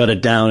shut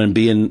it down and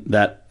be in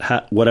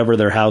that, whatever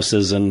their house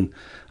is and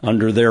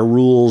under their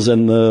rules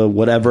and the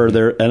whatever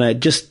and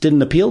it just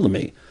didn't appeal to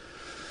me.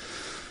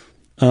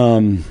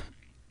 So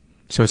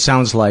it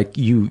sounds like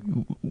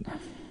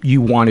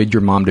you wanted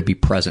your mom to be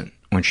present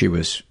when she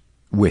was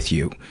with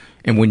you.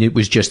 And when it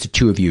was just the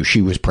two of you,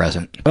 she was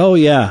present. Oh,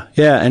 yeah.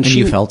 Yeah. And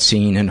you felt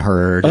seen and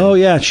heard. Oh,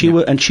 yeah. She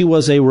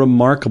was a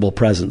remarkable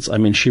presence. I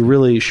mean, she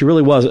really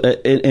was.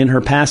 In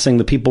her passing,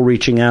 the people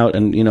reaching out,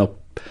 and, you know,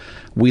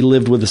 we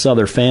lived with this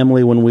other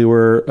family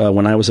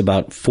when I was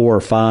about 4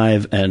 or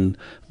 5, and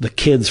the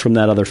kids from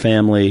that other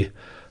family,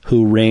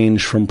 who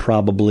ranged from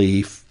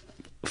probably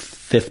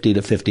 50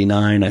 to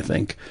 59, I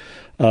think,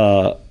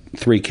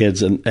 3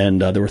 kids,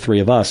 and there were 3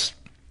 of us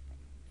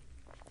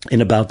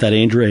in about that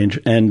age range.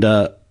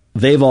 And,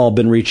 they've all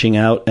been reaching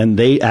out, and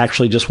they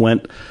actually just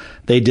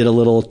they did a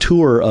little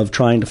tour of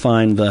trying to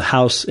find the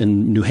house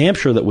in New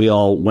Hampshire that we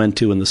all went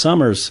to in the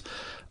summers,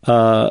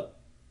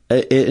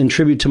 in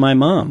tribute to my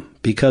mom,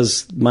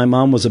 because my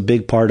mom was a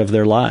big part of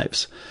their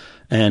lives.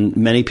 And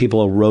many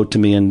people wrote to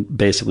me and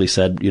basically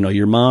said, you know,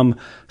 your mom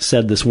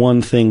said this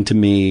one thing to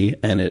me,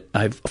 and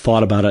I've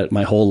thought about it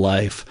my whole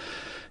life.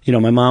 You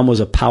know, my mom was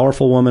a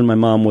powerful woman. My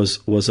mom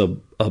was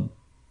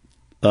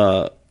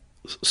a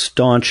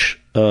staunch,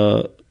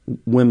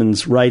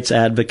 women's rights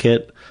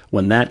advocate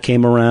when that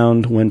came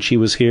around, when she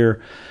was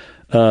here,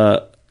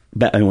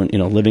 when, you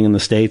know, living in the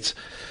States.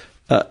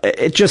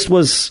 It just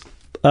was,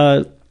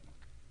 I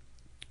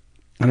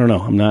don't know.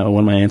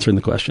 When am I answering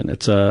the question?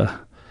 It's, there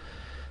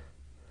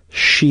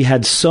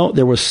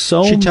was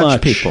so much. She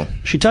touched people.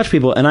 She touched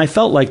people. And I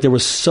felt like there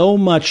was so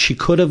much she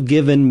could have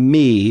given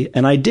me.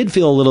 And I did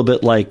feel a little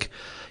bit like,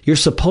 you're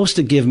supposed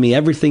to give me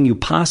everything you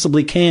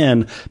possibly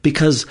can,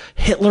 because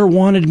Hitler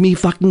wanted me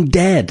fucking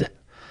dead.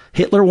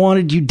 Hitler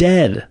wanted you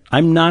dead.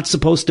 I'm not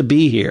supposed to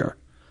be here.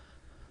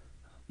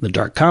 The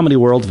dark comedy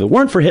world, if it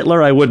weren't for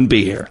Hitler, I wouldn't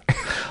be here.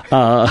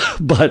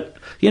 But,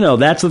 you know,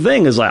 that's the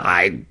thing, is like,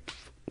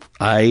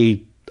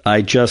 I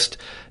just,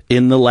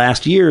 in the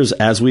last years,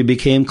 as we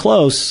became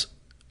close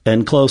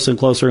and closer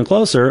and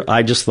closer,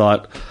 I just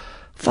thought,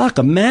 fuck,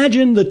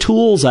 imagine the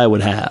tools I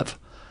would have.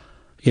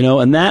 You know,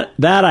 and that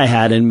I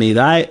had in me.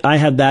 I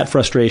had that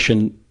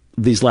frustration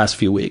these last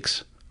few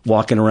weeks,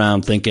 walking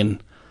around thinking,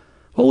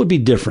 what would be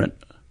different?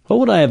 What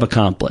would I have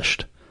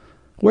accomplished?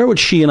 Where would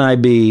she and I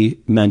be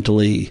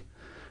mentally,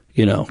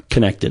 you know,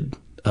 connected?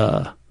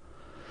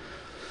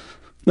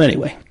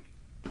 Anyway.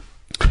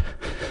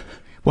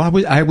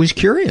 Well, I was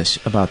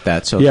curious about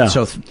that. So, yeah.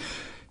 So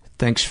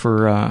thanks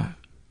for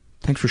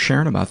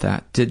sharing about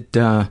that.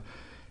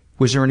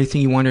 Was there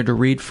anything you wanted to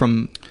read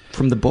from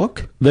the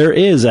book? There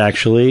is,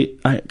 actually.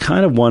 I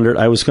kind of wondered.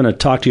 I was going to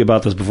talk to you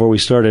about this before we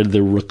started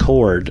the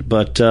record,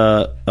 but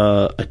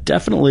I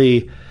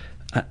definitely.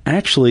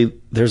 Actually,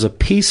 there's a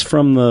piece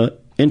from the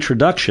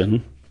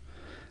introduction,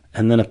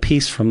 and then a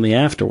piece from the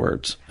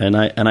afterwards. And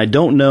I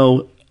don't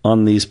know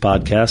on these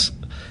podcasts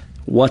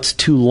what's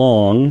too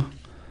long.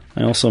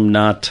 I also am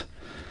not,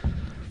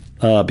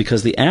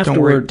 because the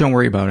afterward. Don't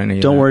worry about any.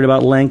 Don't worry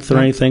about length or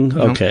anything.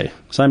 No. Okay,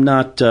 so I'm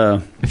not.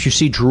 If you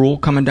see drool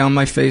coming down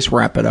my face,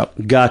 wrap it up.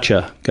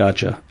 Gotcha.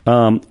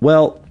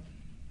 Well,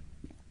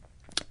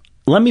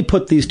 let me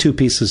put these two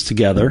pieces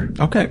together.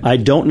 Okay. I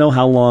don't know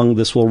how long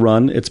this will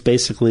run. It's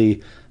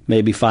basically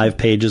maybe 5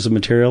 pages of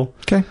material.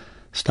 Okay.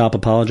 Stop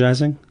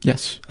apologizing?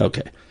 Yes.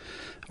 Okay.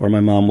 Or my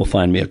mom will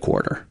find me a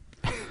quarter.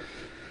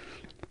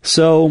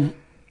 So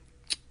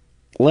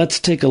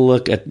let's take a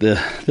look at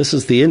this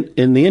is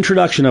in the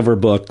introduction of her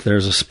book.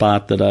 There's a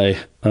spot that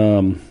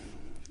how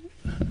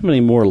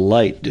many more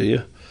light do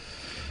you?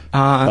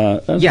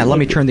 Let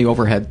me turn the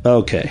overhead.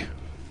 Okay.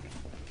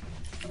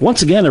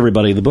 Once again,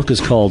 everybody, the book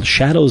is called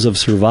Shadows of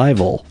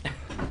Survival,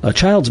 a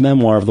child's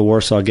memoir of the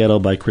Warsaw Ghetto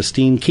by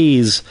Christine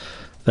Keys.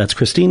 That's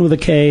Christine with a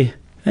K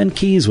and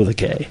Keys with a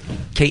K.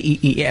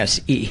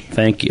 Keese.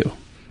 Thank you.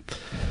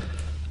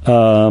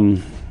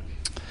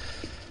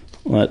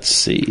 Let's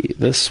see.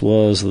 This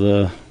was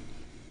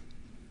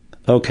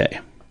okay.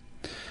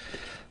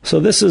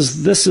 So this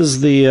is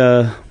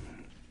the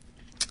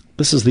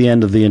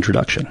end of the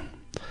introduction.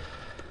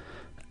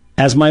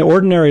 As my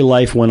ordinary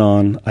life went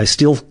on, I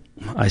still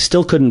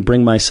couldn't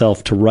bring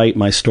myself to write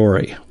my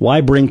story.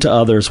 Why bring to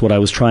others what I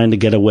was trying to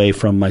get away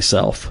from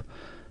myself?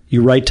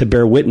 You write to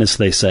bear witness,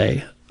 they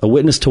say. A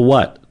witness to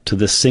what? To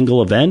this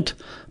single event?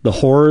 The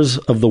horrors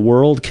of the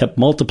world kept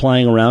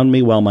multiplying around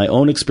me while my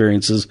own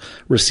experiences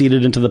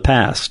receded into the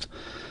past.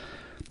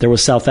 There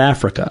was South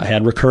Africa. I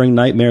had recurring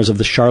nightmares of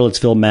the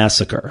Charlottesville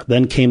massacre.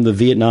 Then came the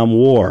Vietnam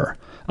War.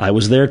 I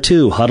was there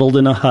too, huddled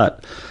in a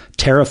hut,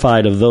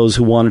 terrified of those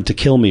who wanted to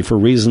kill me for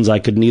reasons I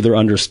could neither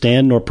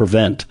understand nor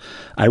prevent.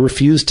 I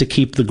refused to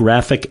keep the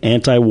graphic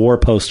anti-war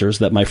posters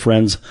that my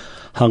friends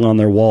hung on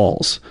their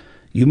walls.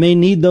 You may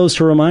need those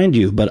to remind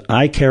you, but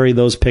I carry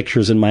those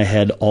pictures in my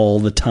head all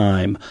the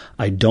time.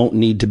 I don't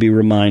need to be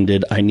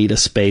reminded. I need a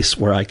space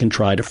where I can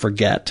try to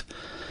forget.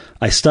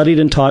 I studied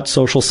and taught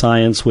social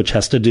science, which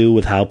has to do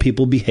with how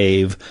people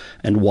behave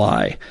and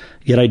why.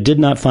 Yet I did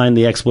not find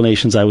the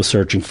explanations I was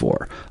searching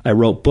for. I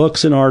wrote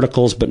books and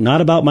articles, but not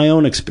about my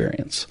own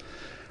experience.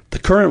 The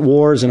current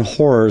wars and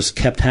horrors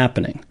kept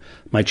happening.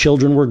 My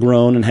children were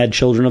grown and had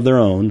children of their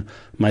own.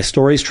 My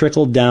stories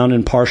trickled down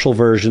in partial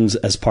versions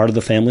as part of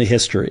the family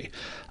history.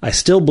 I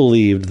still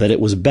believed that it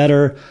was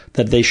better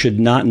that they should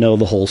not know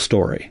the whole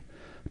story.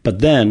 But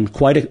then,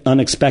 quite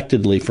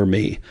unexpectedly for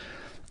me,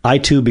 I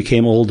too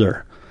became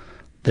older.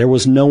 There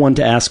was no one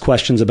to ask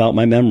questions about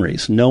my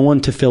memories, no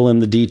one to fill in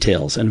the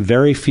details, and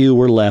very few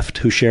were left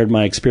who shared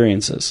my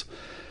experiences.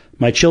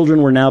 My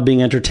children were now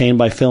being entertained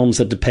by films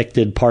that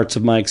depicted parts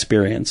of my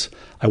experience.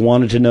 I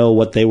wanted to know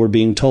what they were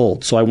being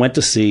told, so I went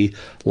to see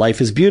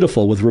Life is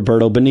Beautiful with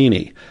Roberto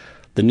Benigni.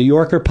 The New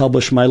Yorker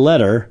published my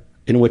letter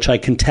in which I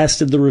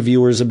contested the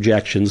reviewer's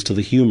objections to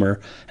the humor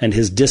and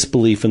his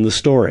disbelief in the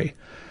story.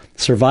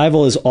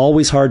 Survival is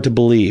always hard to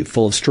believe,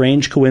 full of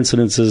strange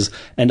coincidences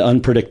and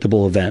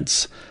unpredictable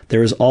events.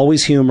 There is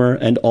always humor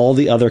and all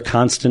the other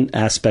constant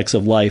aspects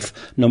of life,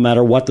 no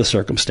matter what the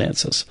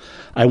circumstances.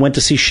 I went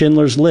to see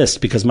Schindler's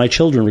List because my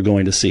children were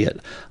going to see it.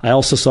 I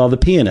also saw The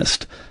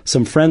Pianist.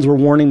 Some friends were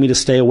warning me to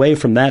stay away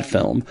from that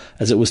film,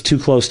 as it was too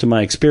close to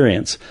my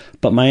experience.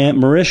 But my Aunt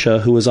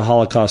Marisha, who is a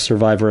Holocaust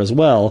survivor as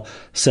well,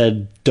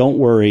 said, "Don't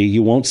worry,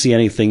 you won't see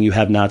anything you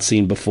have not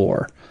seen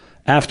before."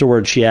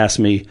 Afterwards, she asked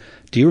me,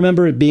 "Do you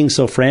remember it being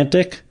so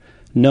frantic?"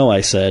 "No,"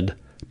 I said,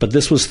 "but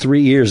this was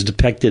 3 years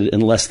depicted in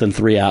less than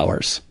 3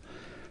 hours."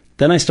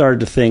 Then I started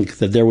to think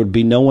that there would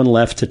be no one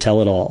left to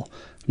tell it all,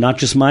 not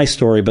just my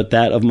story, but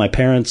that of my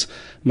parents,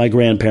 my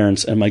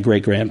grandparents, and my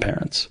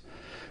great-grandparents.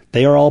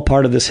 They are all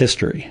part of this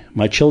history.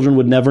 My children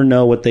would never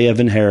know what they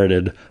have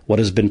inherited, what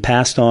has been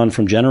passed on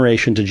from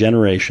generation to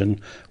generation,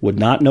 would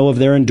not know of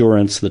their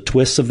endurance, the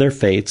twists of their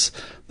fates,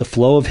 the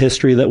flow of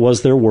history that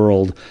was their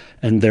world,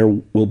 and there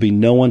will be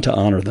no one to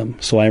honor them.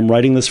 So I am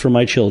writing this for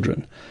my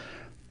children.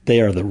 They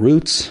are the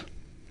roots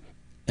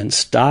and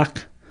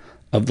stock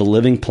of the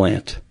living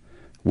plant.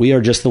 We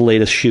are just the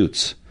latest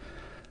shoots.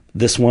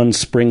 This one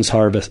springs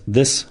harvest,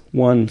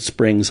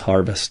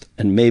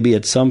 and maybe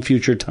at some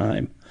future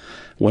time,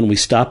 when we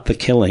stop the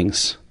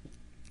killings,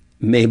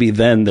 maybe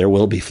then there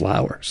will be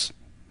flowers.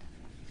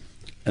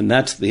 And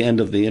that's the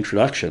end of the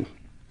introduction,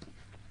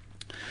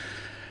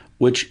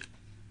 which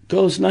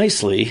goes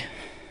nicely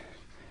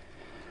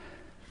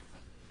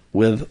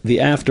with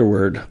the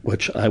afterword,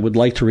 which I would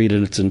like to read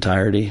in its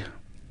entirety.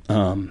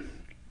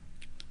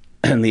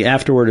 And the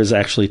afterword is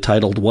actually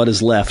titled, "What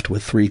is Left?"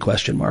 with 3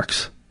 question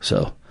marks.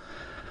 So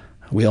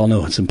we all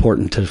know it's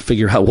important to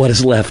figure out what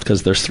is left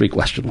because there's 3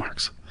 question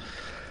marks.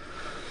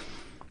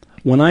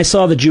 When I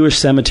saw the Jewish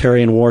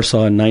cemetery in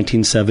Warsaw in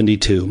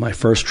 1972, my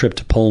first trip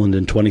to Poland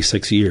in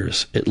 26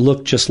 years, it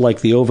looked just like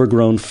the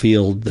overgrown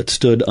field that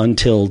stood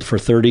untilled for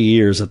 30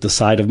 years at the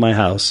side of my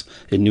house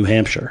in New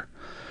Hampshire.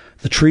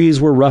 The trees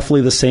were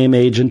roughly the same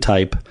age and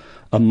type,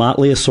 a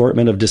motley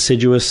assortment of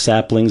deciduous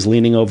saplings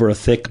leaning over a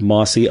thick,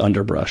 mossy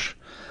underbrush.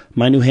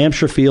 My New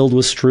Hampshire field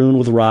was strewn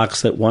with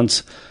rocks that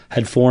once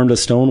had formed a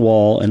stone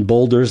wall and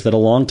boulders that a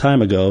long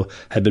time ago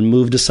had been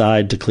moved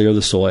aside to clear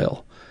the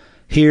soil.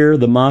 Here,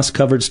 the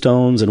moss-covered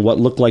stones and what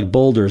looked like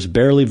boulders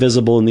barely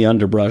visible in the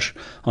underbrush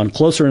on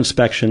closer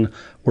inspection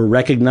were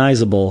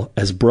recognizable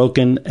as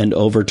broken and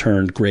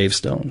overturned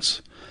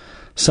gravestones.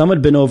 Some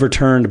had been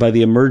overturned by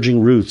the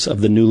emerging roots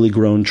of the newly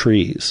grown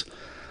trees.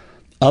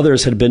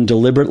 Others had been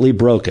deliberately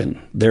broken,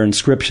 their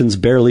inscriptions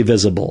barely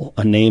visible,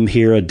 a name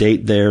here, a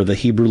date there, the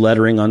Hebrew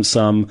lettering on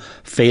some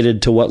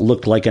faded to what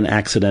looked like an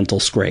accidental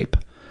scrape.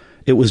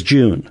 It was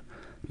June.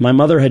 My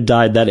mother had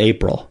died that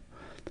April.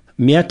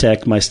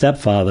 Mietek, my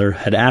stepfather,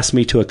 had asked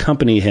me to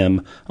accompany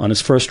him on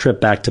his first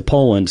trip back to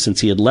Poland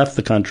since he had left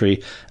the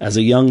country as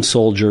a young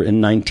soldier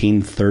in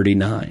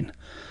 1939.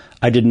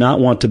 I did not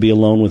want to be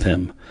alone with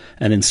him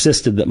and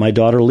insisted that my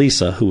daughter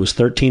Lisa, who was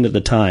 13 at the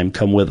time,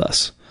 come with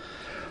us.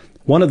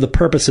 One of the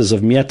purposes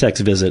of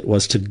Mietek's visit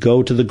was to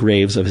go to the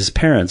graves of his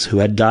parents who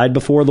had died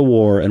before the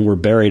war and were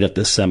buried at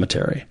this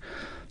cemetery.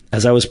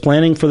 As I was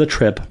planning for the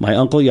trip, my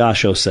uncle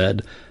Yasho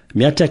said,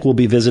 "Mietek will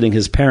be visiting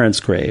his parents'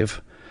 grave.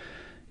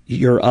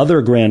 Your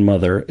other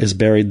grandmother is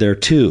buried there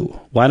too.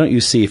 Why don't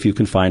you see if you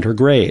can find her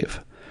grave?"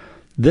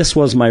 This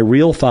was my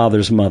real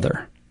father's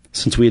mother.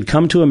 Since we had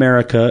come to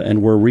America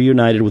and were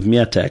reunited with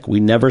Mietek, we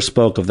never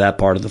spoke of that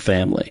part of the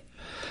family.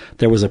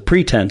 There was a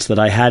pretense that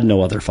I had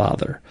no other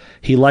father.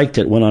 He liked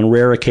it when on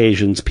rare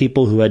occasions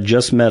people who had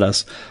just met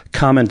us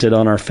commented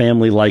on our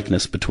family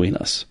likeness between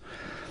us.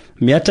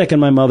 Mietek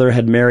and my mother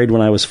had married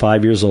when I was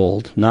 5 years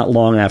old, not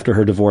long after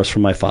her divorce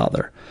from my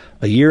father.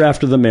 A year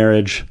after the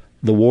marriage,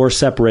 the war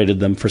separated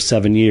them for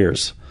 7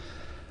 years.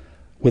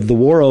 With the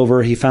war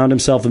over, he found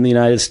himself in the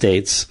United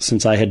States.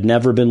 Since I had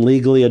never been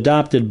legally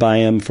adopted by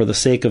him for the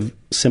sake of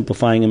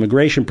simplifying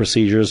immigration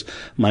procedures,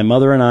 my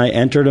mother and I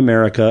entered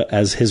America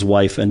as his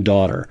wife and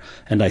daughter,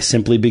 and I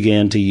simply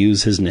began to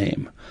use his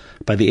name.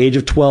 By the age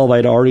of 12, I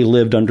had already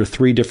lived under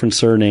 3 different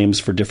surnames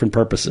for different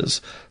purposes,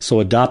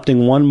 so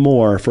adopting one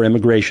more for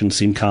immigration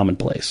seemed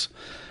commonplace.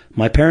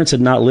 My parents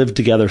had not lived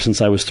together since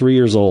I was 3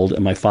 years old,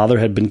 and my father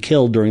had been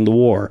killed during the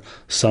war,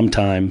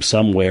 sometime,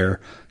 somewhere,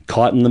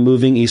 caught in the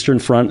moving Eastern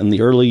Front in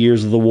the early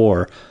years of the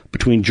war,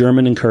 between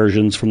German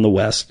incursions from the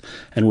west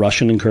and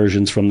Russian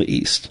incursions from the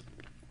east.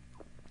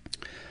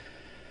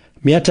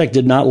 Mietek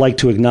did not like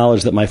to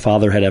acknowledge that my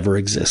father had ever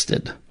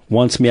existed.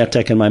 Once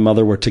Mietek and my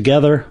mother were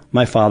together,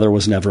 my father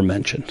was never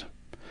mentioned.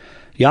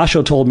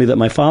 Yasho told me that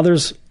my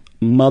father's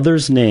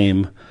mother's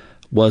name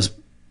was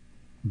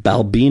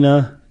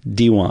Balbina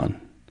Diwan,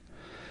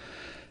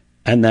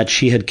 and that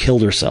she had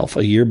killed herself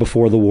a year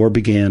before the war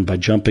began by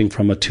jumping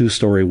from a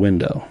 2-story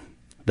window.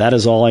 That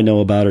is all I know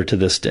about her to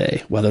this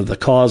day. Whether the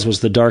cause was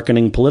the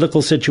darkening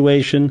political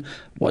situation,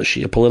 was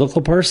she a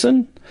political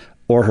person,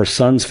 or her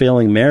son's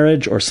failing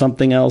marriage, or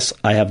something else,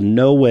 I have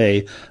no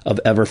way of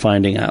ever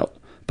finding out.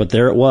 But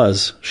there it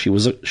was. She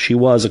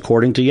was,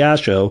 according to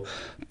Yasho,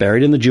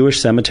 buried in the Jewish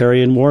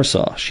cemetery in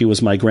Warsaw. She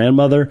was my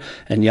grandmother,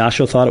 and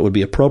Yasho thought it would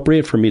be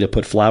appropriate for me to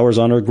put flowers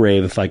on her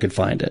grave if I could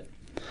find it.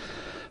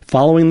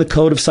 Following the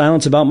code of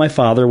silence about my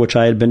father, which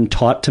I had been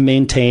taught to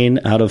maintain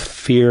out of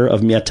fear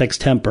of Mietek's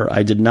temper,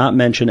 I did not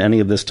mention any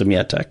of this to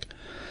Mietek.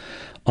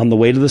 On the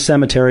way to the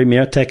cemetery,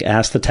 Mietek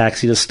asked the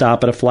taxi to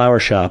stop at a flower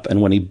shop,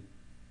 and when he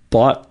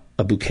bought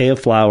a bouquet of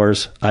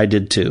flowers, I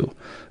did too.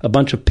 A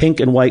bunch of pink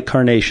and white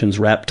carnations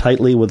wrapped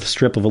tightly with a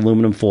strip of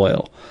aluminum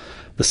foil.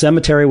 The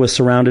cemetery was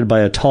surrounded by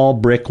a tall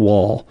brick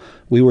wall.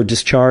 We were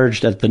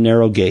discharged at the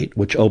narrow gate,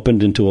 which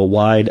opened into a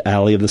wide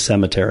alley of the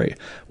cemetery,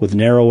 with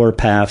narrower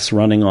paths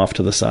running off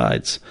to the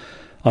sides.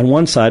 On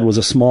one side was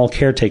a small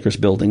caretaker's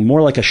building,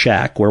 more like a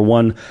shack, where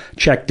one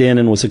checked in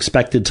and was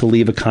expected to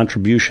leave a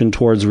contribution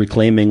towards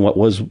reclaiming what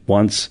was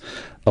once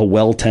a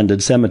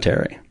well-tended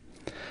cemetery.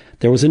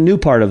 There was a new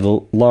part of the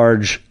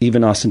large,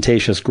 even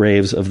ostentatious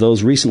graves of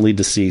those recently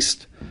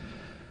deceased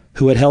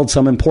who had held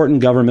some important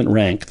government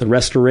rank. The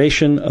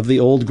restoration of the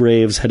old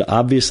graves had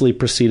obviously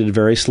proceeded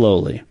very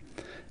slowly.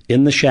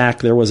 In the shack,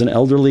 there was an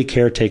elderly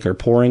caretaker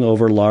poring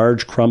over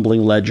large,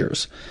 crumbling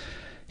ledgers.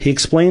 He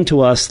explained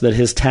to us that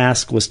his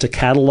task was to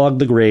catalog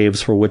the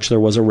graves for which there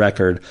was a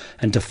record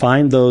and to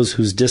find those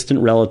whose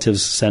distant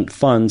relatives sent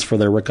funds for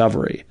their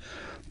recovery.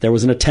 There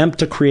was an attempt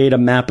to create a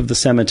map of the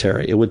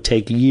cemetery. It would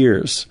take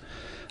years.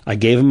 I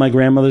gave him my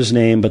grandmother's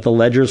name, but the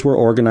ledgers were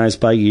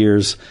organized by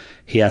years.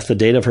 He asked the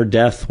date of her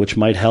death, which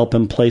might help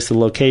him place the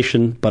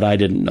location, but I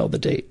didn't know the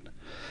date.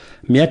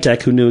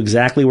 Mietek, who knew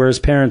exactly where his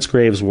parents'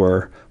 graves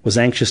were, was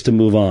anxious to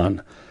move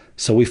on.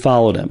 So we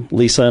followed him.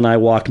 Lisa and I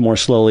walked more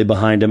slowly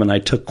behind him, and I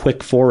took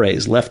quick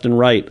forays, left and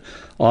right,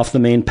 off the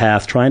main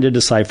path, trying to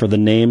decipher the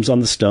names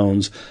on the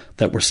stones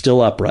that were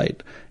still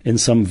upright, in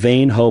some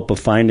vain hope of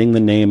finding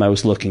the name I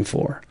was looking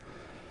for.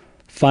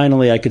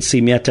 Finally, I could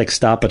see Mietek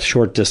stop a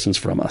short distance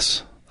from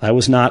us. I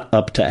was not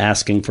up to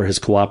asking for his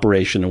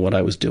cooperation in what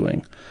I was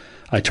doing.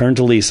 I turned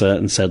to Lisa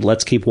and said,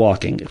 "Let's keep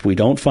walking. If we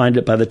don't find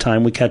it by the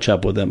time we catch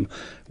up with him,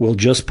 we'll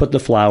just put the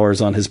flowers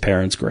on his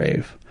parents'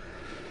 grave."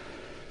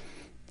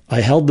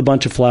 I held the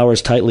bunch of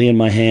flowers tightly in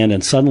my hand,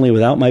 and suddenly,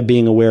 without my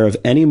being aware of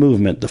any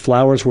movement, the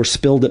flowers were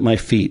spilled at my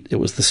feet.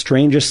 It was the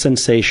strangest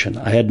sensation.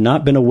 I had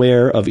not been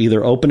aware of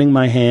either opening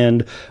my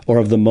hand or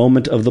of the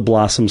moment of the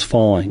blossoms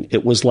falling.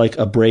 It was like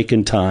a break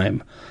in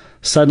time.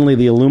 Suddenly,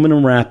 the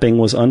aluminum wrapping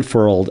was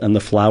unfurled, and the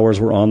flowers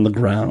were on the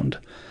ground.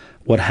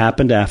 What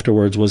happened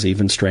afterwards was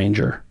even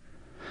stranger.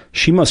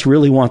 "She must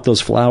really want those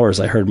flowers,"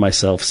 I heard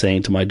myself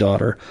saying to my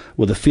daughter.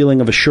 With a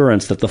feeling of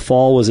assurance that the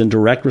fall was in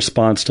direct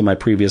response to my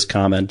previous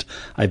comment,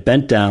 I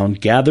bent down,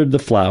 gathered the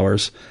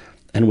flowers,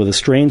 and with a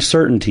strange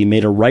certainty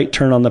made a right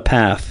turn on the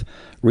path,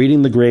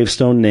 reading the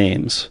gravestone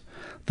names.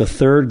 The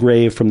third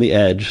grave from the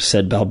edge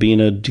said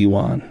Balbina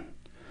Diwan.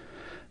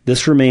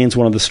 This remains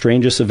one of the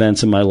strangest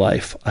events in my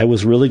life. I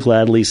was really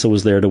glad Lisa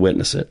was there to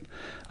witness it.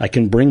 I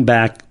can bring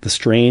back the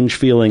strange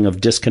feeling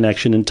of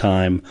disconnection in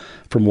time,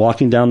 from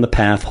walking down the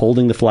path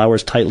holding the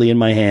flowers tightly in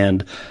my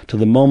hand to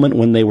the moment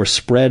when they were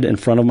spread in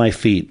front of my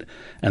feet,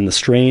 and the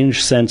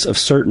strange sense of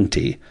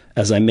certainty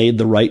as I made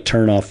the right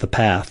turn off the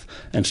path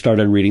and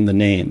started reading the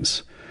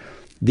names.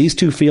 These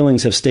two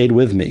feelings have stayed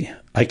with me.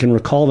 I can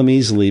recall them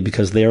easily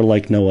because they are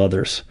like no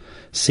others.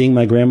 Seeing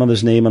my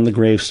grandmother's name on the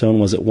gravestone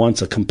was at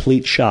once a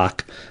complete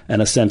shock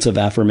and a sense of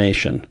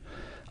affirmation.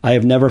 I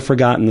have never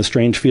forgotten the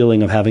strange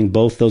feeling of having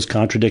both those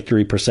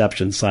contradictory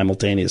perceptions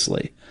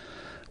simultaneously.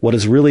 What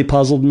has really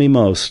puzzled me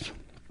most,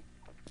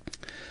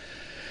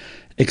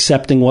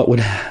 accepting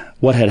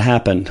what had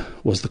happened,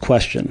 was the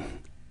question: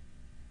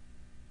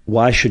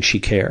 why should she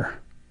care?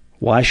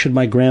 Why should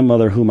my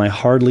grandmother, whom I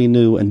hardly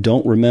knew and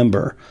don't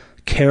remember,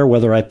 care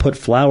whether I put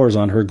flowers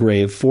on her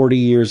grave 40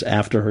 years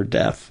after her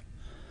death?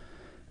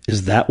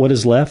 Is that what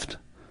is left?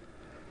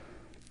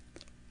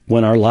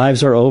 When our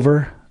lives are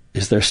over,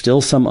 is there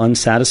still some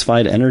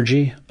unsatisfied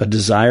energy, a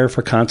desire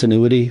for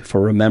continuity,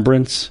 for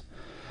remembrance?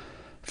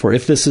 For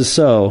if this is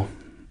so,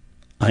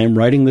 I am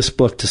writing this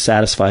book to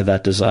satisfy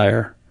that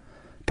desire.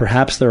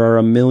 Perhaps there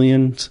are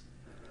millions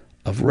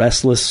of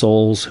restless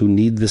souls who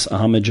need this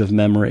homage of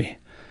memory.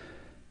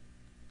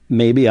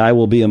 Maybe I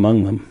will be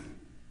among them.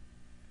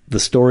 The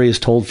story is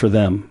told for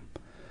them.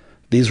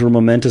 These were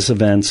momentous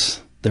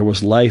events. There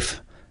was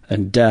life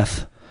and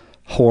death,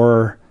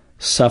 horror,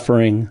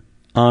 suffering,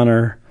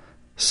 honor,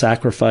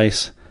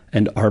 sacrifice,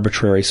 and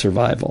arbitrary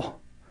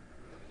survival.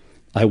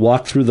 I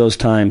walked through those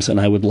times,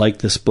 and I would like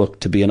this book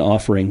to be an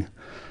offering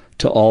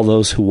to all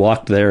those who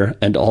walked there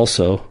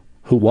also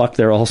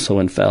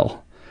and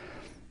fell.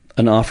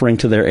 an offering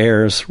to their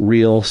heirs,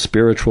 real,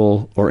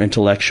 spiritual, or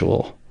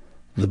intellectual,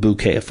 the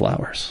bouquet of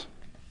flowers.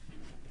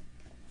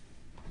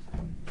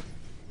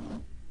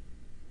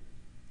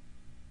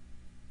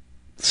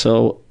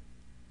 So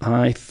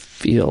I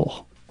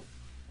feel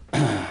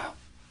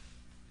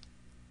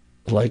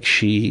like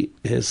she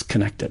is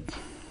connected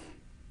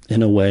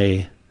in a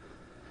way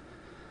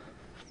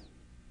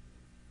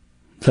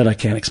that I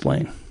can't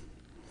explain.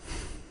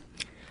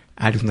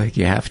 I don't think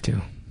you have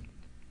to.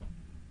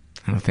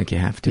 I don't think you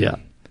have to. Yeah.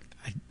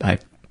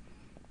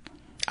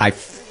 I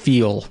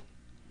feel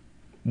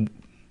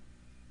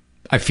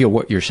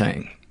what you're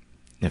saying,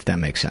 if that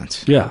makes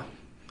sense. Yeah.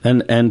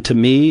 And to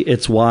me,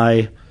 it's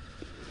why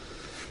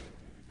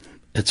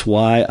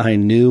I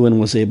knew and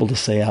was able to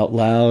say out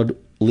loud,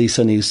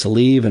 Lisa needs to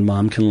leave and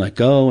Mom can let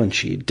go, and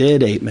she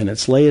did 8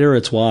 minutes later.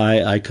 It's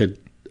why I could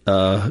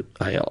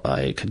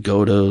I could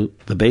go to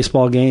the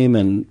baseball game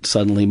and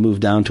suddenly move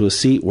down to a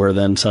seat where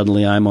then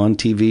suddenly I'm on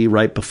TV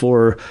right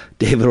before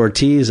David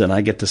Ortiz and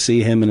I get to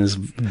see him in his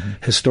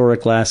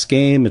historic last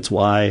game. It's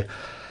why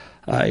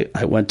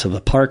I went to the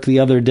park the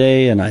other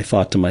day and I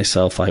thought to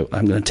myself, I'm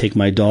going to take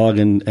my dog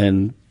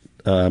and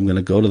I'm going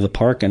to go to the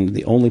park, and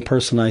the only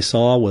person I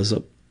saw was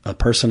a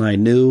person I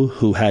knew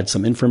who had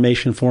some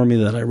information for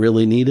me that I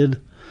really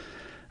needed.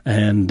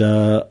 And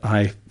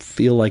I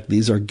feel like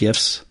these are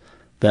gifts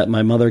that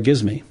my mother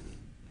gives me.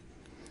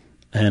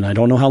 And I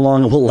don't know how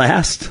long it will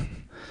last,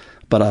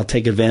 but I'll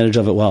take advantage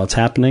of it while it's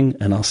happening,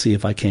 and I'll see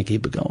if I can't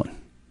keep it going.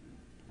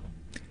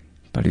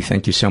 Buddy,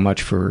 thank you so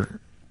much for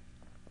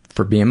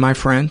being my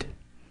friend,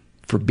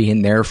 for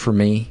being there for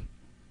me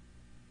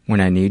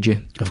when I need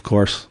you. Of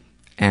course.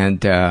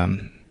 And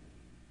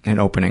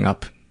opening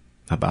up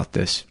about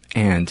this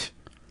and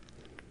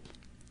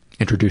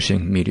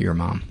introducing me to your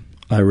mom.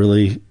 I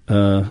really,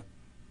 I've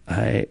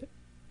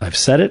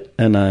said it,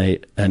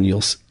 and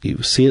you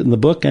see it in the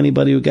book.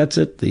 Anybody who gets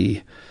it,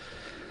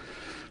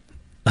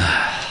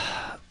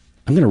 I'm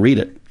going to read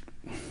it.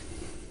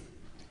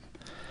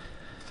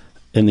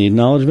 In the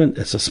acknowledgement,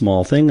 it's a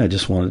small thing. I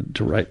just wanted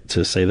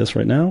to say this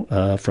right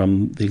now.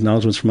 From the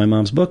acknowledgements from my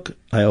mom's book,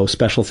 I owe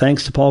special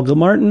thanks to Paul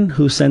Gilmartin,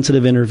 whose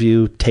sensitive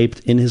interview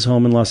taped in his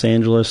home in Los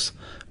Angeles,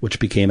 which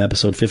became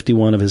episode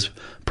 51 of his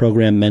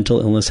program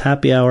Mental Illness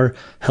Happy Hour,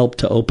 helped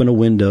to open a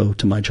window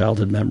to my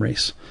childhood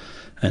memories.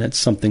 And it's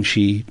something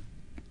she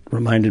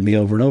reminded me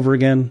over and over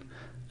again.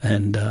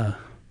 And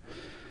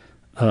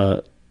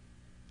it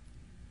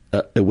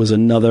was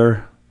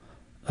another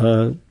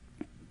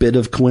bit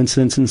of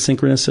coincidence and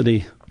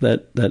synchronicity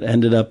that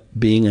ended up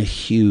being a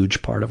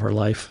huge part of her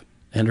life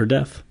and her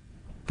death.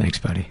 Thanks,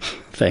 buddy.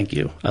 Thank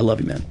you. I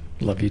love you, man.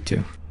 Love you,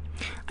 too.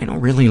 I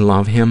don't really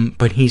love him,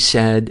 but he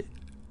said,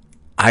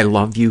 I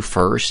love you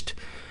first.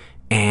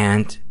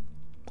 And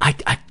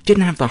I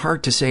didn't have the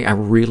heart to say I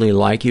really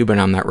like you, but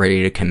I'm not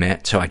ready to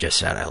commit, so I just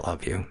said I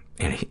love you.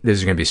 And this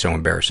is going to be so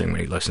embarrassing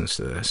when he listens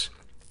to this.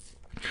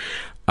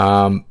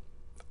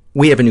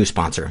 We have a new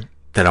sponsor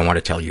that I want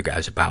to tell you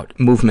guys about,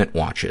 Movement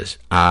Watches.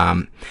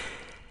 I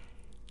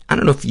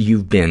don't know if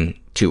you've been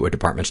to a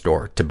department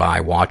store to buy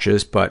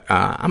watches, but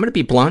I'm going to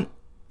be blunt.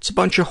 It's a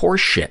bunch of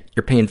horse shit.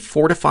 You're paying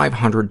 $400 to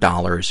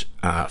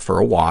 $500 for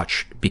a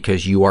watch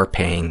because you are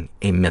paying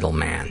a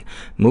middleman.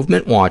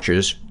 Movement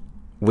Watches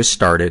was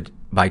started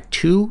by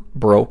two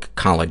broke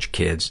college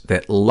kids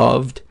that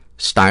loved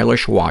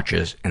stylish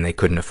watches and they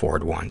couldn't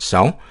afford one.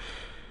 So,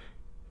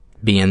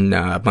 being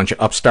a bunch of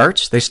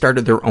upstarts, they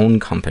started their own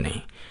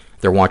company.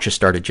 Their watches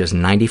start at just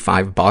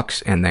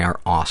 $95 and they are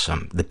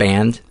awesome. The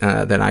band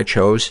that I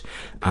chose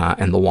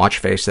and the watch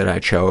face that I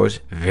chose,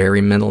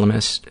 very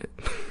minimalist.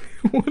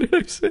 What did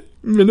I say?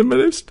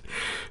 Minimalist?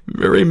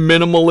 Very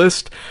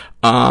minimalist.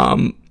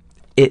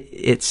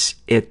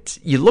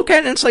 You look at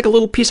it and it's like a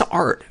little piece of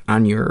art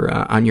on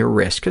your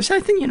wrist. Cause I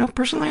think,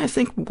 personally, I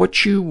think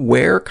what you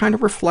wear kind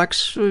of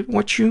reflects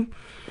what you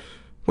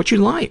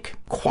like.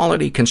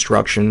 Quality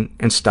construction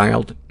and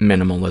styled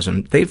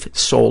minimalism. They've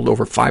sold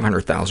over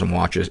 500,000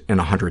 watches in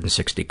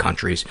 160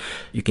 countries.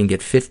 You can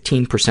get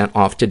 15%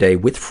 off today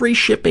with free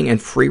shipping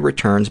and free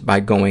returns by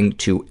going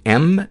to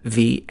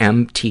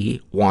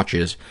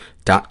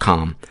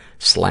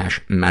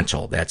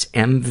mvmtwatches.com/mental. That's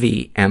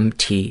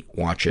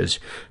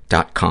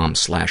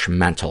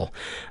mvmtwatches.com/mental.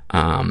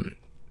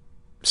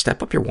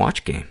 Step up your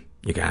watch game,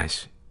 you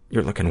guys.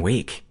 You're looking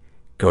weak.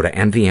 Go to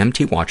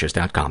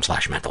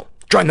mvmtwatches.com/mental.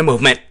 Join the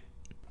movement.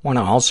 Want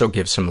to also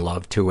give some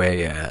love to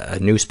a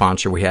new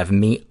sponsor. We have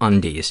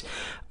MeUndies.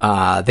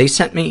 They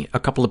sent me a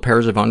couple of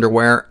pairs of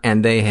underwear,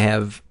 and they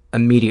have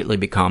immediately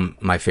become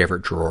my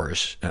favorite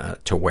drawers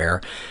to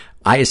wear.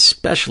 I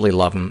especially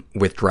love them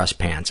with dress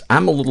pants.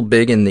 I'm a little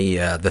big in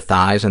the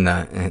thighs and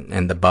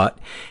the butt,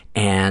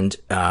 and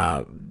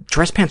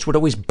dress pants would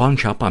always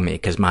bunch up on me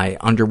because my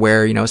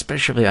underwear,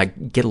 especially I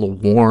get a little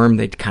warm,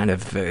 they'd kind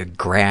of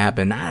grab,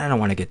 and I don't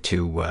want to get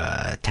too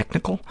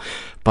technical,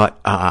 but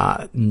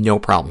no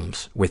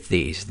problems with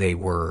these. They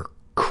were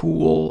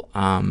cool.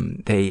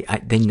 They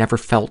never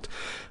felt.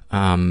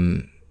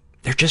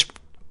 They're just.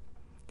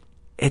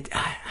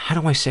 How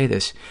do I say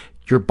this?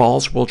 Your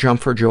balls will jump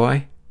for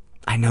joy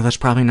I know that's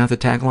probably not the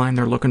tagline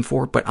they're looking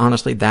for, but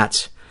honestly,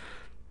 that's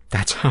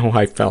how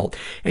I felt.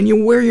 And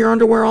you wear your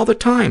underwear all the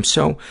time,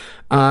 so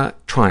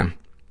try them.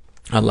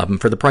 I love them.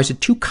 For the price of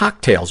 2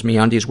 cocktails,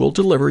 MeUndies will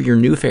deliver your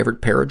new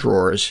favorite pair of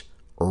drawers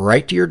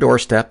right to your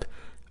doorstep.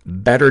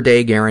 Better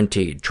day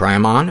guaranteed. Try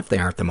them on. If they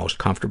aren't the most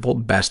comfortable,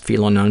 best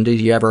feeling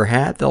undies you ever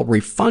had, they'll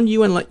refund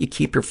you and let you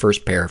keep your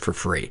first pair for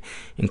free.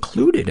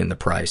 Included in the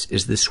price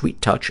is the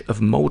sweet touch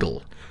of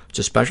Modal. It's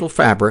a special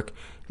fabric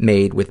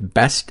made with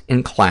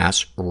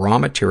best-in-class raw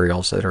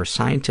materials that are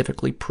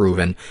scientifically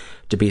proven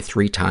to be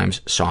 3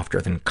 times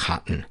softer than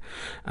cotton.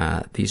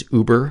 These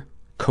uber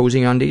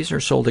cozy undies are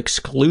sold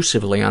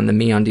exclusively on the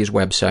MeUndies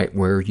website,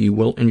 where you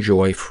will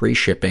enjoy free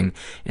shipping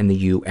in the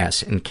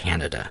U.S. and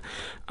Canada.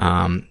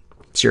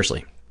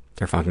 Seriously,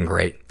 they're fucking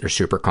great. They're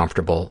super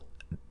comfortable,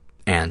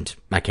 and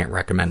I can't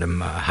recommend them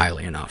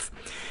highly enough.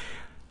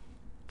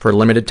 For a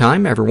limited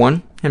time,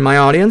 everyone in my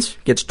audience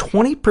gets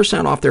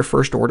 20% off their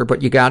first order,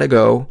 but you gotta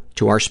go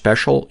to our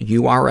special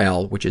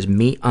URL, which is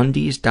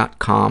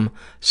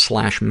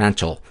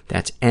MeUndies.com/mental.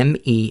 That's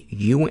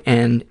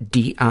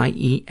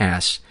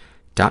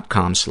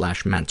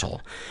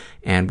MEUNDIES.com/mental.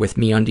 And with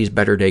MeUndies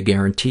Better Day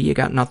Guarantee, you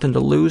got nothing to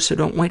lose, so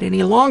don't wait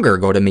any longer.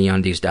 Go to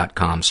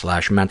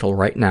MeUndies.com/mental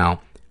right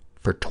now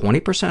for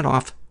 20%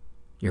 off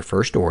your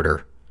first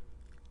order.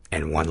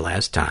 And one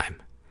last time,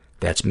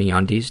 that's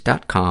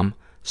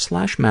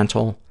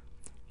MeUndies.com/mental.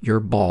 Your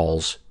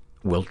balls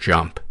will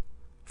jump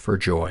for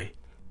joy.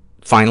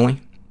 Finally,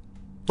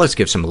 let's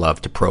give some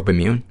love to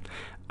Probimune.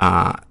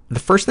 The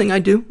first thing I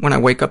do when I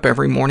wake up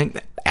every morning,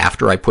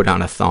 after I put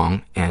on a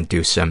thong and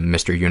do some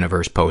Mr.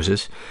 Universe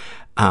poses,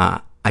 I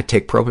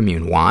take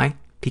Probimune. Why?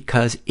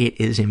 Because it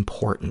is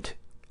important.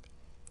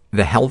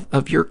 The health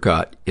of your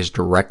gut is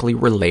directly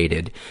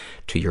related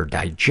to your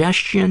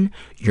digestion,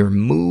 your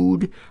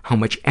mood, how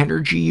much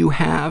energy you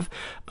have,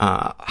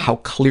 how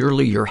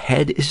clearly your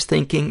head is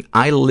thinking.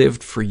 I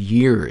lived for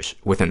years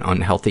with an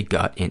unhealthy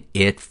gut, and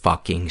it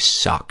fucking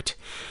sucked.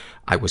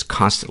 I was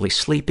constantly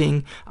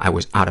sleeping. I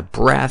was out of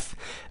breath.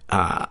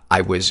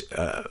 I was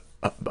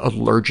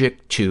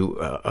allergic to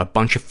a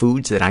bunch of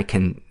foods that I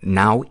can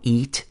now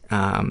eat.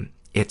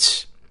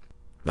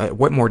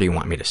 What more do you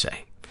want me to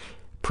say?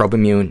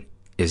 Probimune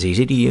is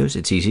easy to use.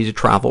 It's easy to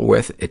travel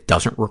with. It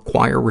doesn't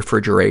require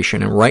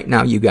refrigeration. And right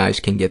now, you guys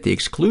can get the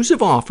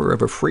exclusive offer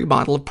of a free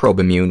bottle of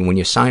Probimune when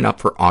you sign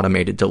up for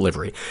automated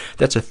delivery.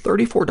 That's a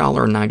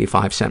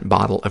 $34.95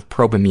 bottle of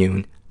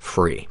Probimune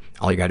free.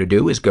 All you got to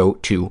do is go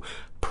to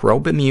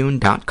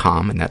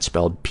Probimune.com, and that's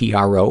spelled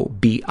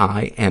Probimune,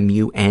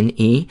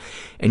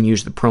 and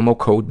use the promo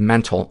code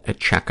MENTAL at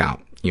checkout.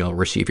 You'll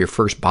receive your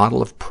first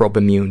bottle of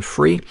Probimune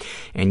free,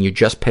 and you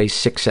just pay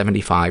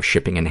 $6.75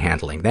 shipping and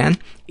handling. Then,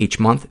 each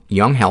month,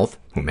 Young Health,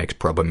 who makes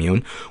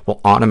Probimune,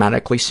 will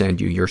automatically send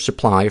you your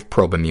supply of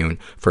Probimune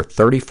for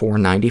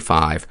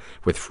 $34.95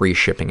 with free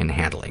shipping and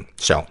handling.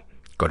 So,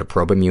 go to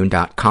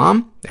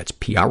Probimune.com, that's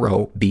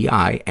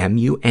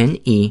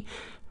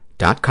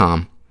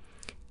Probimune.com,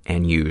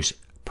 and use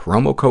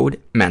promo code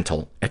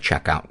MENTAL at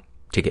checkout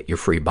to get your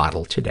free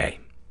bottle today.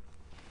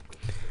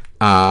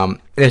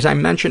 As I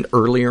mentioned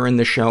earlier in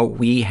the show,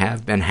 we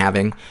have been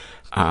having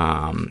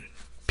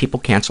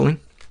people canceling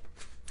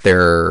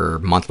their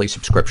monthly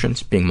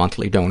subscriptions, being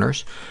monthly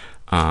donors.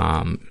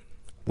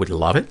 Would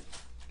love it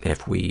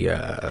if we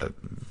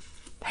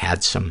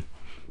had some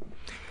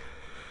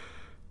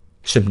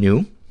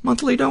new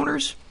monthly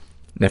donors.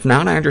 If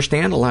not, I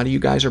understand. A lot of you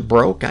guys are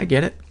broke. I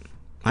get it.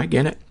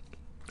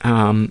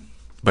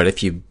 But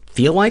if you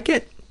feel like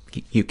it,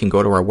 you can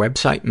go to our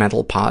website,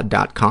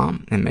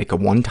 mentalpod.com, and make a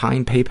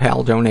one-time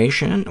PayPal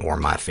donation, or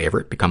my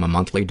favorite, become a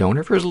monthly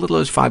donor for as little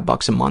as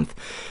 $5 a month.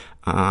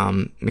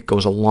 It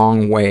goes a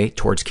long way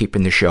towards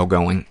keeping the show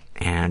going.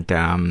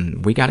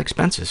 And we got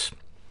expenses.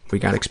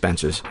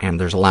 And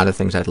there's a lot of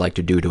things I'd like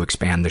to do to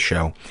expand the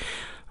show.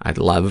 I'd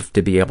love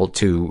to be able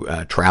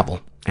to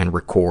travel and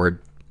record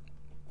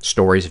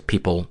stories of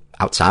people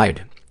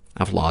outside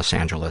of Los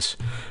Angeles.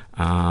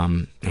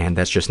 And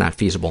that's just not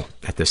feasible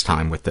at this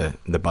time with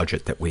the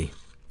budget that we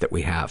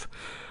have.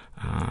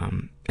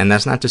 And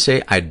that's not to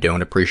say I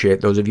don't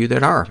appreciate those of you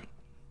that are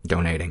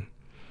donating.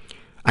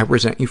 I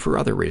resent you for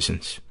other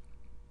reasons.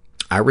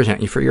 I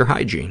resent you for your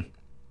hygiene.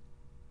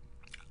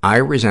 I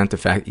resent the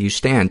fact that you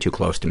stand too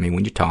close to me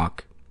when you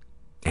talk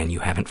and you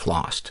haven't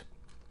flossed.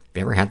 Have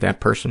you ever had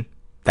that person?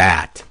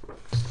 That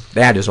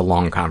is a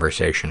long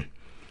conversation.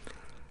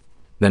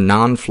 The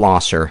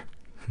non-flosser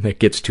that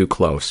gets too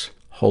close.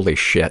 Holy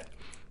shit.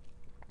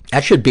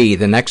 That should be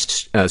the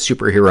next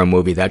superhero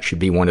movie. That should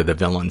be one of the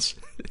villains.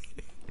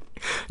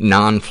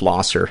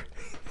 Non-flosser.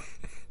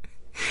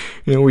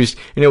 It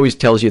always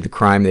tells you the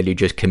crime that he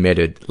just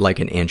committed like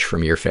an inch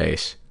from your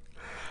face.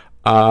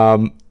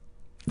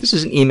 This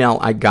is an email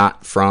I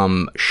got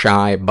from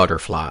Shy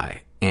Butterfly,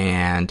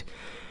 and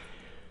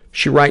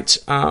she writes,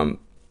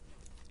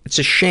 it's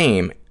a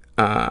shame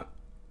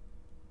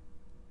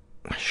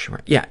Sure.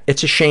 Yeah,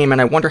 it's a shame,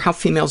 and I wonder how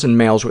females and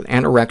males with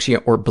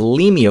anorexia or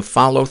bulimia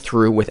follow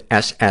through with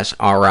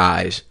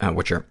SSRIs,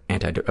 which are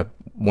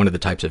one of the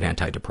types of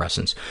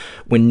antidepressants,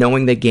 when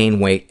knowing they gain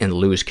weight and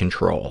lose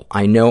control.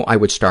 I know I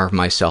would starve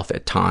myself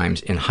at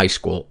times in high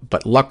school,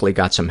 but luckily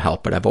got some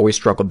help, but I've always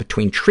struggled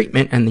between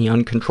treatment and the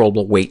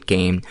uncontrollable weight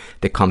gain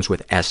that comes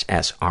with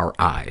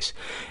SSRIs.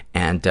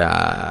 And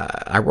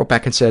I wrote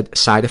back and said,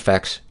 side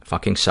effects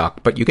fucking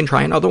suck, but you can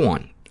try another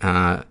one.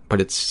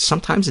 But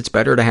sometimes it's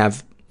better to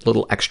have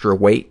little extra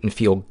weight and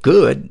feel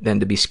good than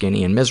to be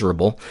skinny and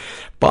miserable.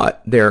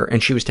 But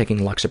and she was taking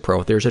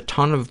Lexapro. There's a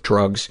ton of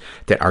drugs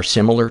that are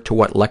similar to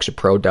what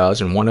Lexapro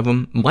does, and one of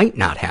them might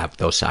not have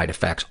those side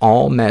effects.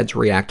 All meds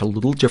react a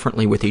little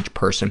differently with each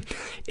person.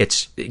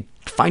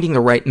 Finding the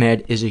right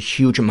med is a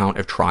huge amount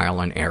of trial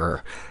and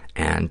error.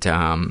 And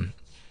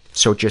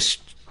so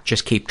just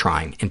keep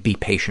trying and be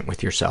patient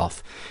with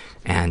yourself.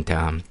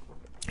 And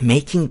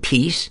making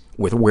peace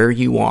with where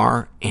you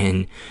are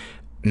in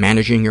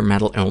managing your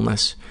mental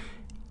illness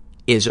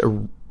is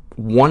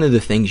one of the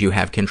things you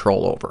have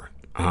control over.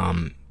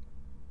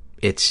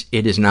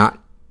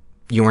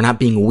 You are not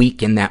being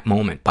weak in that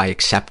moment by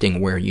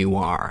accepting where you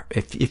are.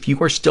 If you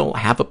are still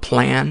have a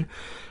plan,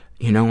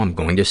 I'm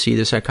going to see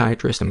the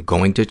psychiatrist, I'm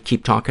going to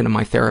keep talking to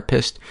my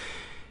therapist,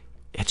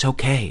 it's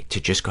okay to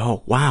just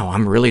go, wow,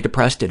 I'm really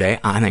depressed today.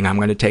 I think I'm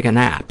going to take a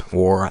nap,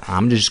 or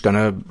I'm just going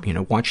to,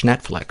 watch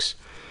Netflix.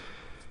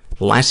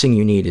 The last thing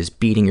you need is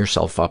beating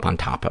yourself up on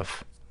top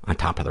of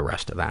the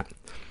rest of that.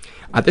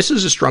 This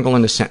is a struggle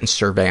in a sentence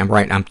survey.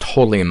 I'm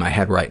totally in my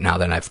head right now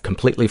that I've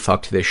completely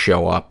fucked this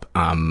show up.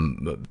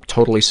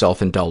 Totally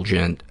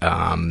self-indulgent.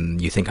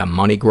 You think I'm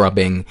money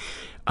grubbing.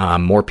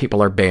 More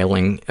people are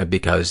bailing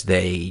because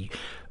they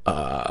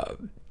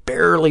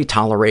barely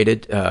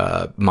tolerated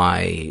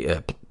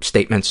my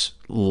statements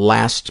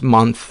last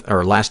month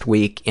or last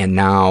week, and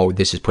now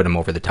this has put them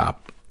over the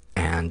top.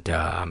 And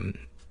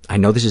I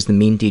know this is the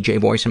mean DJ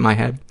voice in my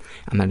head.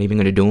 I'm not even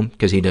going to do him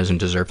because he doesn't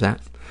deserve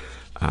that.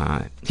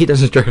 He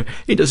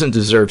doesn't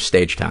deserve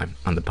stage time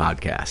on the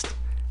podcast.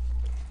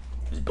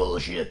 It's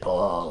bullshit,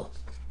 Paul.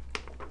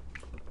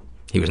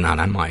 He was not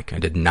on mic. I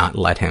did not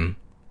let him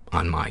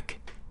on mic.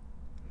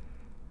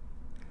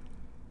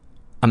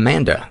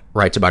 Amanda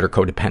writes about her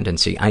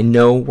codependency. I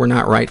know we're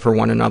not right for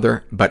one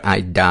another, but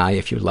I'd die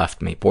if you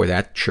left me. Boy,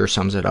 that sure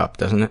sums it up,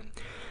 doesn't it?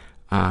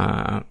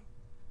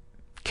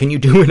 Can you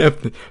do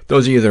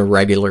those of you that are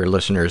regular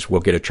listeners will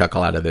get a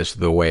chuckle out of this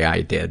the way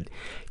I did.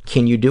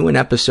 Can you do an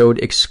episode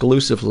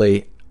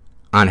exclusively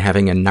on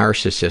having a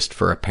narcissist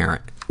for a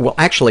parent? Well,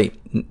 actually,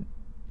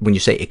 when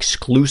you say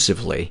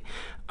exclusively,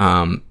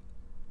 I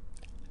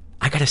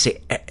gotta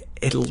say,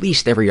 at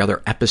least every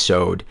other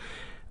episode,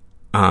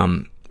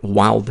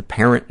 while the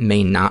parent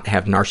may not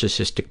have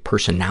narcissistic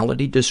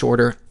personality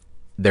disorder,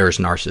 there's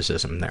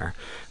narcissism there.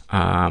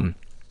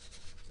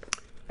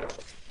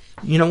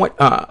 You know what,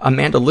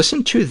 Amanda,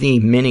 listen to the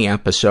mini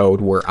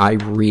episode where I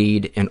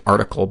read an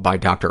article by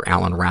Dr.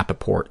 Alan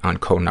Rappaport on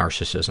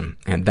co-narcissism,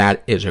 and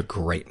that is a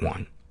great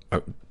one,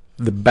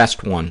 the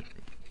best one.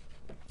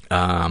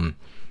 And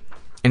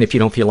if you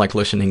don't feel like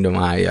listening to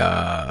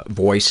my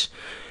voice,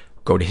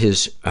 go to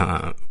his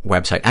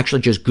website.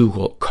 Actually, just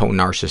Google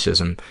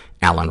co-narcissism,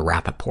 Alan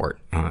Rappaport,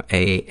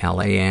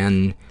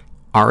 ALANRAPPOPORT,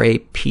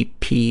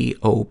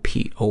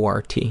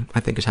 I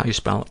think is how you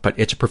spell it. But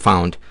it's a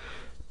profound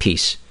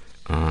piece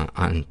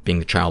on being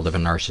the child of a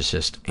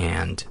narcissist,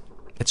 and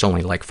it's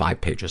only like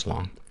 5 pages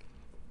long.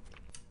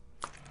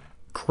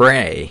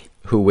 Gray,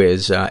 who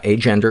is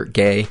agender,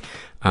 gay,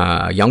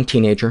 young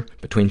teenager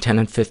between 10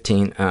 and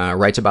 15,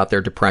 writes about their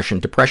depression.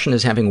 Depression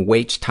is having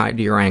weights tied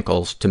to your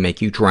ankles to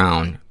make you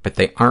drown, but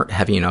they aren't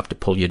heavy enough to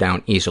pull you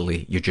down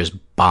easily. You just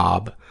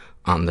bob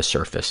on the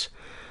surface.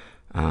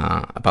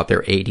 About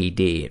their ADD.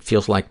 It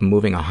feels like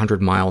moving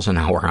 100 miles an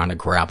hour on a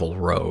gravel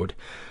road.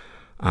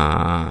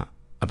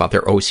 About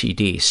their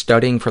OCD,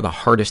 studying for the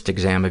hardest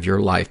exam of your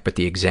life, but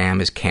the exam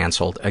is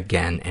canceled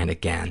again and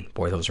again.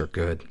 Boy, those are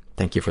good.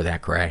 Thank you for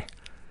that, Gray.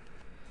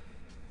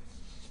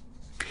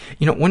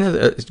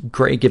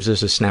 Gray gives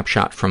us a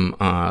snapshot from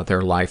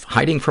their life.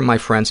 Hiding from my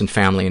friends and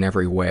family in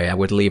every way. I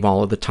would leave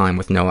all of the time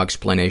with no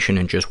explanation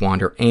and just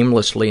wander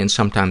aimlessly, and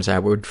sometimes I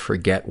would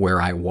forget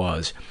where I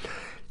was.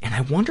 And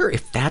I wonder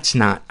if that's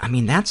not,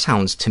 that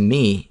sounds to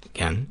me,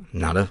 again, I'm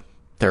not a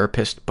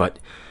therapist, but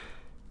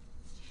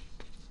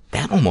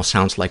that almost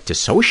sounds like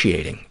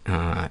dissociating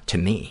to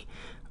me.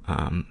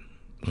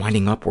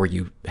 Winding up where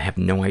you have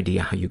no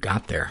idea how you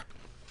got there.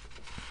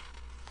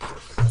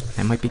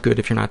 That might be good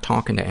if you're not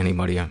talking to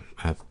anybody, a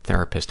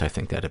therapist. I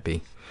think that'd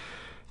be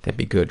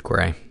good,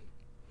 Gray.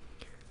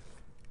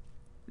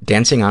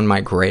 Dancing on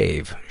My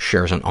Grave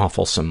shares an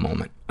awfulsome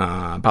moment.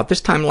 About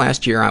this time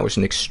last year, I was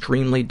an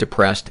extremely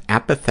depressed,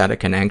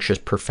 apathetic, and anxious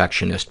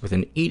perfectionist with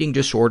an eating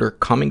disorder,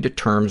 coming to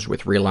terms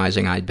with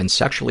realizing I'd been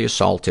sexually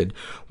assaulted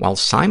while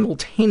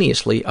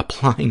simultaneously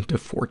applying to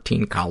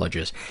 14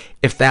 colleges.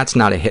 If that's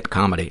not a hit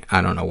comedy,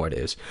 I don't know what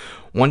is.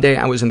 One day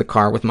I was in the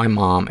car with my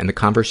mom, and the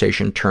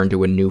conversation turned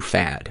to a new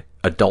fad.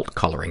 adult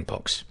coloring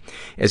books.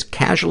 As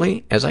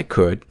casually as I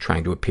could,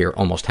 trying to appear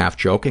almost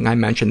half-joking, I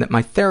mentioned that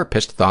my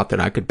therapist thought that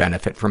I could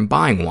benefit from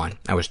buying one.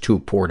 I was too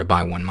poor to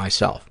buy one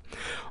myself.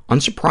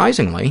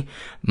 Unsurprisingly,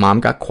 Mom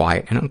got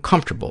quiet and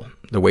uncomfortable,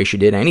 the way she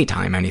did any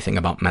time anything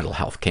about mental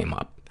health came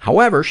up.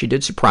 However, she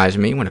did surprise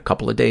me when a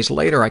couple of days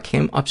later I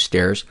came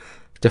upstairs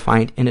to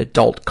find an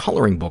adult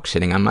coloring book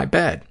sitting on my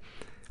bed.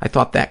 I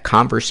thought that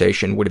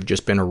conversation would have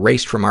just been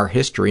erased from our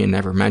history and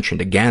never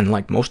mentioned again,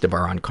 like most of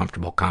our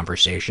uncomfortable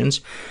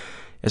conversations.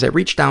 As I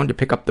reached down to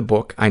pick up the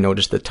book, I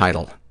noticed the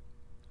title,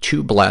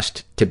 Too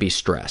Blessed to Be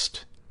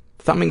Stressed.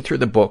 Thumbing through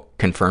the book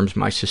confirms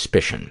my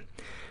suspicion.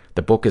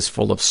 The book is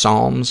full of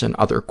psalms and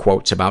other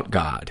quotes about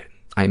God.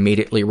 I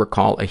immediately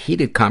recall a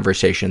heated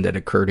conversation that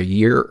occurred a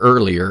year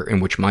earlier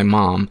in which my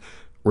mom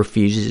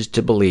refuses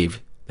to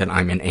believe that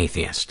I'm an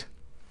atheist.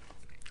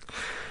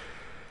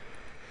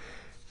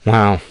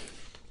 Wow.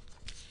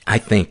 I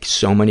think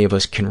so many of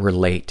us can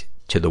relate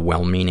to the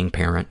well-meaning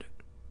parent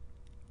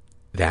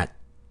that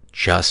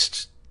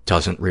just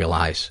doesn't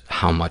realize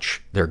how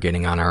much they're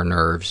getting on our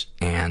nerves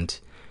and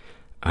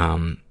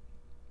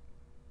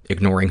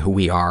ignoring who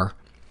we are.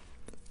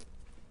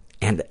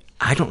 And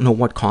I don't know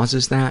what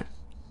causes that,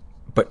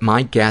 but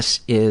my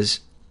guess is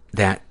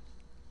that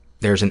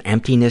there's an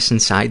emptiness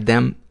inside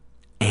them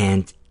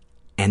and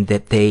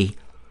that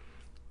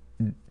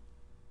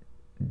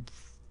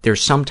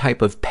there's some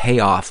type of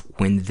payoff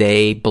when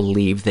they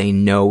believe they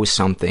know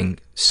something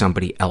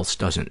somebody else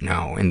doesn't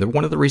know. And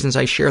one of the reasons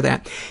I share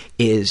that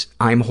is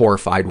I'm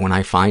horrified when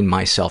I find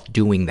myself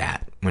doing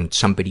that, when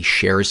somebody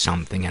shares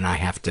something and I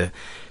have to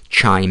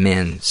chime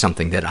in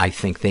something that I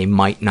think they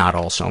might not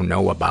also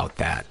know about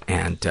that.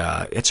 And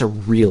it's a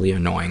really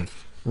annoying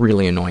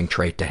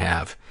trait to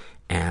have.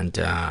 And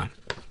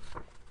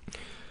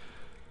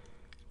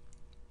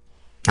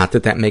not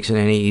that that makes it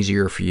any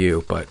easier for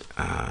you, but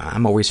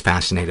I'm always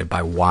fascinated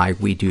by why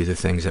we do the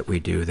things that we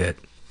do that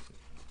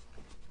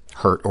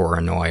hurt or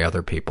annoy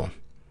other people.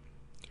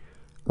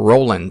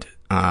 Roland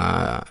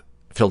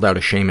filled out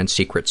a shame and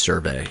secret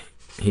survey.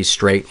 He's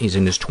straight. He's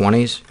in his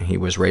 20s. He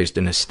was raised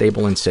in a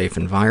stable and safe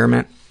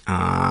environment.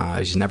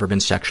 He's never been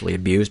sexually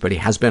abused, but he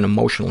has been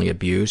emotionally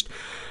abused.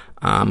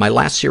 My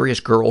last serious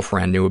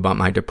girlfriend knew about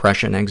my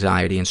depression,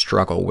 anxiety, and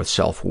struggle with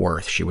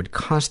self-worth. She would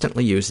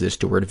constantly use this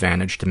to her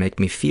advantage to make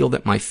me feel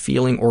that my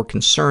feeling or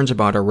concerns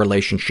about our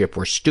relationship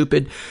were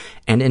stupid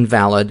and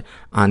invalid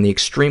on the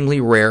extremely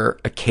rare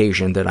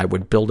occasion that I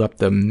would build up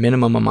the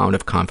minimum amount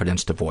of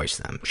confidence to voice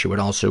them. She would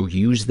also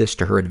use this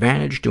to her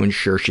advantage to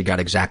ensure she got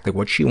exactly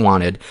what she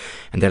wanted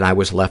and that I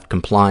was left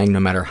complying no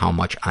matter how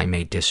much I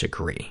may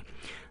disagree.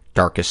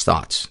 Darkest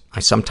thoughts.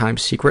 I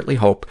sometimes secretly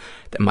hope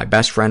that my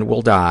best friend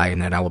will die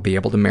and that I will be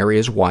able to marry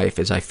his wife,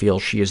 as I feel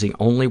she is the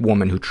only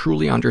woman who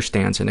truly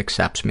understands and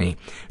accepts me,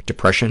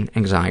 depression,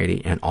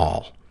 anxiety, and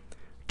all.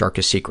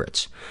 Darkest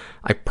secrets.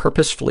 I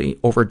purposefully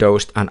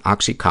overdosed on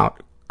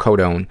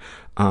oxycodone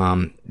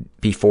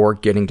before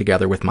getting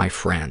together with my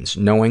friends,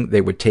 knowing they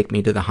would take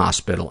me to the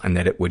hospital and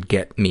that it would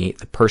get me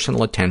the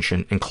personal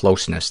attention and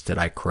closeness that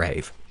I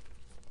crave.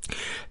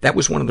 That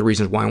was one of the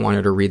reasons why I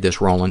wanted to read this,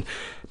 Roland,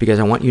 because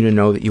I want you to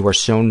know that you are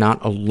so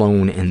not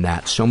alone in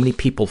that. So many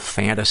people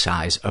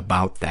fantasize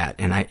about that.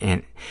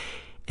 And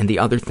the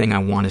other thing I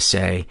want to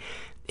say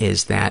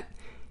is that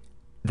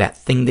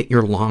thing that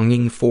you're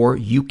longing for,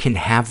 you can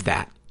have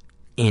that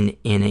in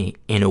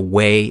a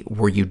way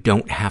where you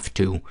don't have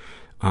to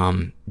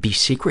be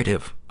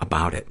secretive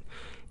about it.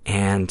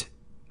 And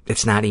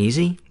it's not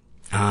easy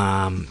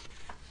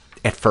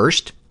at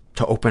first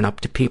to open up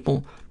to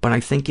people, but I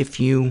think if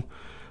you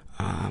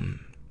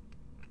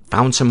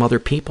found some other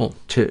people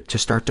to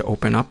start to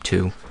open up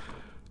to,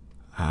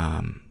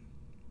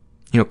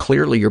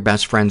 clearly your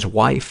best friend's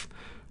wife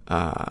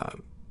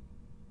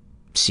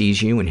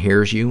sees you and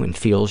hears you and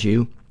feels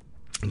you,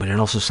 but it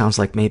also sounds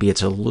like maybe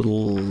it's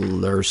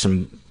there's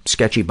some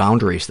sketchy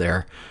boundaries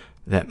there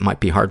that might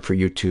be hard for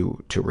you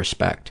to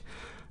respect.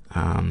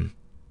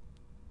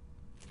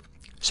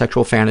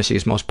 Sexual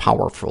fantasies most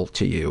powerful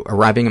to you.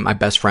 Arriving at my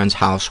best friend's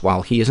house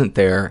while he isn't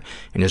there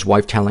and his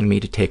wife telling me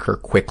to take her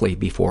quickly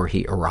before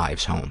he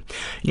arrives home.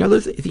 You know,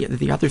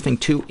 the other thing,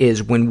 too,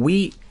 is when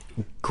we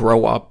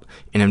grow up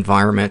in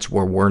environments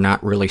where we're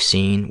not really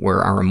seen,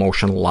 where our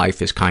emotional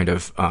life is kind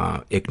of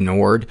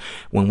ignored,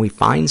 when we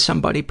find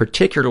somebody,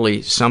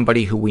 particularly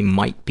somebody who we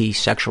might be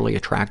sexually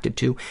attracted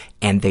to,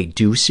 and they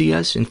do see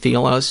us and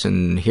feel us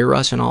and hear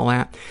us and all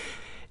that,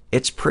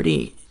 it's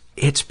pretty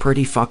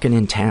fucking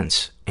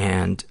intense.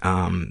 And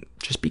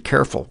just be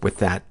careful with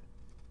that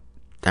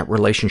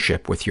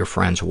relationship with your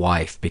friend's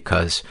wife,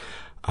 because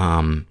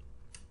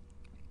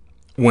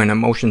when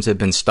emotions have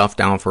been stuffed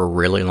down for a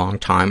really long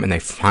time and they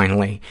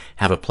finally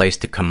have a place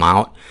to come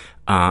out,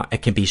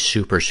 it can be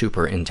super,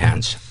 super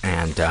intense.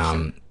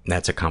 And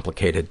that's a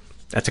complicated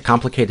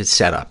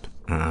setup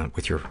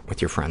with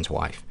your friend's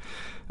wife.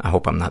 I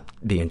hope I'm not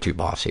being too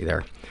bossy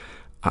there.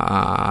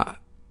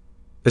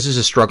 This is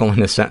a struggle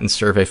in a sentence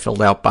survey filled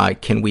out by,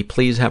 can we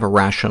please have a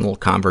rational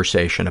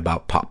conversation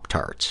about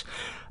Pop-Tarts?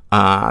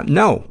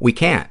 No, we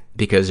can't.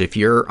 Because if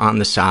you're on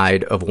the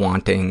side of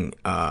wanting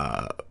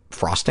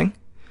frosting,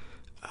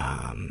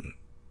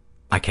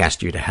 I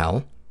cast you to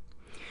hell.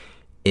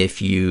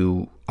 If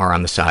you are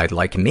on the side,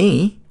 like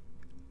me,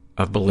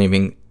 of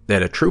believing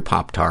that a true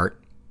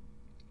Pop-Tart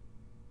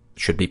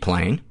should be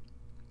plain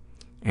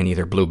and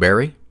either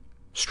blueberry,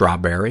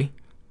 strawberry,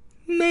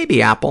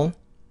 maybe apple,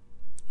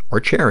 or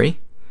cherry,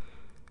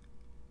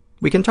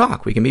 we can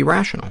talk. We can be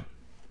rational.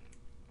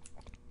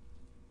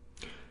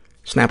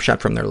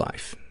 Snapshot from their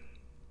life.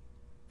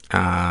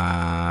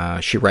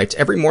 She writes,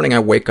 every morning I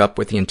wake up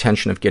with the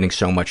intention of getting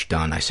so much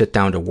done. I sit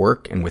down to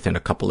work, and within a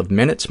couple of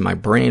minutes, my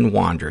brain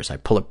wanders. I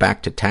pull it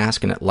back to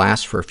task, and it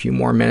lasts for a few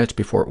more minutes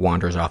before it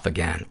wanders off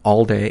again.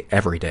 All day,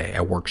 every day.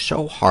 I work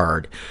so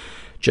hard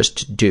just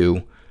to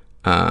do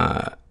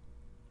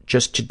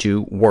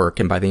work,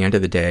 and by the end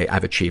of the day,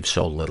 I've achieved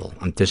so little.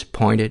 I'm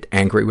disappointed,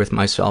 angry with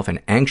myself, and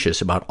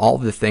anxious about all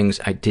the things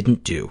I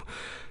didn't do.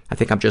 I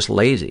think I'm just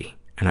lazy,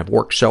 and I've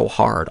worked so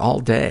hard all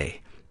day.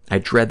 I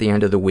dread the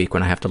end of the week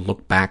when I have to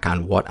look back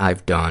on what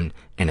I've done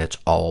and it's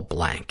all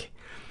blank.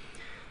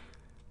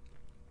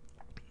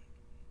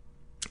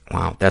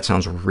 Wow, that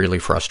sounds really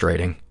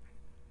frustrating.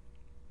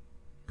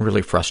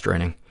 Really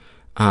frustrating.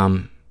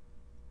 I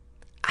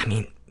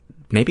mean,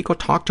 maybe go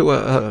talk to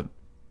a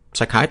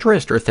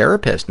psychiatrist or a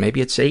therapist. Maybe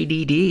it's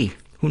ADD.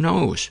 Who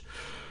knows?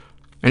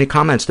 Any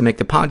comments to make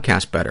the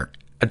podcast better?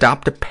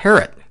 Adopt a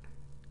parrot.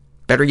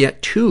 Better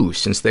yet, 2,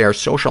 since they are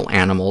social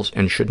animals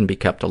and shouldn't be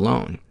kept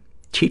alone.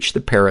 Teach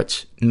the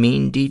parrots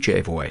mean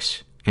DJ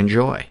voice.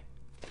 Enjoy.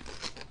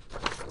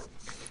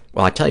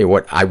 Well, I tell you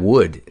what, I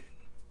would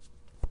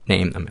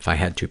name them if I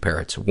had 2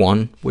 parrots.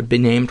 One would be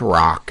named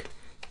Rock,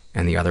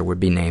 and the other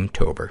would be named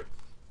Tober.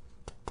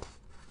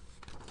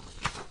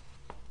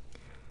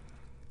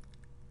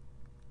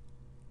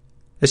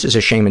 This is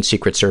a shame and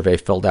secret survey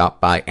filled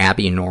out by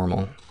Abby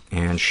Normal,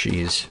 and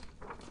she's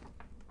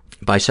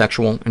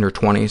bisexual, in her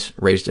 20s,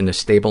 raised in a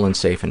stable and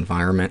safe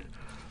environment.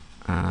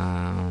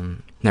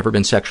 Never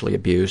been sexually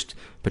abused,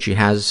 but she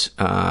has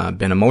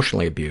been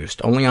emotionally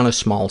abused, only on a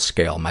small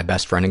scale. My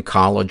best friend in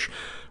college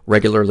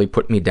regularly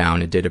put me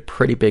down and did a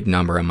pretty big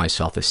number on my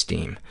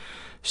self-esteem.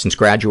 Since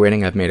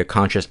graduating, I've made a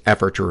conscious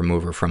effort to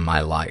remove her from my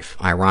life.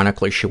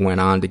 Ironically, she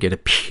went on to get a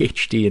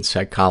PhD in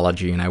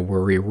psychology, and I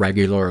worry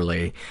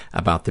regularly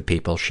about the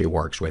people she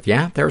works with.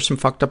 Yeah, there are some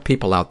fucked up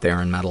people out there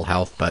in mental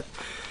health, but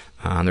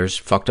there's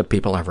fucked up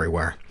people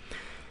everywhere.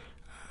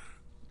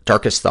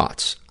 Darkest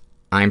thoughts.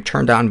 I'm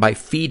turned on by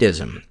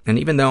feedism, and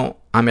even though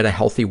I'm at a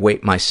healthy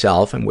weight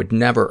myself and would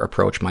never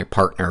approach my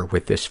partner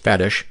with this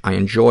fetish, I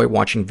enjoy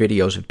watching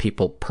videos of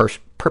people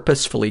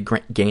purposefully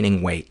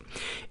gaining weight.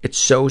 It's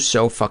so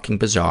fucking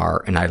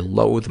bizarre, and I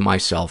loathe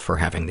myself for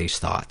having these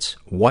thoughts.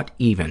 What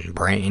even,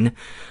 brain?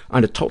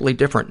 On a totally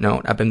different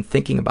note, I've been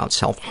thinking about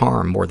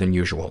self-harm more than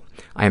usual.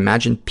 I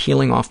imagine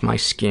peeling off my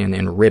skin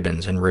in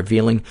ribbons and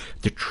revealing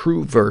the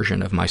true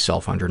version of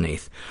myself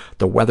underneath.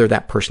 Though whether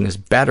that person is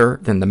better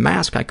than the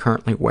mask I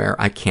currently wear,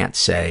 I can't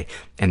say,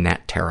 and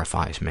that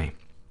terrifies me.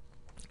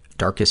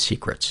 Darkest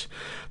secrets.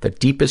 The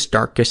deepest,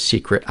 darkest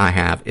secret I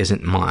have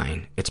isn't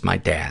mine. It's my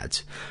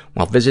dad's.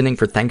 While visiting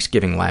for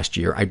Thanksgiving last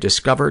year, I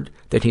discovered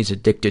that he's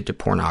addicted to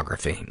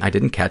pornography. I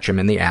didn't catch him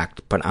in the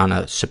act, but on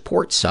a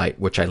support site,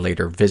 which I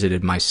later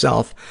visited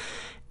myself,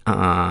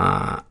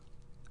 that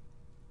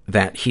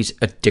he's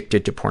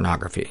addicted to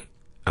pornography.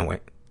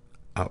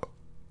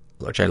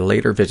 Which I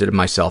later visited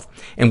myself,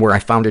 and where I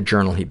found a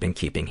journal he'd been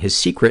keeping. His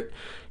secret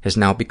has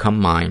now become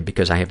mine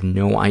because I have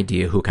no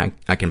idea who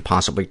I can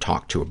possibly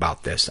talk to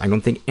about this. I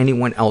don't think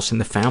anyone else in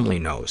the family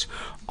knows.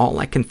 All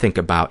I can think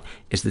about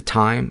is the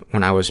time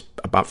when I was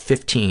about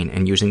 15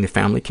 and using the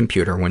family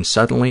computer when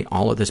suddenly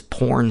all of this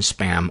porn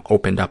spam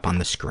opened up on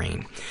the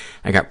screen.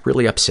 I got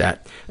really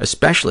upset,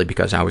 especially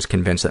because I was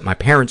convinced that my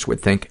parents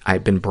would think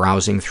I'd been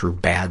browsing through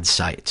bad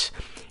sites.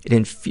 It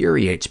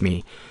infuriates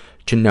me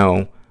to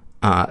know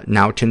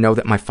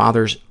that my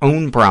father's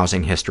own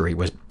browsing history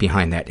was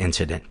behind that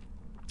incident.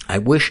 I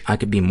wish I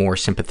could be more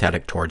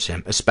sympathetic towards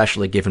him,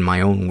 especially given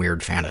my own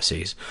weird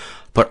fantasies.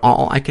 But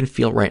all I can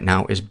feel right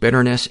now is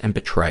bitterness and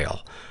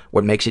betrayal.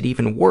 What makes it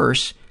even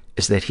worse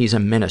is that he's a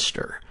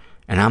minister,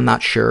 and I'm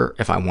not sure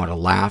if I want to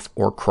laugh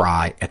or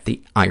cry at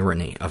the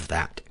irony of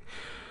that.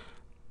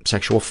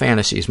 Sexual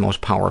fantasies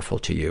most powerful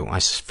to you. I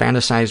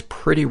fantasize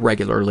pretty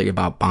regularly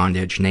about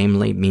bondage,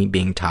 namely me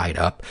being tied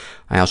up.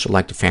 I also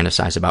like to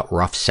fantasize about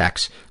rough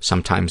sex,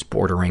 sometimes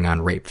bordering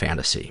on rape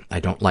fantasy. I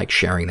don't like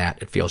sharing that.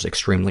 It feels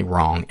extremely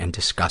wrong and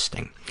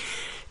disgusting.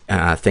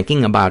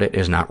 Thinking about it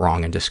is not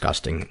wrong and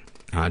disgusting.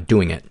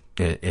 Doing it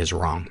is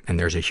wrong, and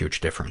there's a huge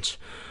difference.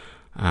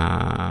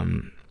 How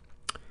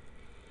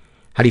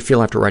do you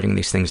feel after writing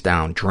these things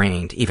down?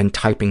 Drained. Even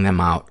typing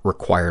them out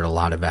required a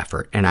lot of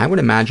effort. And I would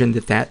imagine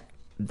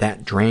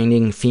that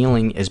draining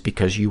feeling is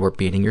because you are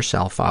beating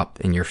yourself up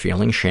and you're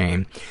feeling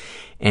shame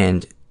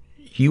and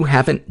you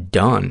haven't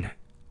done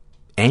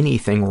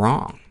anything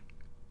wrong.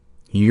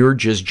 You're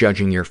just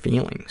judging your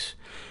feelings,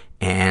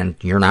 and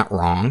you're not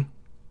wrong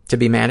to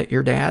be mad at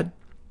your dad.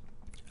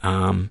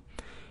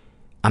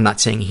 I'm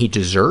not saying he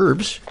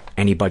deserves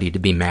anybody to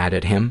be mad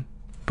at him,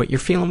 but you're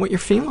feeling what you're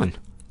feeling.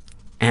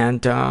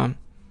 And I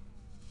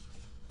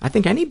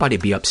think anybody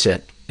would be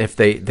upset if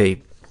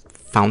they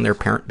found their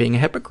parent being a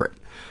hypocrite.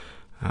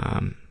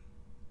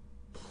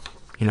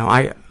 You know,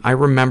 I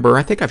remember,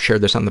 I think I've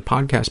shared this on the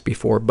podcast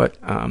before, but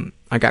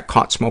I got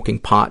caught smoking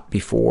pot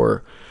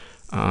before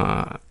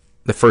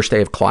the first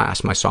day of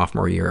class, my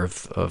sophomore year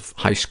of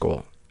high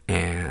school.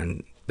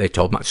 And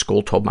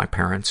school told my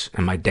parents,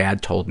 and my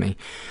dad told me,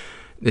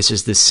 this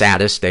is the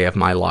saddest day of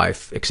my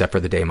life, except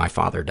for the day my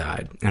father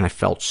died. And I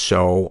felt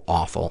so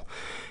awful.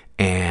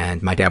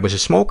 And my dad was a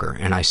smoker.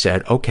 And I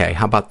said, okay,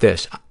 how about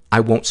this? I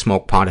won't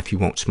smoke pot if you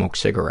won't smoke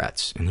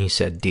cigarettes. And he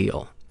said,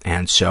 deal.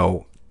 And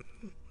so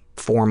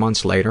 4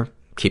 months later,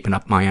 keeping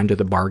up my end of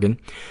the bargain,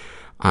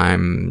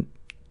 I'm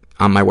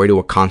on my way to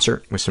a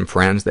concert with some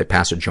friends. They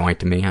pass a joint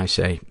to me. I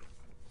say,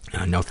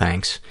 no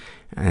thanks.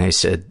 And they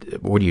said,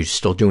 what, are you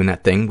still doing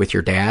that thing with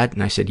your dad?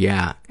 And I said,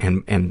 yeah.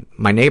 And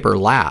my neighbor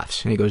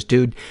laughs. And he goes,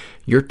 dude,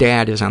 your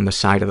dad is on the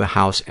side of the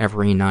house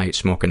every night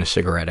smoking a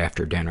cigarette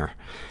after dinner.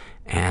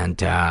 And,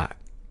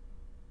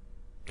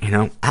 you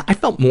know, I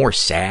felt more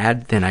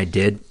sad than I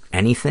did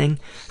anything.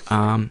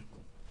 And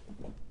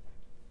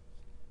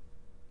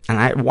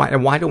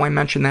why do I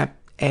mention that?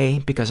 A,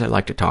 because I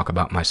like to talk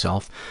about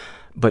myself.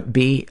 But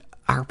B,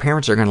 our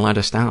parents are going to let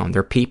us down.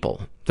 They're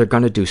people. They're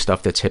going to do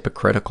stuff that's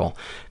hypocritical.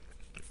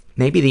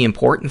 Maybe the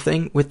important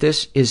thing with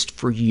this is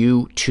for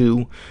you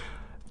to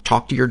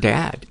talk to your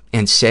dad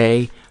and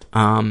say,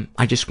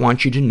 I just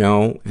want you to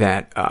know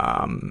that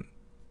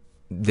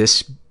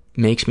this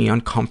makes me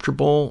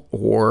uncomfortable,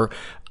 or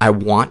I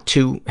want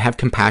to have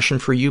compassion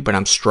for you, but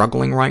I'm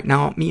struggling right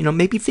now. You know,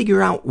 maybe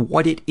figure out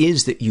what it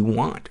is that you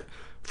want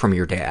from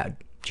your dad.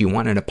 Do you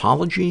want an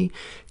apology?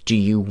 Do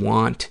you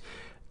want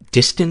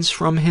distance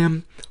from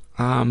him?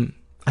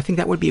 I think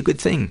that would be a good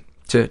thing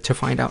to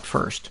find out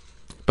first.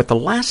 But the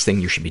last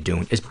thing you should be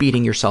doing is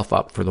beating yourself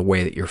up for the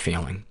way that you're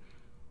feeling.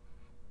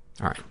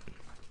 All right.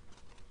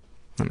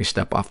 Let me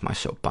step off my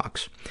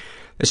soapbox.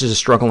 This is a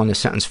struggle in a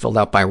sentence filled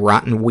out by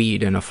Rotten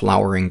Weed in a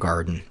Flowering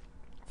Garden.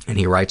 And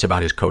he writes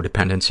about his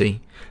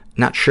codependency.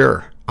 Not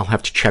sure. I'll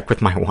have to check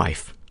with my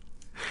wife.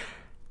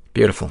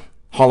 Beautiful.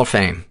 Hall of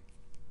Fame.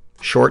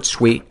 Short,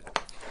 sweet,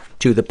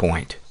 to the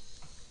point.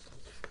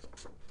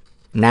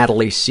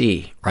 Natalie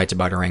C. writes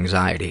about her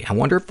anxiety. I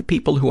wonder if the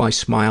people who I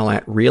smile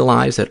at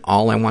realize that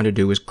all I want to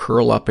do is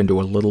curl up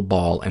into a little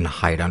ball and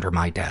hide under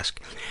my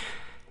desk.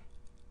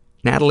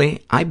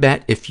 Natalie, I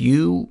bet if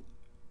you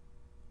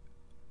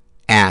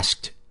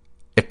asked,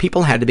 if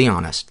people had to be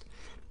honest,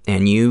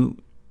 and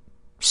you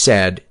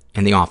said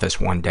in the office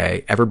one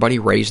day, everybody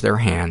raised their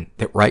hand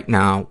that right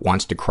now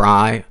wants to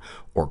cry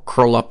or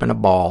curl up in a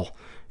ball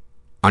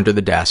under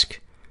the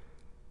desk,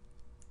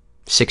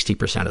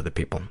 60% of the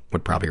people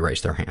would probably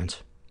raise their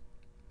hands.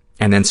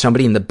 And then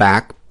somebody in the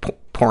back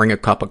pouring a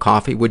cup of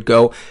coffee would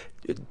go,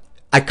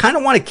 I kind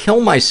of want to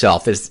kill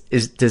myself. Does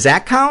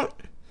that count?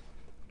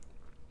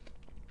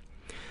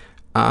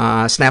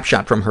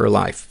 Snapshot from her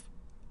life.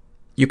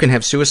 You can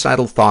have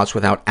suicidal thoughts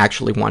without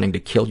actually wanting to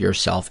kill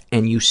yourself,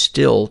 and you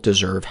still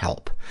deserve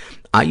help.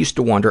 I used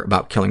to wonder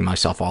about killing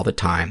myself all the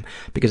time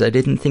because I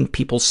didn't think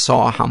people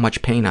saw how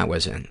much pain I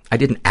was in. I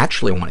didn't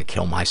actually want to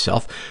kill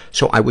myself,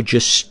 so I would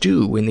just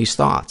stew in these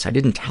thoughts. I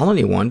didn't tell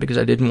anyone because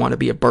I didn't want to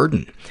be a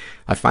burden.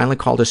 I finally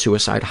called a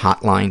suicide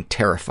hotline,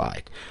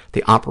 terrified.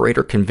 The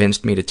operator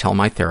convinced me to tell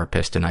my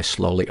therapist, and I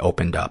slowly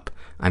opened up.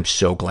 I'm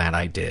so glad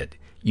I did.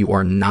 You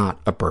are not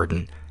a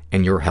burden,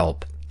 and your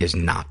help is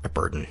not a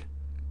burden.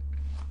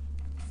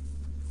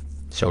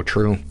 So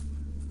true.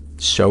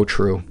 So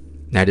true.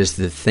 That is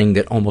the thing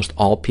that almost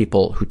all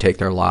people who take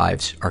their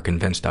lives are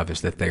convinced of,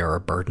 is that they are a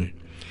burden.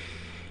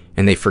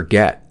 And they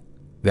forget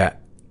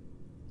that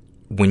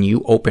when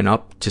you open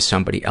up to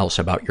somebody else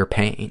about your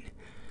pain,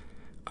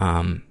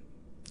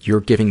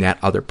 you're giving that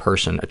other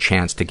person a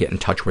chance to get in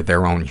touch with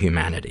their own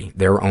humanity,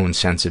 their own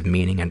sense of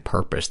meaning and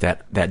purpose,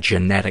 that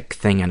genetic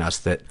thing in us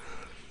that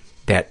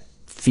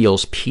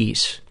feels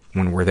peace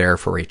when we're there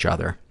for each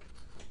other.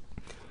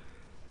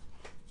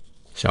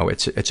 So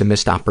it's a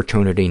missed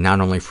opportunity not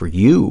only for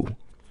you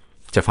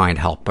to find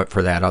help, but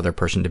for that other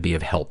person to be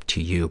of help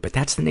to you. But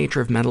that's the nature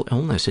of mental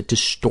illness. It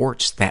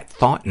distorts that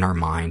thought in our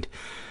mind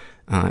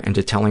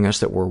into telling us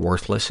that we're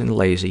worthless and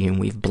lazy and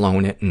we've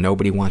blown it and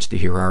nobody wants to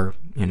hear our,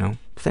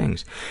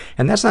 things.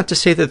 And that's not to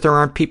say that there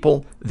aren't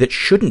people that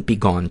shouldn't be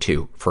gone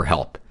to for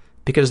help,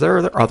 because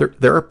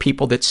there are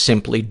people that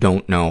simply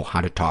don't know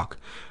how to talk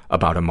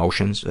about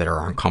emotions, that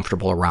are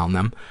uncomfortable around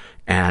them.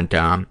 And,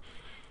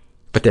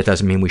 but that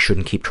doesn't mean we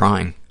shouldn't keep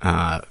trying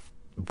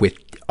with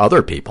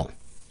other people.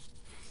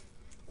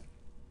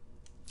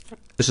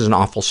 This is an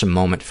awfulsome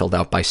moment filled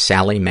out by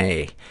Sally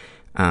Mae.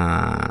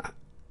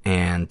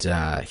 And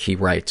he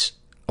writes,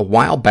 a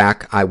while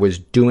back, I was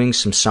doing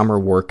some summer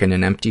work in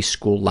an empty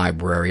school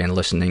library and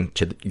listening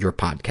to your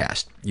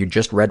podcast. You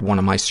just read one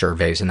of my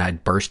surveys, and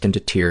I'd burst into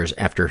tears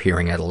after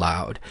hearing it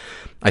aloud.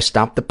 I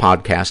stopped the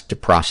podcast to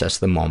process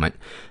the moment.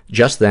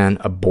 Just then,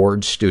 a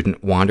bored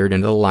student wandered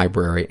into the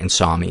library and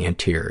saw me in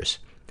tears.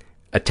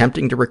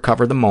 Attempting to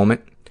recover the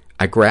moment,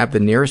 I grabbed the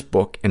nearest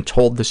book and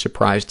told the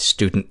surprised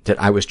student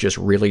that I was just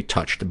really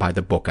touched by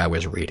the book I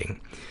was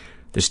reading.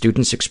 The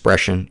student's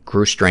expression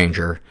grew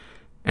stranger,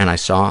 and I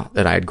saw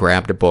that I had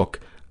grabbed a book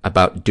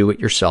about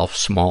do-it-yourself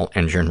small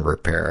engine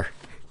repair.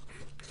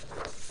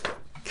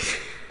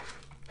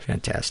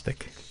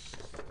 Fantastic.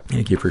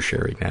 Thank you for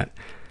sharing that.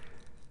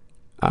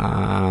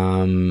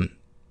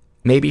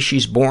 Maybe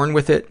she's born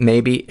with it.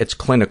 Maybe it's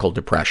clinical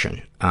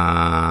depression.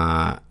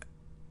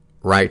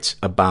 Writes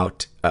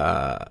about,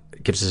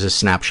 gives us a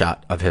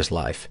snapshot of his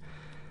life.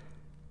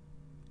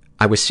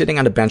 I was sitting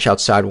on a bench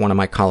outside one of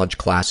my college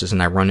classes,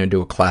 and I run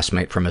into a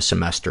classmate from a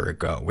semester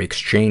ago. We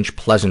exchange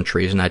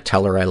pleasantries, and I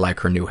tell her I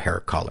like her new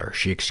hair color.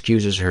 She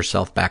excuses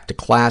herself back to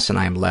class, and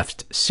I am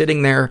left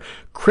sitting there,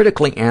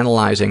 critically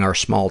analyzing our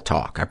small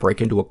talk. I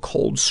break into a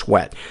cold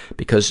sweat,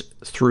 because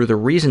through the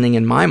reasoning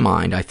in my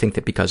mind, I think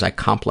that because I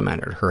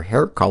complimented her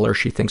hair color,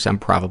 she thinks I'm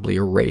probably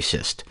a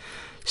racist.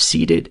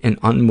 Seated and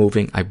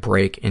unmoving, I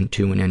break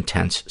into an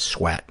intense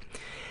sweat.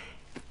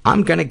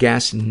 I'm going to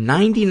guess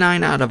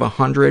 99 out of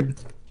 100...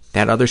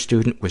 that other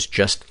student was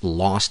just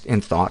lost in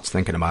thoughts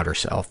thinking about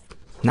herself.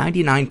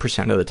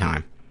 99% of the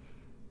time.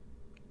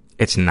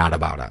 It's not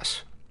about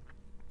us.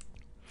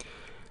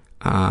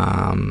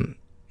 A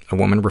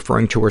woman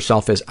referring to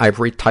herself as I've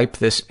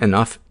typed this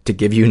enough to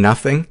give you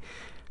nothing,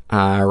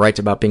 writes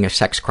about being a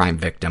sex crime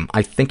victim.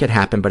 I think it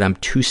happened, but I'm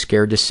too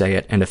scared to say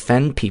it and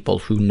offend people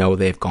who know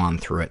they've gone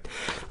through it.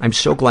 I'm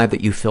so glad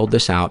that you filled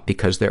this out,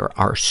 because there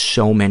are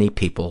so many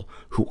people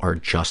who are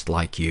just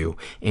like you,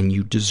 and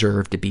you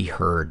deserve to be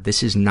heard.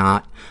 This is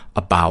not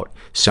about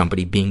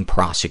somebody being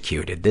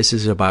prosecuted. This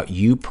is about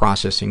you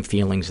processing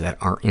feelings that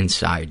are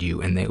inside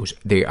you, and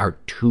they are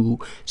two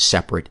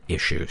separate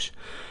issues.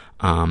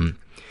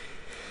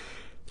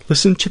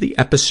 Listen to the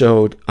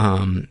episode.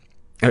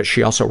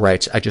 She also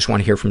writes, I just want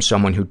to hear from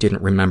someone who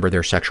didn't remember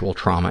their sexual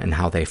trauma and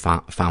how they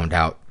found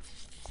out.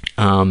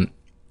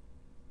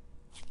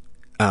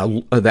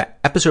 The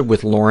episode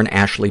with Lauren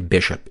Ashley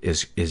Bishop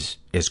is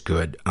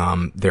good.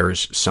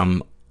 There's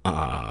some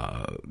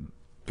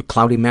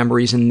cloudy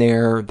memories in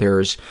there.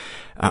 There's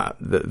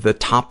the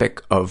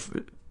topic of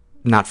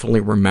not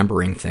fully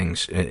remembering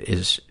things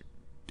is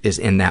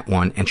in that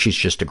one, and she's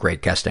just a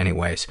great guest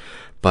anyways.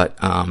 But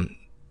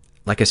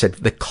like I said,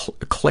 the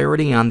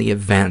clarity on the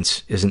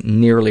events isn't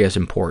nearly as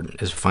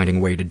important as finding a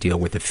way to deal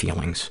with the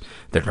feelings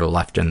that are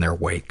left in their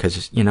wake,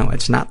 because, you know,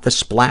 it's not the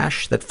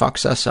splash that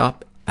fucks us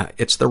up.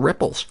 It's the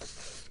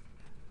ripples.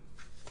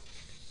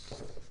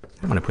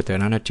 I'm going to put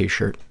that on a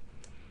t-shirt.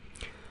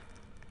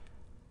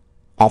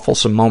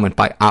 Awfulsome Moment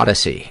by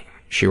Odyssey.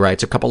 She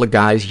writes, a couple of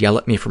guys yell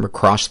at me from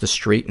across the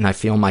street, and I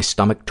feel my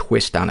stomach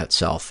twist on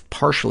itself,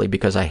 partially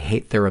because I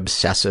hate their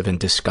obsessive and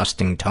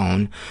disgusting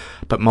tone,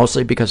 but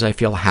mostly because I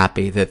feel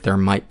happy that there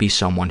might be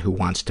someone who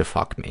wants to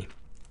fuck me.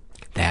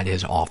 That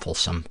is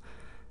awfulsome.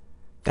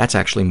 That's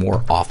actually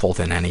more awful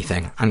than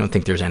anything. I don't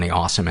think there's any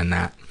awesome in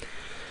that.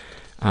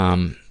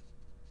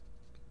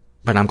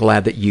 But I'm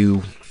glad that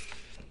you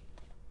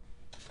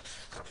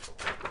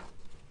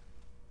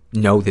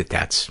know that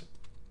that's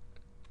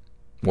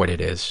what it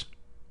is.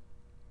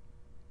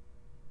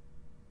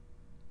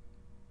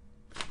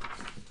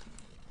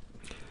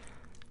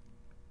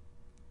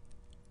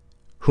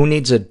 Who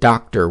needs a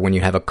doctor when you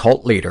have a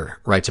cult leader?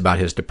 Writes about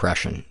his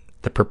depression.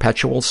 The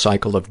perpetual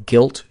cycle of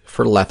guilt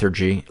for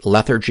lethargy,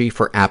 lethargy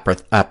for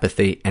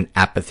apathy, and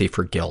apathy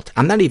for guilt.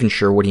 I'm not even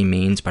sure what he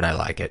means, but I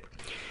like it.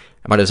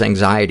 About his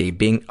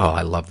anxiety,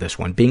 I love this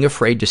one, being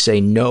afraid to say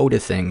no to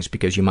things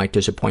because you might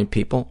disappoint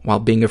people, while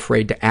being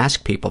afraid to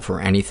ask people for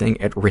anything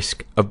at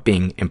risk of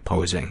being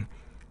imposing.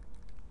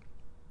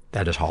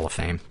 That is Hall of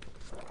Fame.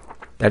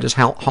 That is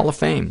Hall of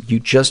Fame. You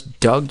just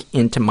dug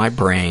into my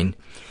brain,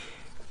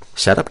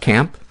 set up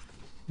camp,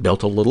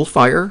 built a little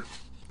fire,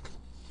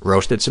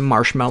 roasted some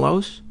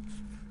marshmallows,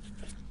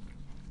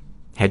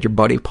 had your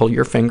buddy pull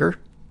your finger. It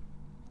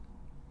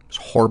was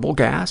horrible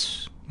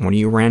gas. When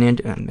you ran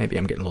into, maybe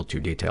I'm getting a little too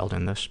detailed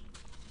in this.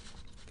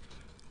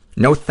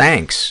 No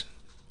Thanks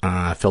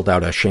filled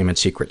out a Shame and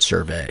Secret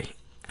survey.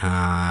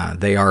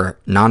 They are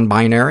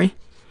non-binary,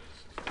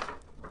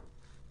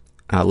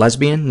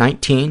 lesbian,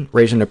 19,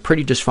 raised in a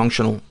pretty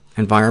dysfunctional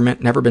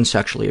environment, never been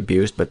sexually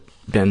abused, but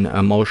been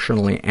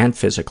emotionally and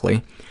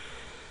physically.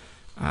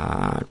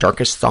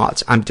 Darkest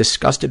thoughts. I'm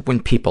disgusted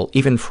when people,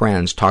 even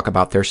friends, talk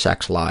about their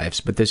sex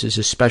lives, but this is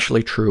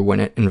especially true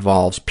when it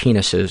involves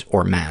penises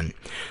or men.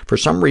 For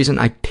some reason,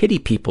 I pity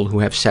people who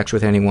have sex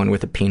with anyone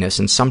with a penis,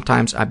 and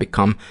sometimes I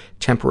become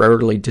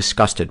temporarily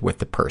disgusted with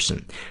the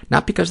person.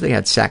 Not because they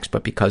had sex,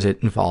 but because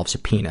it involves a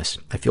penis.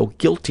 I feel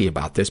guilty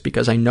about this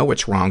because I know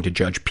it's wrong to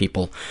judge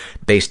people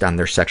based on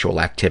their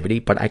sexual activity,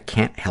 but I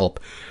can't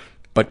help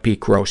but be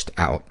grossed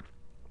out.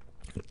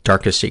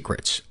 Darkest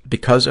secrets.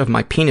 Because of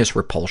my penis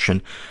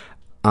repulsion,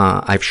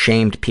 I've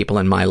shamed people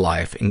in my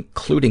life,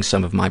 including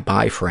some of my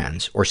bi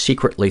friends, or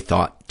secretly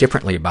thought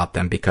differently about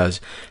them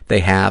because they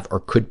have or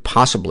could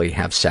possibly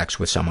have sex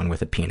with someone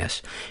with a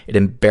penis. It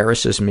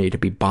embarrasses me to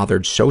be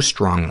bothered so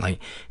strongly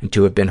and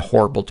to have been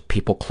horrible to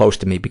people close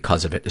to me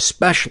because of it,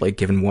 especially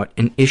given what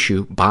an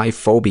issue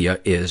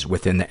biphobia is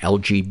within the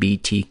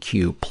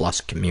LGBTQ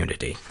plus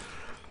community.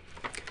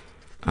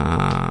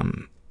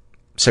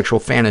 Sexual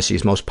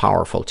fantasies most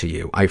powerful to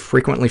you. I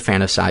frequently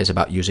fantasize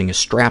about using a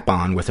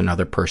strap-on with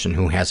another person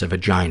who has a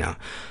vagina.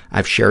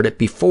 I've shared it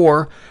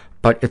before,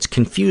 but it's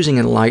confusing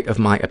in light of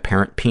my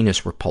apparent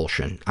penis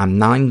repulsion. I'm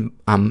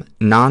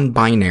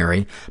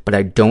non-binary, but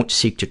I don't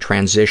seek to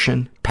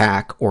transition,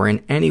 pack, or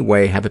in any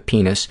way have a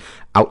penis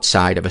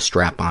outside of a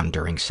strap-on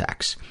during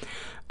sex.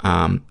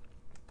 Our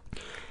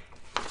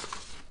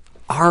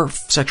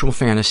sexual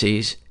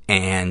fantasies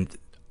and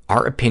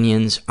our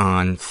opinions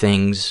on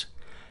things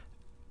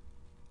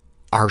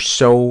are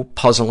so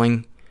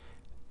puzzling.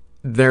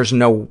 There's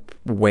no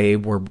way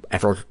we're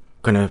ever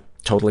going to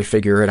totally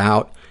figure it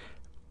out.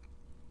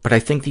 But I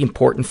think the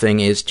important thing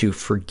is to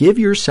forgive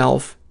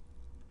yourself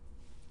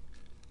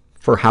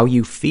for how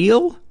you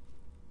feel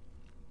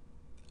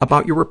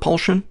about your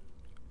repulsion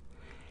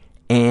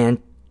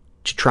and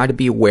to try to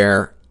be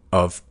aware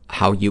of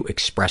how you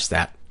express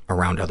that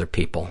around other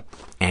people.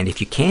 And if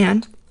you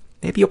can,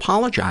 maybe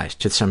apologize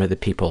to some of the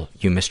people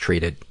you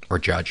mistreated or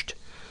judged.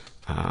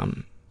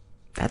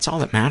 That's all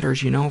that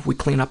matters, if we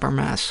clean up our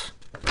mess.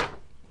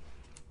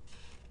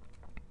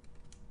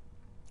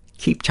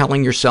 Keep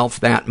telling yourself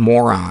that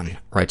moron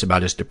writes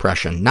about his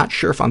depression. Not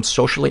sure if I'm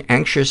socially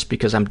anxious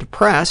because I'm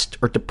depressed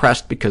or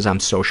depressed because I'm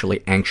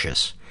socially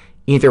anxious.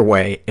 Either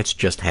way, it's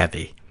just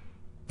heavy.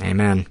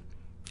 Amen.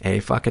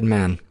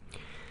 Fucking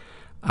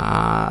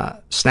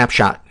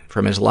snapshot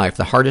from his life.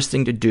 The hardest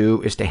thing to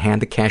do is to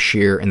hand the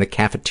cashier in the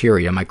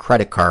cafeteria my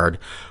credit card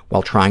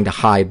while trying to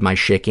hide my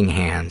shaking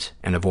hands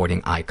and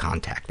avoiding eye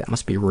contact. That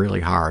must be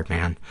really hard,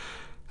 man.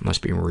 It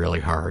must be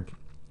really hard.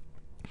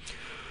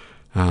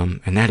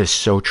 And that is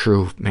so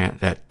true, man,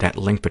 that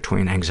link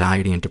between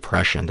anxiety and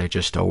depression. They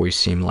just always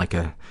seem like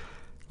a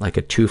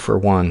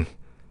 2-for-1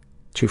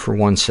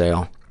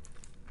 sale.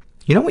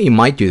 You know what you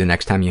might do the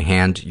next time you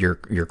hand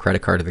your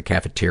credit card to the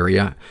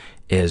cafeteria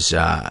is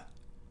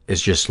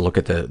just look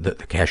at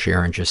the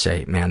cashier and just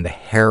say, man, the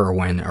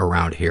heroin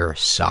around here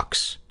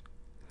sucks.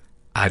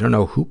 I don't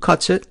know who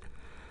cuts it,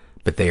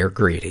 but they are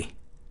greedy.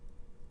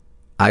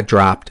 I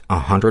dropped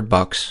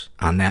 $100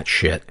 on that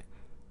shit,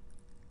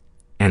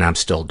 and I'm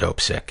still dope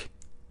sick.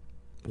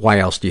 Why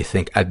else do you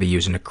think I'd be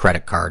using a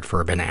credit card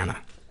for a banana?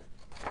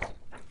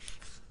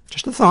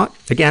 Just a thought.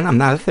 Again, I'm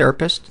not a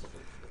therapist,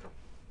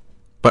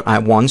 but I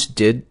once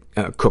did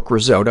cook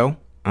risotto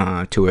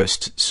to a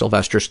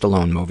Sylvester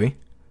Stallone movie.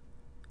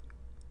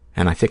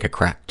 And I think I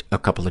cracked a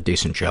couple of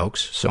decent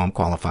jokes, so I'm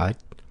qualified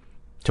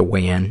to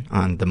weigh in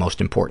on the most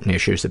important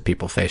issues that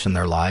people face in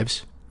their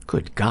lives.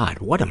 Good God,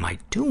 what am I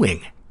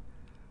doing?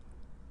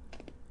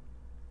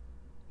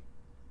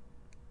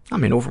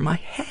 I'm in over my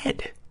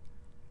head.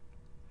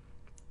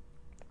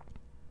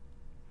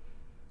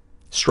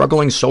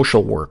 Struggling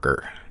social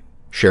worker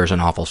shares an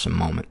awfulsome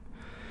moment.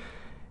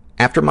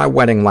 After my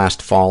wedding last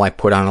fall, I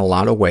put on a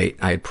lot of weight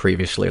I had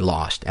previously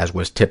lost. As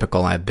was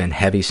typical, I've been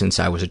heavy since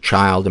I was a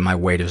child, and my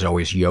weight has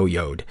always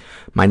yo-yoed.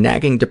 My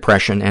nagging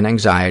depression and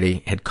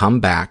anxiety had come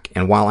back,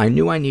 and while I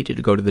knew I needed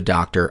to go to the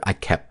doctor, I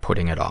kept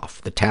putting it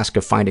off. The task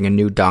of finding a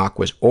new doc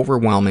was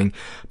overwhelming,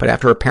 but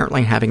after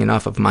apparently having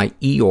enough of my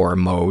Eeyore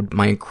mode,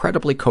 my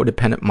incredibly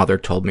codependent mother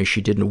told me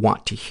she didn't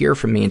want to hear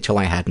from me until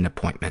I had an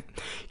appointment.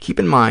 Keep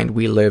in mind,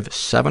 we live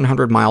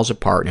 700 miles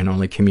apart and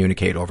only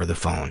communicate over the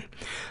phone.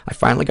 I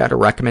finally got a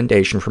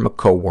recommendation from a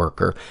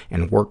coworker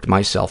and worked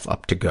myself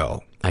up to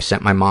go. I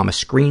sent my mom a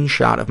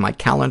screenshot of my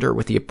calendar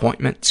with the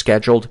appointment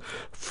scheduled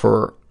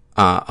for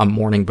a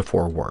morning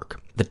before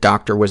work. The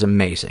doctor was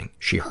amazing.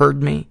 She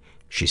heard me.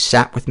 She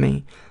sat with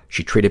me.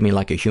 She treated me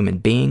like a human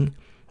being.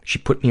 She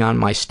put me on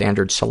my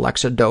standard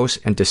Celexa dose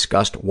and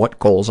discussed what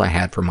goals I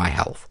had for my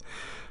health.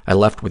 I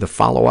left with a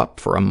follow-up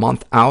for a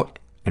month out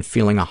and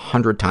feeling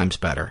 100 times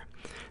better.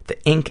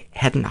 The ink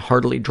hadn't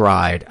hardly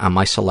dried on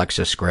my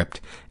Celexa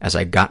script as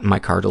I got in my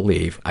car to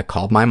leave. I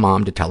called my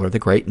mom to tell her the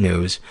great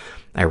news.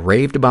 I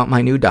raved about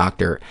my new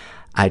doctor.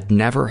 I'd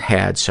never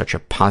had such a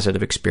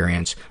positive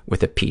experience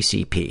with a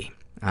PCP,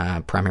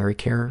 primary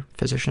care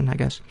physician, I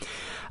guess.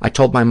 I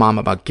told my mom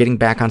about getting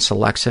back on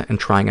Celexa and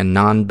trying a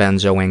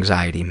non-benzo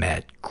anxiety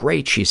med.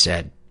 Great, she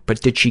said,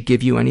 but did she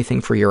give you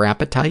anything for your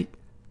appetite?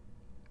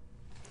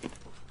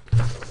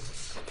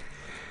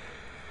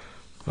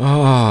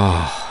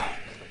 Oh...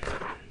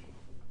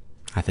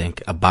 I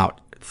think about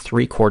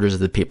 3/4 of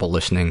the people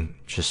listening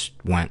just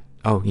went,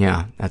 oh,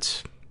 yeah,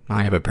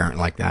 I have a parent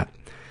like that.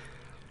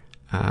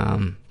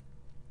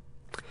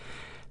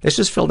 This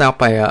is filled out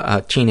by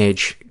a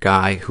teenage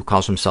guy who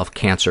calls himself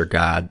Cancer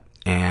God,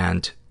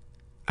 and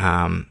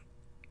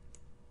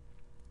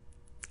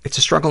it's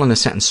a struggle in a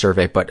sentence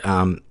survey, but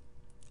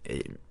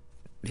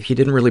he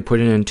didn't really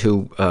put it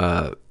into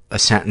a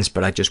sentence,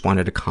 but I just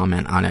wanted to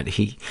comment on it.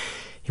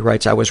 He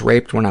writes, I was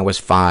raped when I was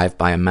 5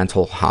 by a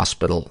mental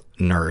hospital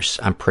nurse.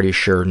 I'm pretty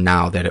sure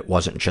now that it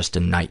wasn't just a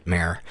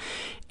nightmare.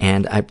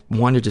 And I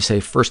wanted to say,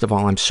 first of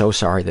all, I'm so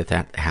sorry that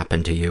that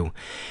happened to you.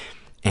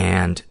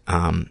 And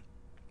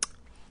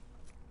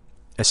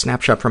a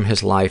snapshot from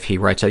his life, he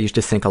writes, I used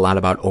to think a lot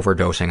about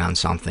overdosing on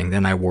something.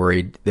 Then I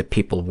worried that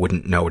people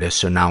wouldn't notice,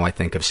 so now I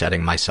think of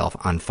setting myself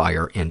on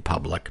fire in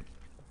public.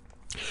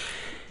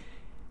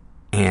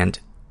 And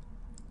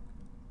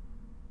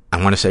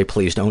I want to say,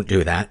 please don't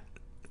do that.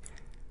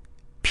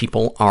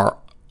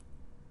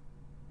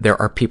 There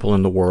are people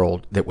in the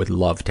world that would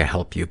love to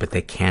help you, but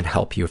they can't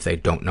help you if they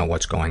don't know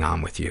what's going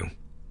on with you.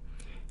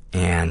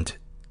 And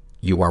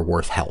you are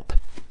worth help.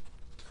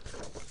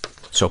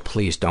 So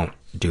please don't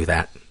do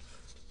that.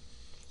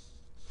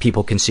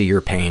 People can see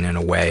your pain in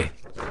a way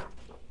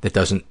that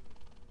doesn't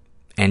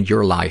end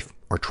your life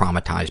or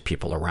traumatize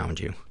people around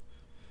you.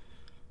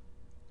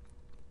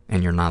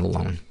 And you're not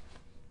alone.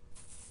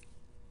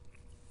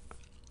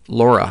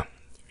 Laura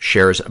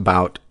shares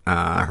about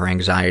her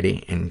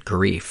anxiety and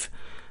grief.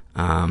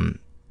 And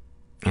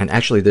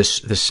actually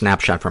this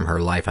snapshot from her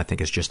life, I think,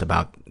 is just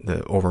about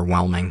the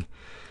overwhelming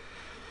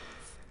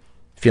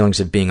feelings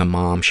of being a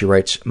mom. She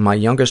writes, my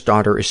youngest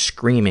daughter is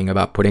screaming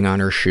about putting on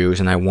her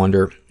shoes, and I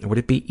wonder, would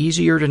it be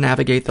easier to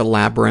navigate the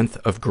labyrinth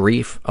of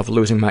grief of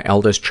losing my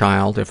eldest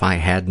child if I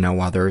had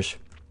no others?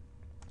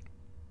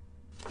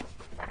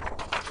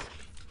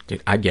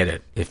 Dude, I get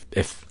it.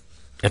 If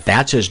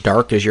that's as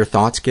dark as your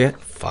thoughts get,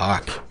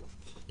 fuck.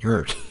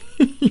 You're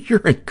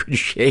in good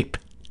shape.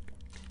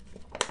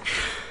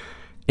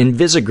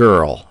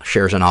 Invisigirl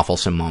shares an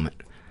awfulsome moment.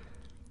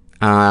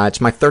 It's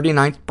my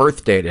 39th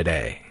birthday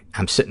today.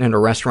 I'm sitting in a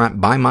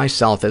restaurant by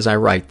myself as I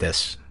write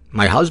this.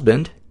 My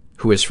husband,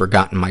 who has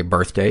forgotten my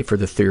birthday for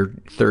the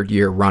third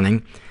year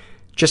running,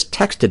 just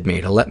texted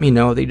me to let me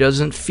know that he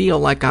doesn't feel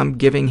like I'm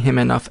giving him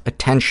enough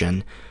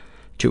attention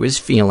to his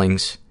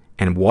feelings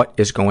and what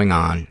is going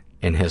on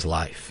in his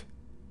life.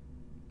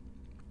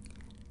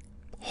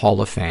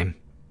 Hall of Fame.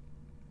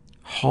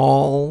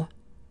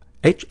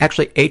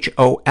 Actually,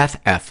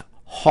 H-O-F-F.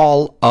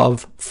 Hall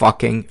of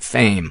fucking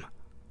Fame.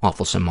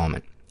 Awfulsome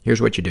moment.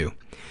 Here's what you do.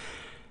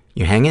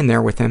 You hang in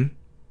there with him.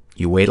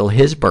 You wait till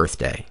his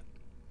birthday.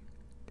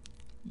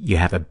 You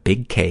have a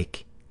big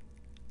cake,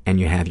 and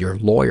you have your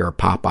lawyer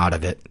pop out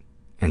of it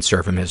and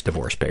serve him his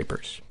divorce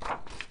papers.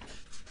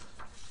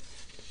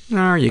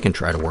 Or you can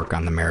try to work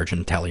on the marriage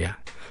and tell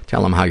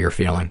him how you're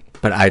feeling.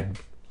 But I'd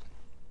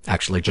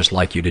actually just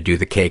like you to do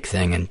the cake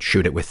thing and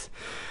shoot it with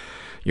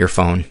your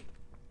phone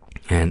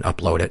and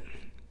upload it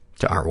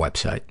to our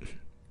website.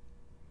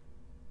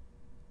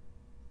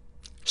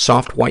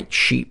 Soft White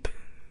Sheep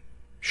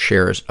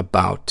shares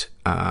about,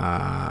 they're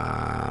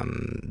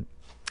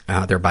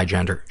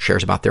bigender,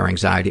 shares about their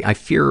anxiety. I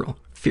fear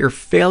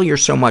failure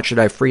so much that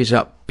I freeze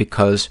up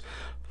because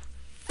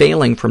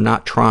failing from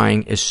not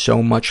trying is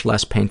so much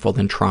less painful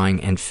than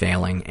trying and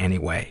failing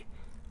anyway.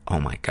 Oh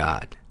my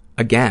God.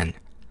 Again,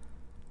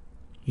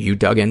 you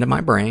dug into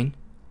my brain.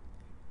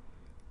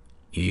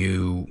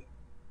 You,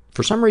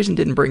 for some reason,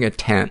 didn't bring a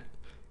tent,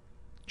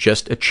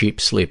 just a cheap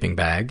sleeping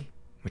bag,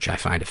 which I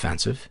find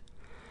offensive.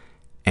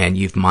 And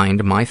you've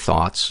mined my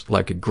thoughts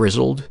like a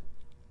grizzled,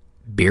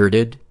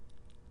 bearded,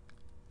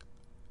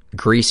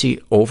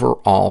 greasy,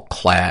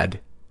 overall-clad,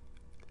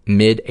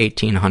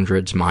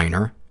 mid-1800s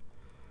miner.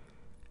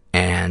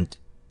 And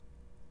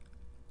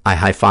I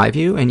high-five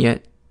you, and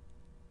yet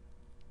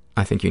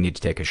I think you need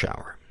to take a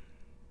shower.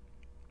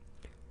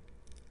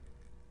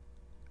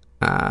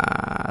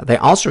 They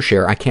also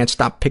share, I can't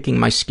stop picking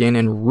my skin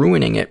and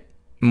ruining it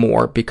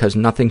more because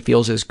nothing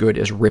feels as good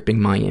as ripping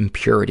my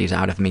impurities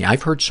out of me.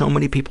 I've heard so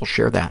many people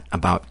share that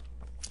about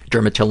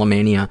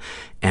dermatillomania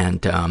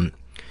and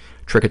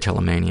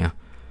trichotillomania.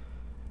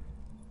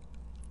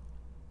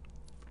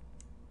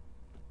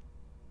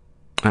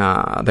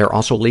 They're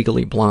also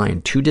legally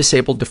blind, too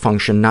disabled to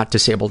function, not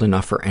disabled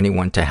enough for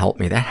anyone to help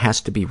me. That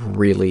has to be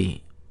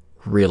really,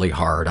 really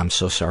hard. I'm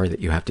so sorry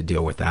that you have to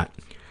deal with that.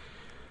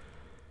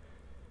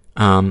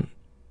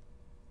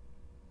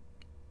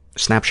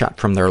 Snapshot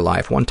from their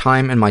life. One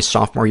time in my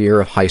sophomore year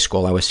of high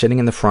school, I was sitting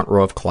in the front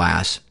row of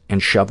class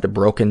and shoved a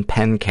broken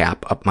pen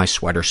cap up my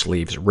sweater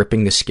sleeves,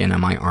 ripping the skin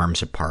on my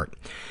arms apart.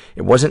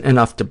 It wasn't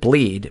enough to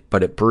bleed,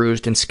 but it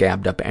bruised and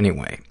scabbed up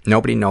anyway.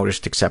 Nobody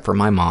noticed except for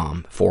my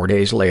mom, 4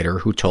 days later,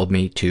 who told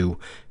me to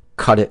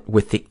cut it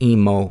with the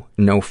emo,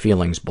 no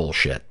feelings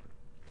bullshit.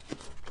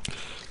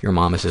 Your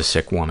mom is a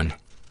sick woman,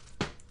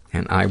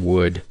 and I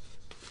would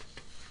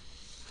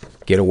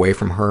get away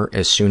from her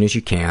as soon as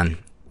you can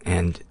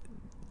and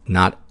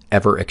not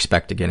ever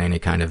expect to get any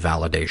kind of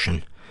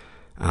validation,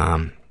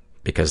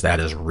 because that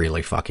is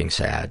really fucking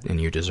sad and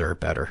you deserve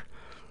better.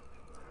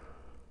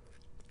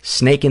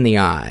 Snake in the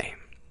eye.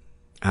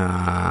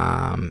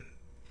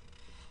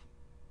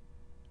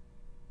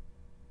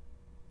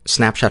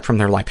 Snapshot from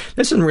their life.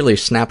 This isn't really a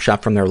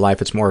snapshot from their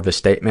life. It's more of a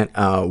statement.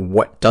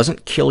 What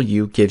doesn't kill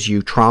you gives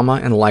you trauma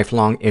and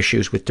lifelong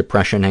issues with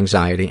depression,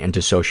 anxiety, and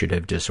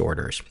dissociative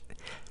disorders.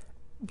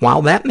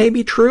 While that may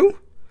be true,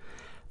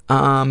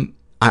 I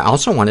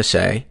also want to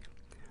say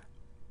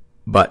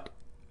But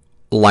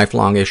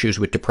lifelong issues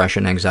with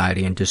depression,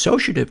 anxiety, and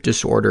dissociative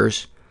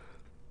disorders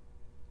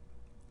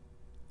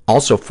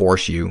also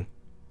force you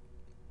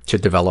to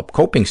develop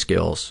coping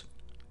skills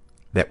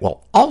that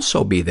will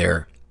also be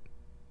there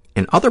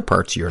in other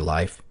parts of your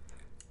life,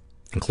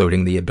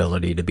 including the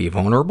ability to be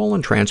vulnerable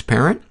and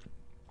transparent.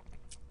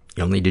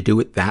 You'll need to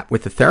do that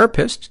with a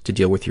therapist to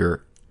deal with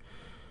your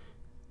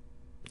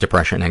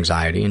depression,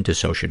 anxiety, and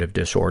dissociative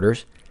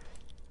disorders.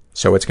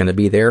 So it's going to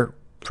be there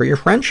for your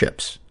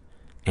friendships.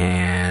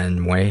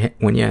 And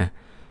when you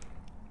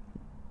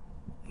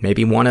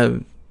maybe want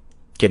to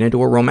get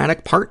into a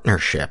romantic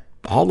partnership,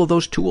 all of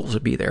those tools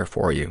will be there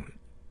for you.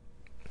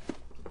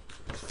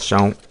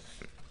 So,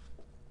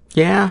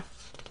 yeah,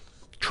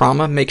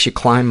 trauma makes you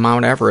climb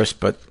Mount Everest,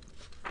 but,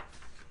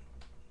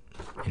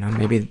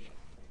 maybe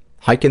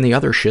hiking the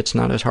other shit's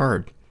not as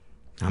hard.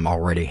 I'm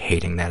already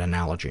hating that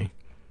analogy.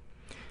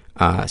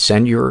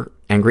 Send your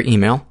angry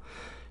email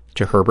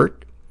to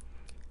Herbert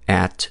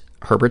at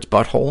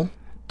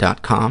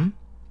herbertsbutthole.com.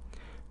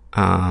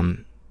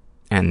 And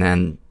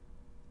then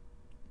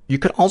you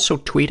could also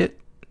tweet it.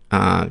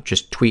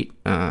 Just tweet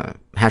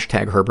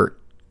hashtag Herbert,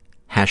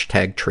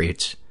 hashtag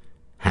treats,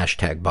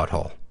 hashtag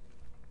butthole.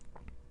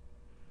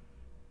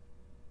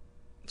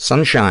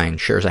 Sunshine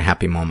shares a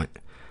happy moment.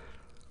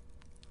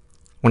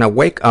 When I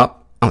wake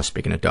up,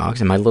 speaking of dogs,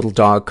 and my little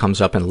dog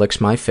comes up and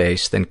licks my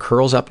face, then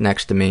curls up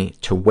next to me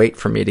to wait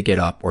for me to get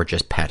up or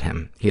just pet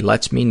him. He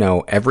lets me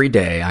know every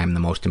day I am the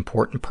most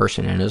important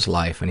person in his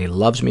life, and he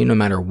loves me no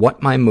matter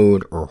what my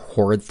mood or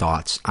horrid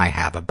thoughts I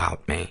have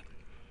about me.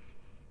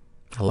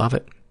 I love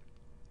it.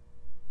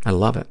 I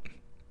love it.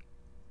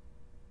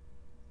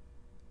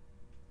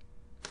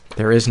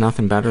 There is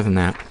nothing better than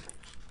that.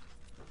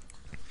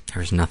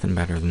 There's nothing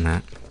better than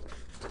that.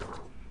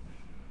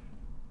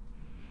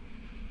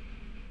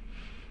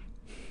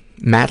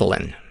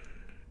 Madeline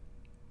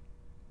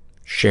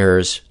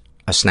shares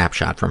a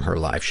snapshot from her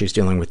life. She's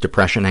dealing with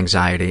depression,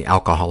 anxiety,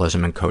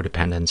 alcoholism, and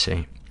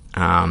codependency.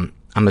 I'm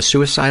a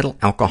suicidal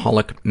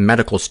alcoholic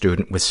medical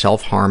student with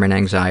self-harm and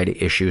anxiety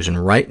issues,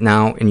 and right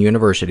now in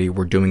university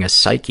we're doing a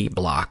psyche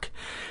block.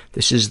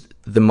 This is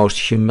the most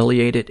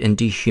humiliated and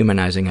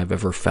dehumanizing I've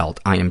ever felt.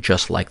 I am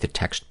just like the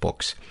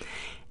textbooks.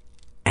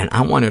 And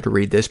I wanted to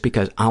read this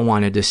because I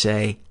wanted to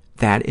say,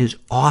 that is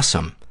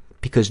awesome.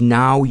 Because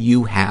now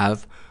you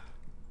have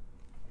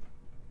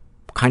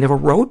kind of a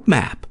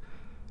roadmap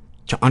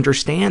to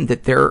understand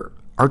that there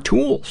are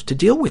tools to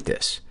deal with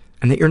this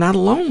and that you're not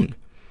alone.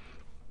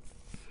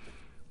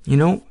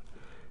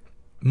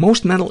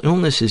 Most mental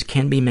illnesses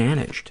can be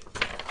managed.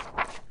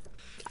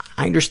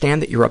 I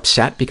understand that you're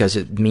upset because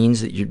it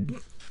means that you're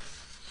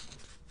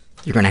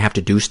going to have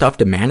to do stuff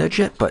to manage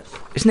it, but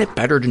isn't it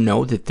better to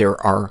know that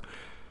there are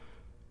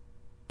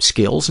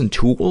skills and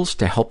tools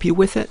to help you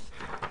with it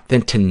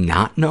than to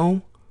not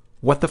know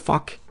what the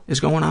fuck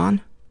is going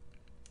on?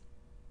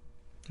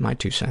 My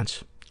 2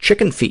 cents.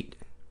 Chicken Feet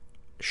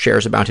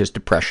shares about his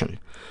depression.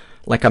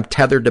 Like I'm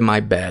tethered to my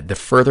bed. The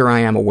further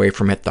I am away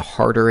from it, the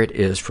harder it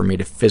is for me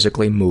to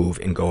physically move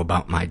and go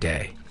about my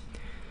day.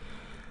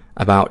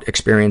 About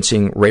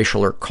experiencing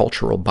racial or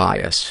cultural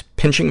bias,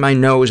 pinching my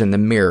nose in the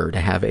mirror to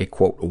have a,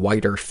 quote,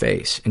 whiter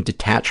face, and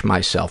detach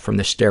myself from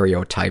the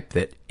stereotype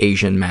that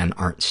Asian men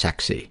aren't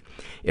sexy.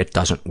 It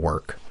doesn't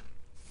work.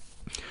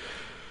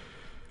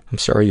 I'm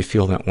sorry you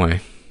feel that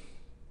way.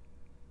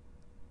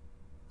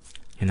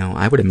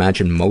 I would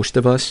imagine most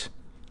of us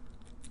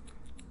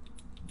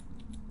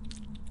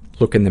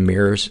look in the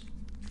mirror,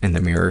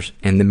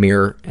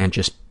 and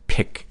just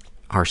pick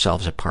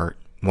ourselves apart,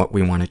 what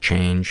we want to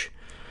change.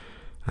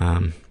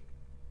 Comments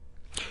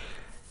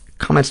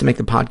to make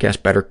the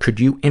podcast better. Could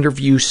you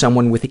interview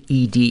someone with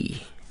ED,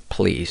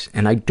 please?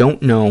 And I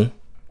don't know,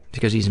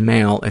 because he's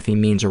male, if he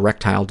means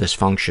erectile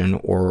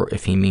dysfunction or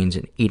if he means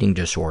an eating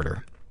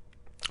disorder.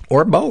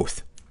 Or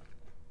both.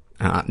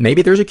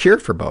 Maybe there's a cure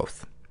for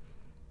both.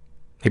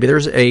 Maybe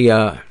there's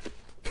a,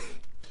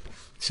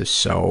 this is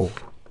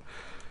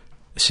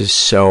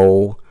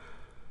so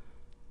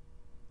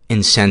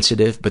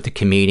insensitive, but the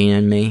comedian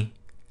in me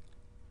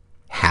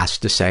has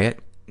to say it.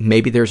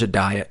 Maybe there's a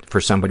diet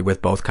for somebody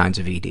with both kinds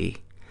of ED.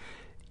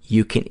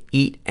 You can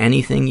eat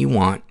anything you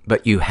want,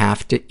 but you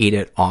have to eat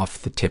it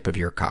off the tip of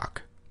your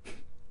cock.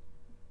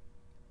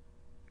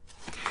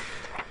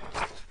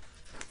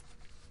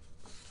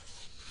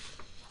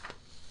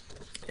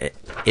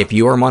 If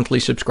you're a monthly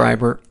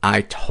subscriber,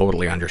 I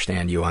totally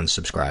understand you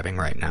unsubscribing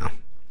right now.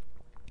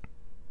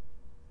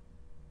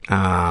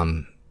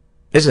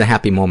 This is a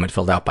happy moment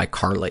filled out by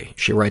Carly.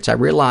 She writes, I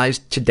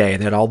realized today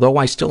that although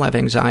I still have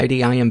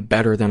anxiety, I am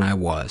better than I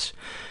was.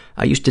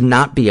 I used to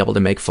not be able to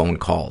make phone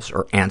calls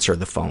or answer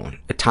the phone.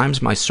 At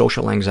times, my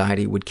social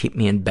anxiety would keep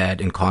me in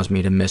bed and cause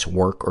me to miss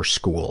work or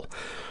school.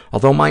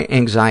 Although my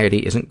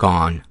anxiety isn't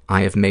gone,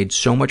 I have made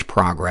so much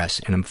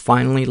progress and am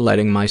finally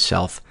letting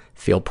myself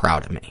feel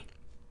proud of me.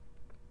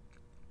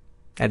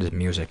 That is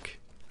music.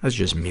 That's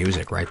just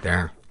music right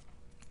there.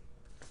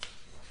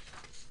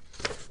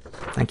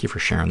 Thank you for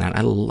sharing that.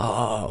 I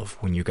love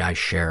when you guys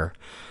share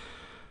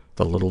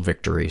the little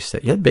victories.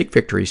 You had big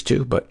victories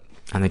too, but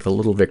I think the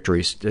little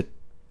victories that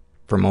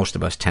for most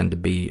of us tend to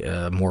be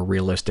more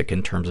realistic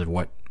in terms of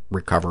what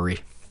recovery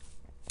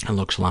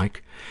looks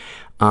like.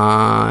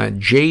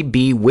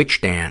 JB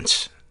Witch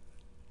Dance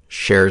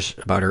shares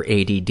about her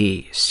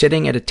ADD.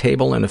 Sitting at a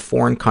table in a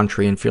foreign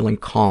country and feeling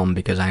calm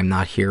because I am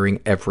not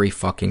hearing every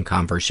fucking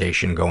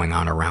conversation going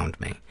on around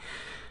me.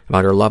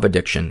 About her love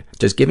addiction.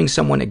 Does giving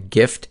someone a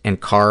gift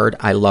and card,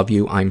 I love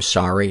you, I'm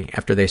sorry,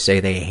 after they say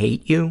they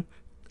hate you,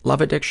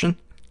 love addiction?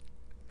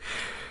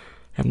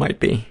 It might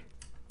be.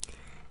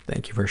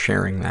 Thank you for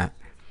sharing that.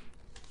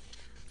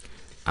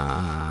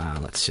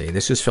 Let's see.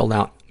 This was filled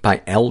out by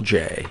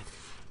LJ.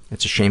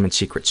 It's a shame and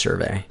secret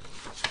survey.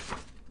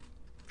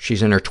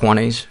 She's in her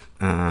 20s,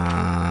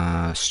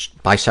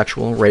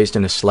 bisexual, raised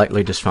in a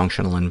slightly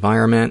dysfunctional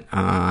environment.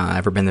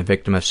 Ever been the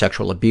victim of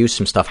sexual abuse?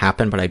 Some stuff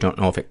happened, but I don't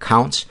know if it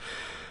counts.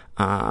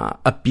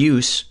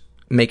 Abuse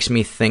makes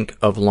me think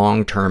of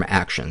long-term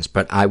actions,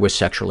 but I was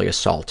sexually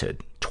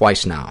assaulted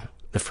twice now.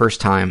 The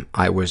first time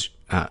I was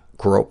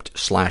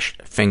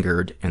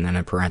groped/fingered, and then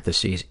in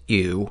parentheses,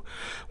 ew,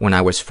 when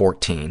I was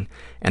 14.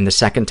 And the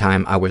second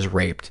time I was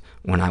raped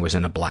when I was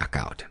in a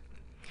blackout.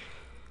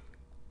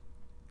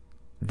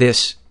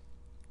 This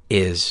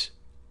is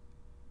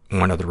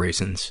one of the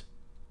reasons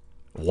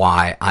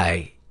why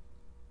I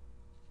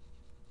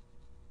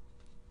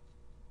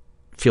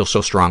feel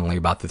so strongly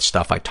about the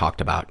stuff I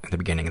talked about at the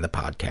beginning of the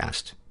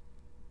podcast.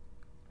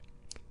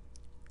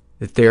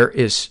 That there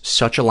is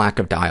such a lack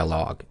of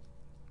dialogue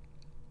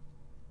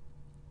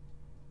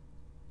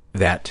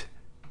that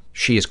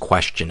she is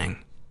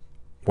questioning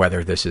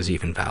whether this is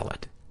even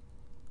valid.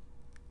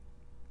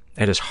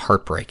 That is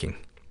heartbreaking.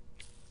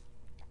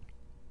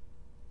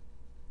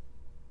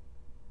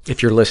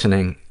 If you're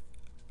listening,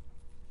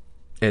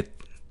 it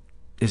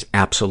is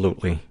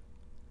absolutely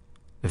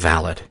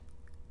valid.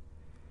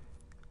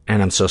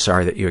 And I'm so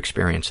sorry that you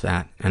experienced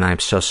that. And I'm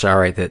so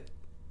sorry that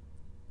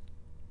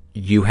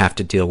you have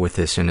to deal with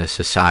this in a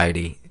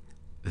society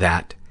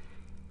that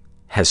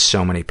has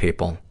so many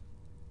people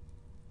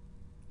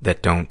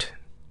that don't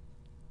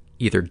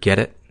either get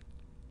it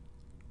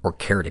or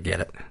care to get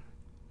it.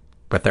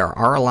 But there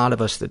are a lot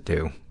of us that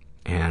do,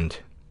 and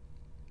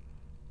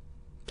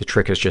the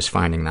trick is just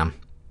finding them.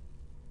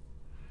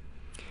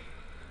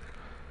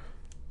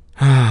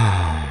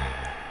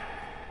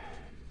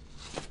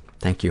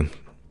 Thank you.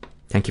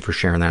 Thank you for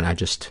sharing that. I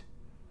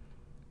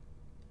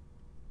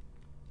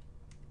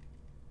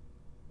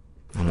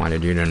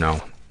wanted you to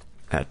know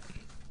that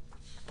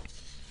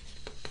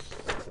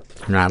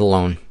you're not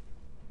alone.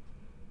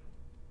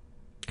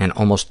 And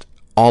almost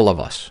all of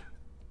us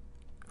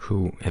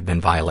who have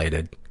been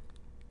violated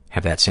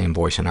have that same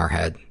voice in our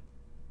head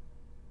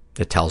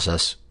that tells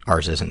us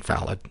ours isn't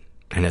valid.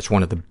 And it's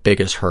one of the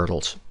biggest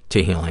hurdles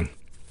to healing.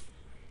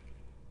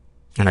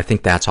 And I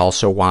think that's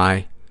also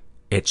why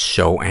it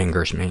so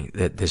angers me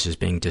that this is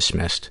being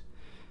dismissed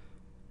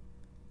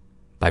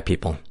by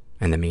people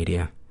in the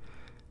media.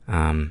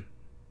 And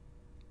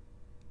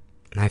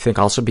I think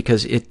also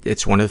because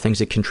it's one of the things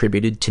that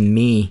contributed to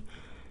me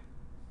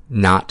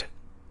not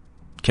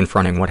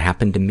confronting what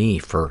happened to me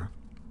for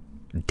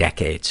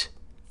decades.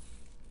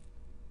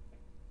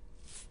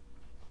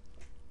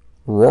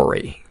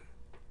 Rory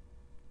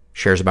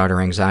shares about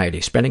her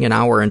anxiety. Spending an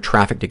hour in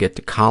traffic to get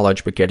to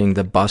college, but getting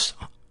the bus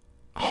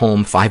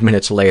home 5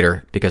 minutes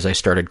later because I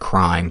started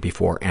crying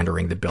before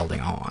entering the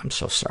building. Oh, I'm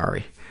so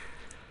sorry.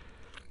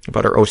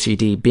 About her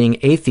OCD, being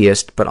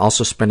atheist, but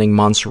also spending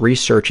months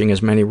researching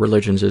as many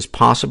religions as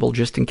possible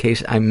just in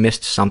case I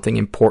missed something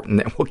important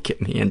that will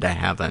get me into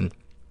heaven.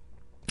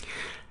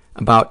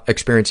 About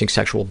experiencing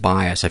sexual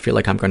bias. I feel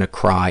like I'm going to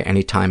cry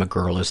anytime a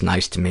girl is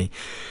nice to me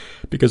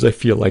because I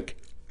feel like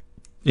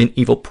an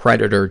evil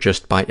predator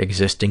just by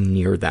existing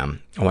near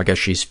them. Oh, I guess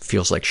she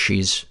feels like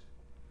she's...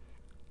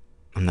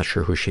 I'm not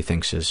sure who she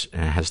thinks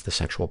has the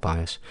sexual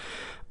bias.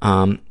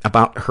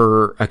 About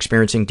her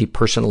experiencing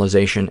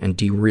depersonalization and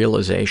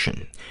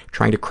derealization,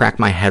 trying to crack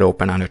my head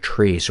open on a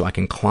tree so I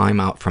can climb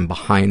out from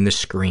behind the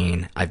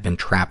screen I've been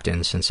trapped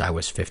in since I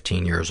was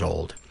 15 years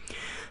old.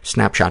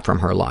 Snapshot from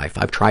her life.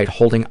 I've tried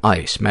holding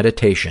ice,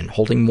 meditation,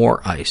 holding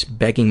more ice,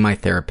 begging my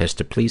therapist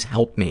to please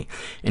help me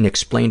and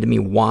explain to me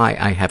why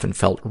I haven't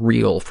felt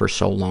real for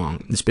so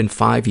long. It's been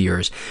 5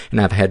 years,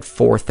 and I've had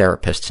 4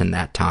 therapists in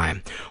that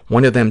time.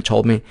 One of them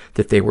told me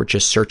that they were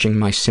just searching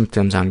my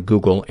symptoms on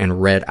Google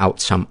and read out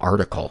some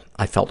article.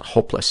 I felt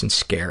hopeless and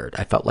scared.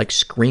 I felt like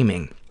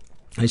screaming.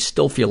 I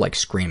still feel like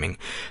screaming.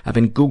 I've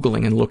been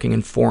Googling and looking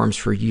in forums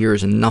for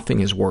years and nothing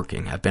is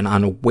working. I've been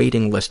on a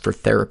waiting list for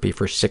therapy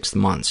for 6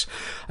 months.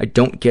 I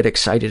don't get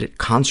excited at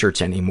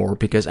concerts anymore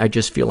because I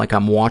just feel like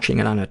I'm watching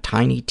it on a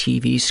tiny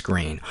TV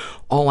screen.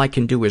 All I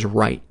can do is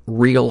write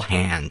real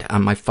hand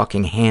on my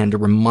fucking hand to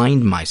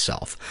remind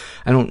myself.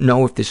 I don't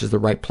know if this is the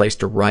right place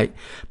to write,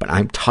 but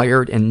I'm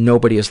tired and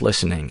nobody is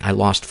listening. I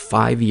lost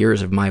 5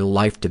 years of my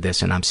life to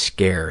this and I'm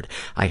scared.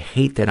 I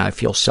hate that I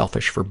feel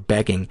selfish for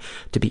begging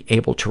to be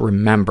able to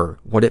remember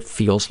what it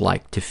feels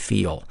like to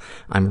feel.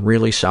 I'm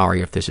really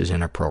sorry if this is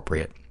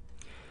inappropriate.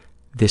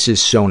 This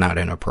is so not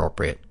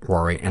inappropriate,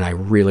 Rory, and I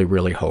really,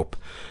 really hope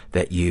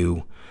that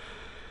you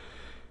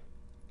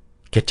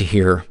get to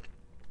hear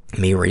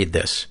me read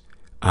this.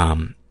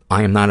 I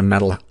am not a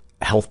mental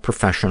health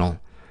professional,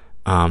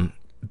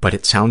 but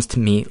it sounds to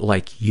me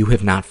like you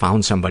have not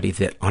found somebody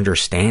that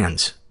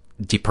understands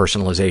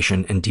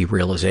depersonalization and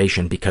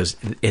derealization, because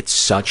it's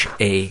such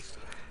a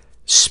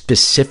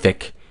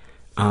specific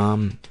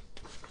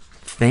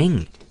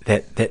thing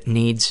that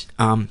needs,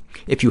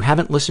 if you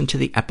haven't listened to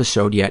the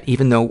episode yet,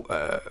 even though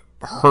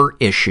her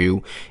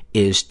issue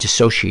is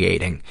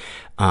dissociating,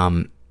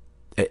 I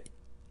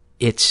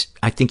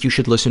think you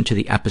should listen to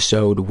the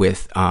episode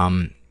with, why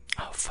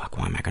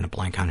am I going to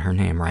blank on her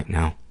name right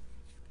now?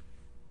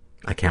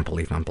 I can't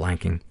believe I'm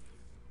blanking.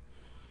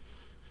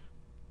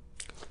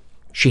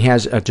 She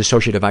has a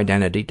dissociative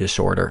identity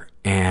disorder,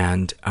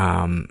 and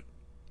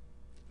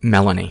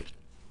Melanie.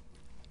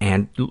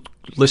 And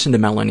listen to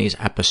Melanie's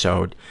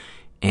episode,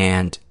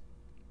 and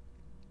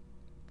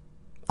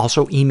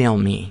also email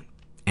me,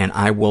 and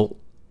I will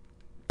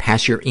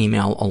pass your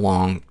email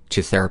along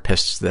to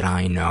therapists that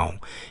I know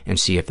and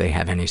see if they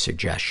have any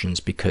suggestions,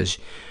 because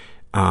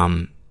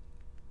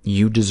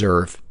you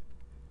deserve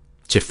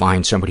to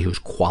find somebody who's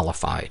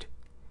qualified,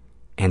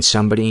 and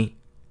somebody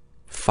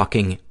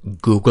fucking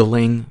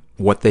Googling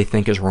what they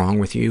think is wrong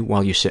with you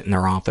while you sit in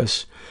their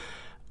office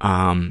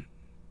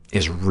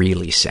is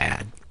really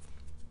sad.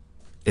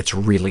 It's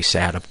really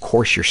sad. Of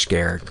course you're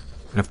scared,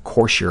 and of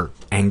course you're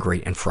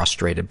angry and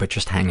frustrated, but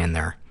just hang in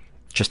there.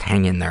 Just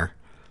hang in there.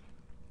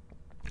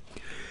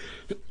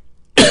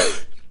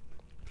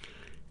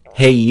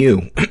 Hey,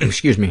 you.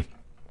 Excuse me.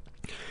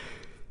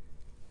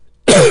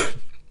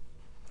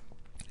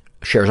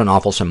 Shares an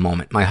awfulsome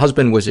moment. My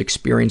husband was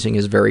experiencing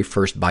his very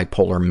first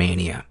bipolar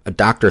mania. A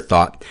doctor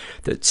thought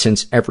that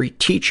since every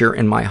teacher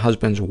in my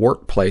husband's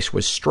workplace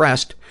was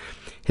stressed,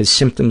 his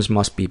symptoms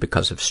must be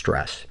because of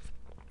stress.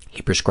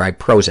 He prescribed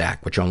Prozac,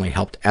 which only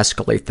helped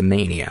escalate the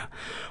mania.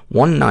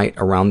 One night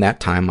around that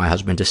time, my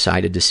husband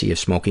decided to see if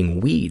smoking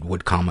weed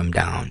would calm him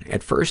down.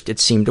 At first, it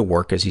seemed to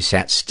work as he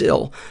sat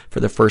still for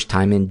the first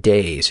time in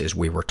days as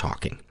we were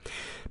talking.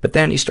 But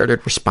then he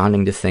started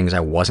responding to things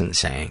I wasn't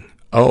saying.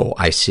 Oh,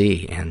 I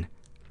see, and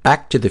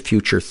Back to the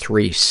Future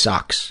 3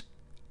 sucks.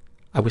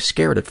 I was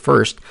scared at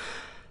first,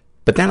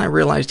 but then I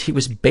realized he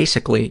was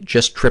basically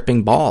just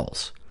tripping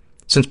balls.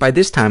 Since by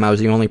this time I was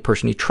the only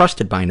person he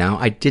trusted by now,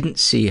 I didn't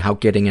see how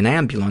getting an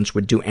ambulance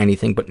would do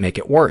anything but make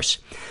it worse.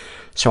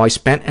 So I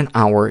spent an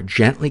hour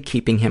gently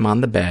keeping him on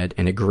the bed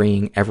and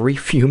agreeing every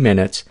few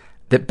minutes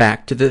that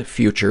Back to the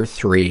Future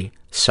 3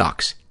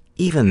 sucks,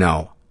 even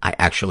though I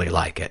actually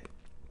like it.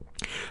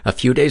 A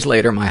few days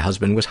later, my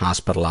husband was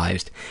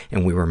hospitalized,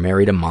 and we were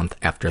married a month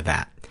after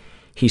that.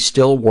 He's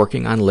still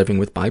working on living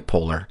with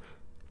bipolar,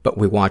 but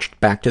we watched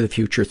Back to the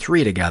Future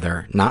 3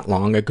 together not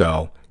long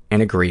ago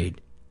and agreed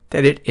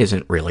that it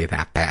isn't really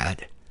that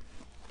bad.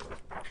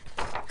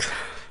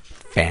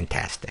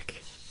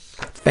 Fantastic.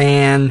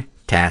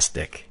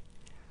 Fantastic.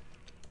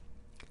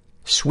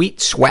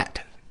 Sweet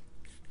Sweat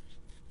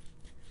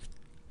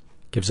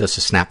gives us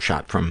a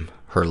snapshot from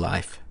her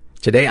life.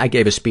 Today I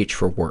gave a speech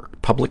for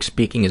work. Public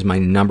speaking is my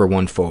number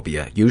one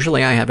phobia.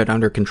 Usually I have it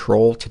under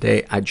control.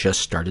 Today I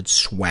just started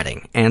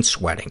sweating and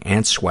sweating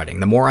and sweating.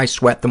 The more I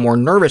sweat, the more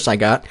nervous I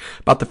got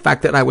about the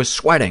fact that I was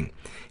sweating.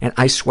 And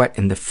I sweat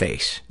in the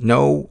face.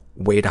 No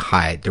way to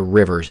hide the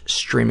rivers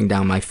streaming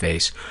down my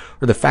face,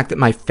 or the fact that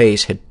my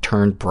face had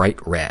turned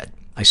bright red.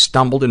 I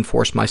stumbled and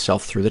forced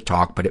myself through the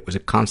talk, but it was a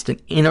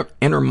constant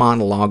inner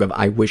monologue of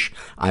I wish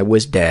I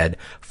was dead,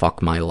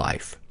 fuck my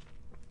life.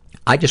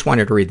 I just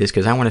wanted to read this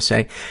because I want to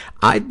say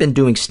I've been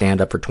doing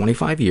stand-up for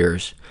 25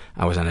 years.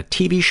 I was on a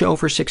TV show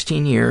for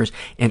 16 years,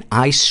 and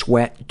I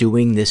sweat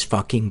doing this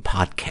fucking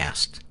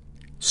podcast.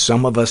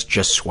 Some of us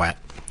just sweat,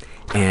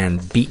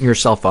 and beating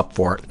yourself up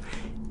for it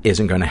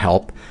isn't going to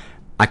help.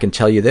 I can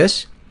tell you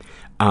this.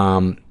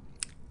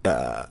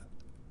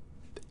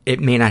 It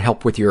may not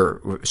help with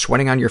your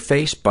sweating on your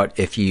face, but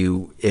if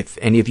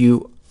any of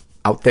you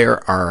out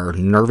there are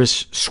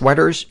nervous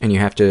sweaters and you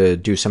have to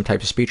do some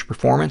type of speech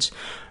performance,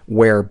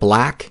 wear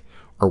black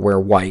or wear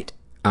white,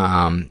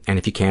 and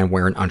if you can,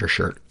 wear an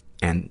undershirt.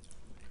 And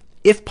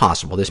if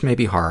possible, this may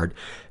be hard,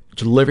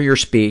 deliver your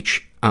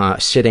speech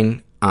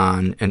sitting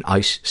on an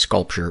ice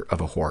sculpture of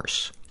a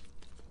horse.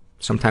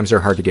 Sometimes they're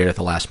hard to get at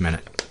the last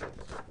minute.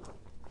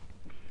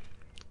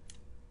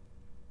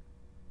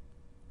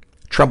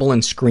 Trouble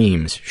and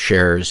Screams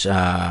shares he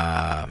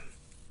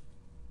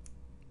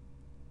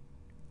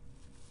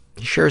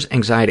shares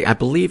anxiety. I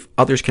believe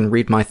others can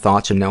read my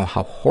thoughts and know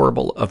how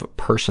horrible of a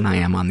person I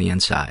am on the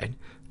inside.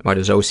 About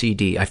his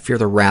OCD, I fear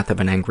the wrath of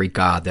an angry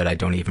God that I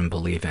don't even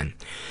believe in.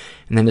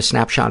 And then a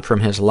snapshot from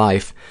his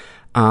life.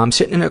 I'm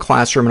sitting in a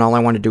classroom and all I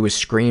want to do is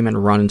scream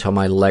and run until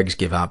my legs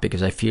give out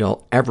because I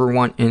feel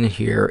everyone in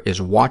here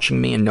is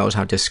watching me and knows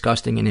how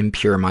disgusting and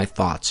impure my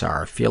thoughts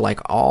are. I feel like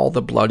all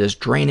the blood is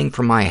draining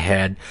from my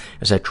head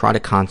as I try to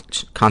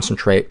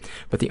concentrate,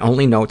 but the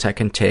only notes I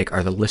can take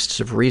are the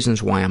lists of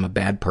reasons why I'm a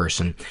bad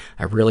person.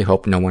 I really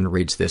hope no one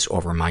reads this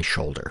over my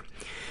shoulder.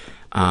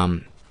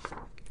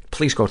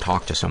 Please go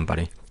talk to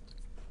somebody.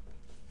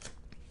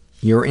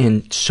 you're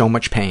in so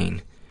much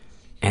pain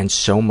and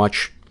so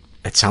much,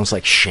 it sounds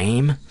like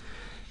shame.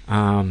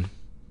 I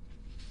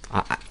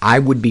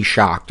would be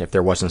shocked if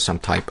there wasn't some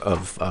type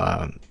of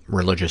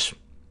religious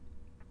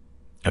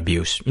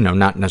abuse. You know,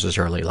 not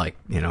necessarily like,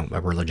 you know,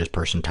 a religious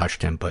person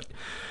touched him, but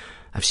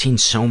I've seen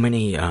so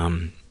many,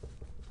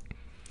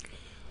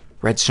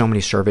 read so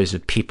many surveys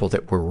of people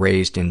that were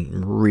raised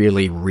in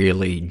really,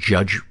 really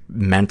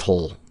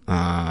judgmental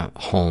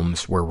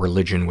homes where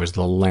religion was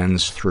the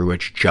lens through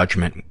which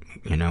judgment,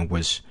 you know,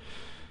 was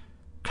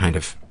kind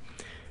of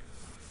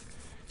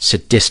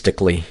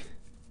sadistically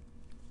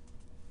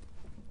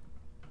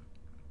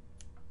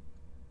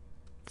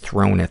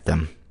thrown at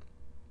them.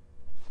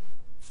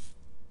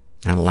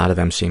 And a lot of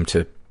them seem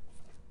to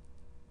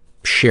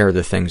share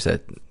the things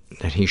that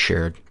he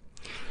shared.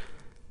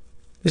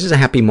 This is a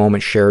happy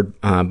moment shared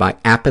by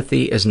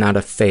Apathy is Not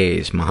a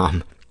Phase,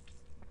 Mom.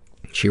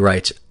 She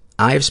writes,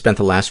 I have spent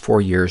the last 4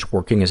 years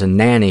working as a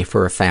nanny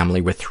for a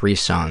family with 3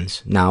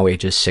 sons, now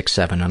ages 6,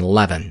 7, and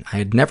 11. I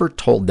had never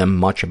told them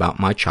much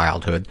about my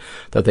childhood,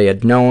 though they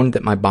had known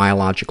that my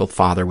biological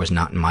father was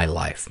not in my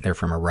life. They're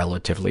from a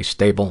relatively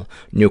stable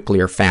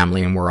nuclear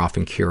family and were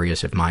often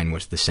curious if mine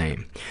was the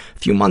same. A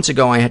few months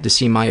ago, I had to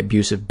see my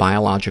abusive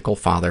biological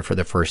father for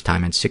the first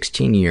time in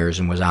 16 years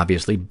and was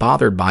obviously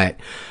bothered by it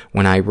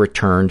when I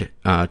returned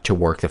to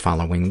work the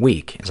following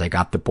week. As I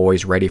got the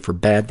boys ready for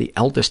bed, the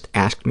eldest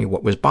asked me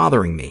what was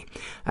bothering me.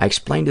 I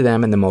explained to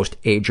them in the most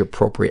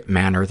age-appropriate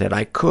manner that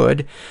I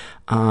could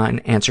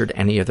and answered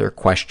any of their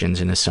questions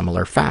in a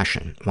similar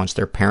fashion. Once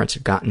their parents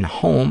had gotten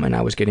home and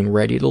I was getting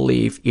ready to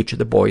leave, each of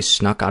the boys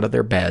snuck out of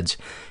their beds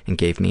and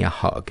gave me a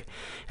hug,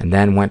 and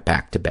then went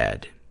back to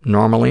bed.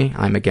 Normally,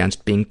 I'm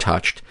against being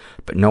touched,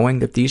 but knowing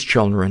that these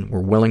children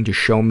were willing to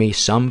show me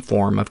some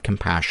form of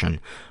compassion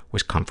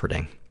was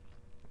comforting.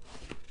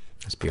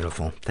 That's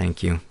beautiful.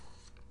 Thank you.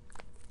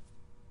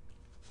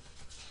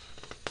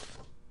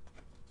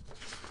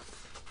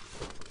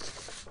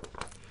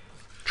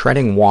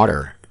 Treading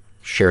Water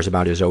shares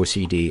about his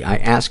OCD. I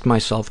ask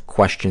myself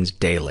questions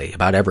daily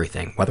about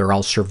everything, whether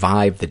I'll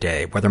survive the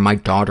day, whether my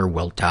daughter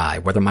will die,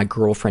 whether my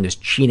girlfriend is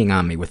cheating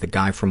on me with a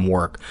guy from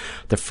work.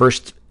 The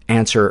first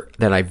answer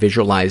that I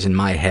visualize in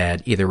my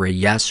head, either a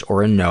yes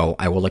or a no,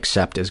 I will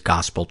accept as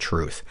gospel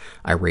truth.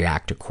 I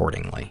react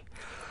accordingly.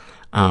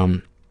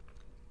 And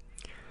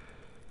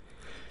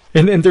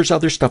there's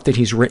other stuff that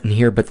he's written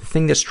here, but the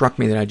thing that struck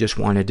me that I just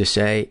wanted to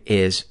say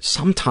is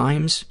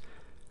sometimes,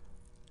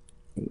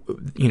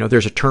 you know,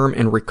 there's a term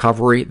in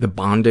recovery, the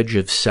bondage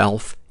of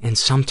self, and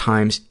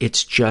sometimes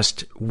it's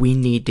just we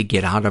need to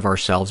get out of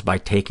ourselves by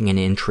taking an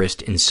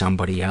interest in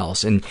somebody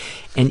else. And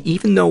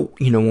even though,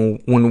 you know,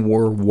 when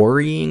we're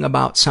worrying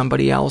about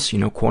somebody else, you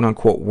know, quote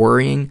unquote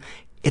worrying,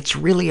 it's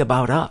really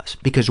about us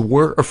because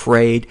we're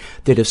afraid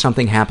that if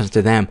something happens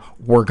to them,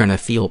 we're going to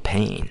feel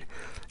pain.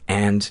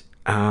 And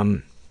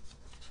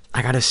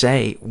I got to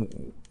say,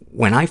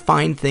 when I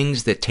find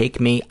things that take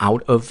me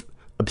out of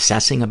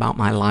obsessing about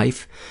my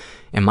life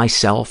and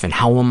myself and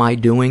how am I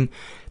doing,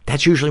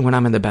 that's usually when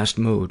I'm in the best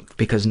mood,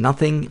 because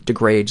nothing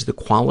degrades the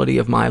quality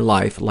of my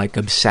life like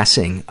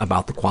obsessing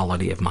about the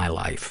quality of my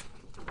life.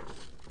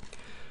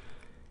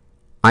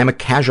 I'm a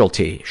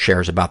Casualty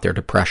shares about their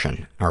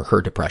depression, or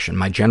her depression.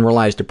 My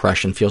generalized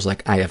depression feels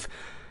like I have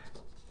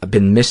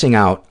been missing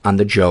out on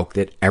the joke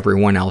that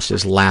everyone else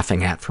is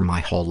laughing at for my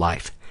whole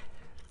life.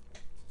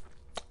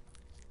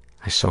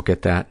 I so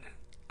get that.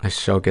 I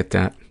so get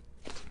that.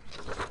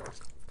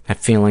 That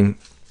feeling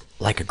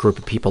like a group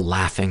of people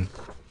laughing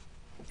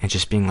and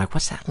just being like,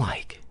 what's that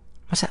like?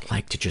 What's that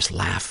like to just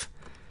laugh?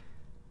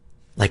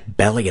 Like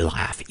belly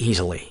laugh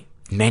easily,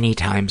 many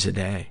times a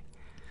day.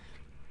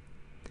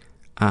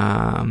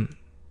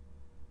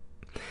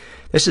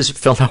 This is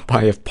filled out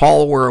by, if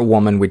Paul were a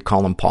woman, we'd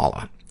call him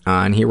Paula.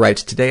 And he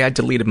writes, today I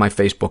deleted my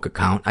Facebook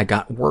account. I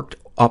got worked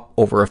up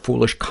over a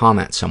foolish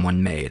comment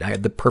someone made. I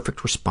had the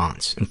perfect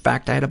response. In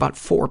fact, I had about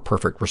 4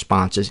 perfect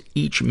responses,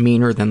 each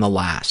meaner than the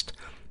last.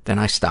 Then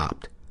I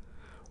stopped.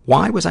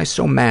 Why was I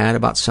so mad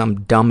about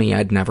some dummy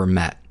I'd never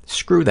met?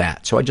 Screw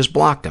that. So I just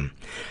blocked him.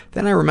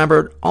 Then I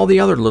remembered all the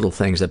other little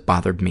things that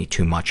bothered me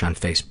too much on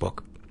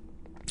Facebook.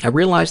 I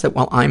realized that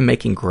while I'm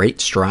making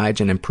great strides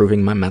in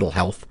improving my mental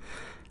health,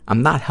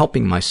 I'm not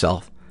helping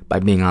myself by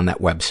being on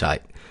that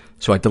website.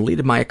 So I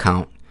deleted my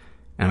account,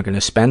 and I'm going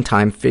to spend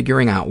time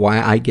figuring out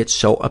why I get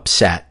so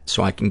upset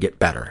so I can get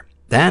better.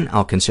 Then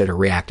I'll consider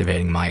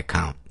reactivating my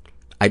account.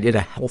 I did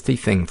a healthy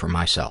thing for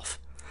myself.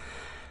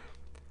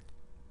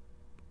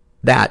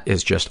 That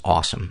is just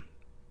awesome.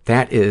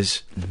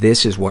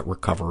 This is what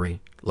recovery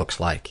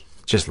looks like.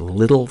 Just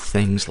little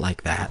things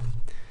like that.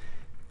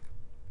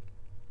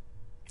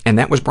 And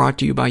that was brought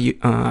to you by you.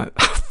 I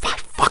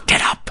fucked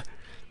it up.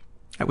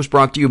 That was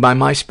brought to you by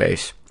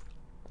MySpace.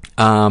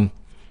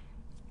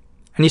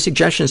 Any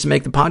suggestions to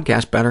make the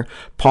podcast better?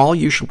 Paul,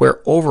 you should wear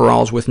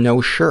overalls with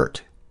no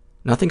shirt.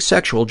 Nothing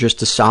sexual,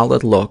 just a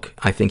solid look.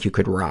 I think you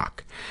could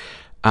rock.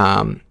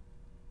 I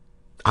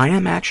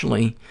am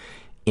actually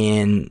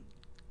in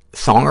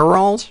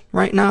thongeralls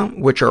right now,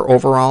 which are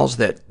overalls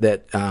that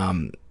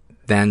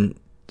then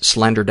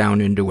slender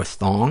down into a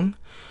thong,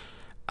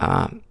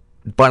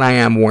 but I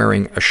am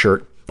wearing a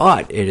shirt,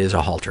 but it is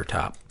a halter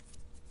top.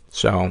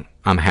 So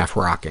I'm half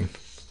rocking.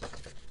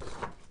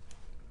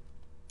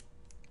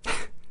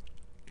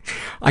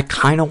 I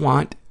kind of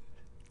want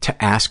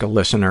to ask a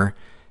listener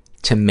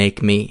to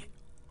make me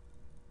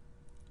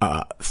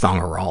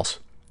thongeralls.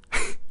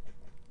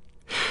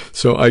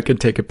 So I could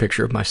take a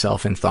picture of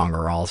myself in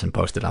thongeralls and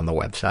post it on the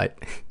website.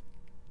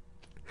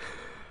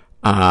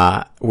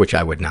 Which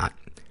I would not.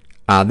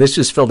 This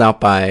is filled out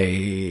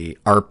by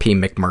R.P.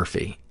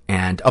 McMurphy.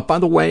 And, by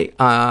the way,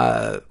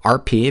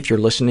 R.P., if you're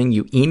listening,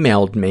 you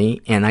emailed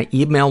me, and I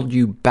emailed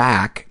you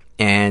back,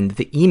 and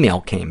the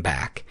email came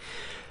back.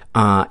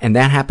 And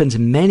that happens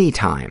many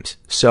times.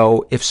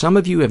 So if some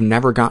of you have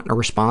never gotten a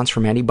response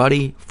from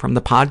anybody from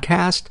the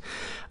podcast,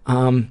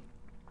 I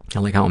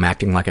like how I'm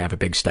acting like I have a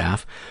big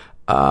staff.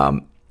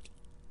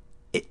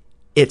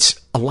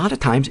 It's a lot of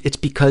times it's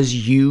because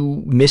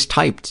you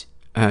mistyped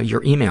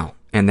your email,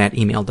 and that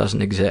email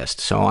doesn't exist.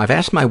 So I've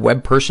asked my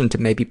web person to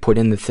maybe put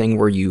in the thing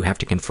where you have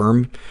to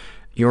confirm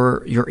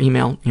your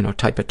email,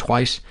 type it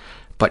twice.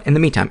 But in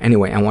the meantime,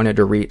 anyway, I wanted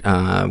to read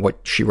what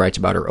she writes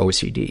about her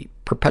OCD.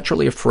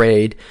 Perpetually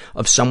afraid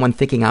of someone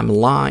thinking I'm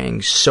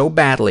lying so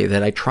badly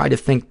that I try to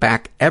think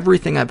back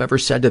everything I've ever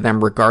said to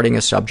them regarding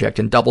a subject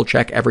and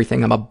double-check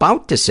everything I'm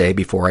about to say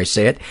before I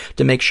say it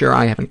to make sure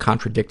I haven't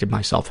contradicted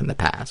myself in the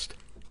past.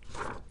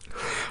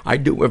 I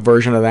do a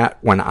version of that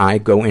when I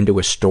go into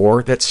a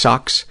store that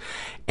sucks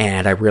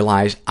and I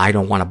realize I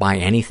don't want to buy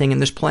anything in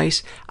this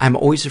place. I'm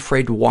always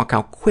afraid to walk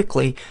out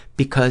quickly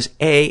because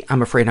A,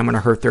 I'm afraid I'm going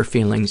to hurt their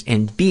feelings,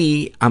 and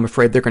B, I'm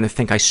afraid they're going to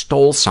think I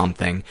stole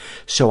something.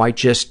 So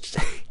it's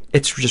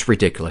just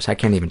ridiculous. I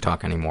can't even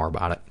talk anymore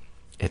about it.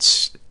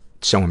 It's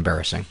so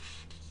embarrassing.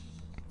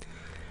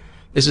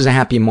 This is a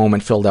happy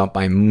moment filled out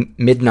by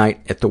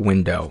Midnight at the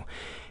Window.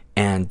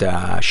 And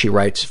she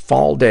writes,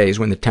 fall days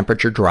when the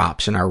temperature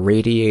drops and our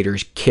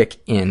radiators kick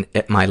in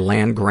at my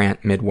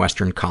land-grant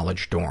Midwestern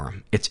college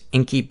dorm. It's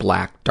inky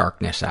black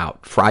darkness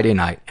out, Friday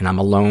night, and I'm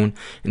alone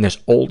in this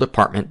old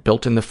apartment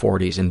built in the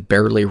 40s and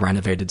barely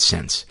renovated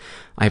since.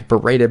 I've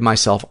berated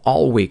myself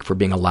all week for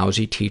being a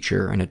lousy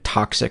teacher and a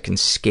toxic and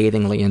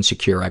scathingly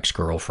insecure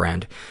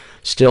ex-girlfriend.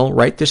 Still,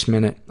 right this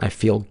minute, I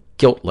feel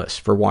guiltless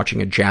for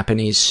watching a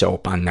Japanese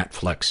soap on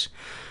Netflix.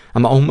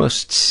 I'm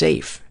almost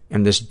safe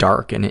in this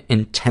dark and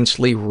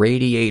intensely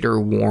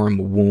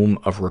radiator-warm womb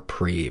of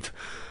reprieve.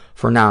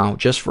 For now,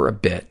 just for a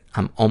bit,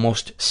 I'm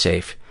almost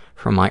safe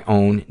from my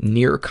own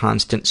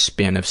near-constant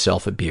spin of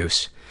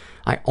self-abuse.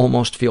 I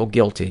almost feel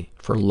guilty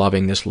for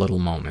loving this little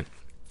moment.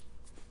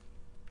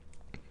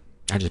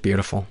 That is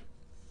beautiful.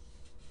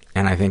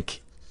 And I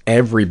think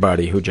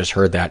everybody who just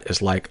heard that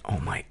is like, oh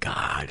my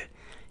God,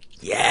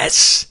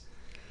 yes!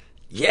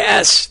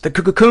 Yes! The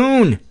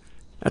cocoon!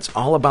 That's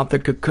all about the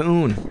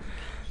cocoon.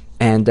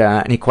 And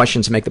any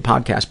questions to make the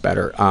podcast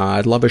better?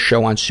 I'd love a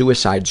show on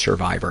suicide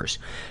survivors.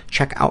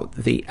 Check out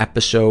the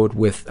episode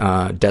with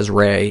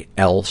Desiree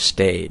L.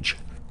 Stage.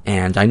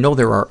 And I know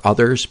there are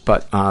others,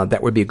 but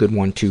that would be a good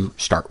one to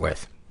start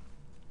with.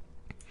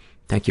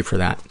 Thank you for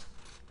that.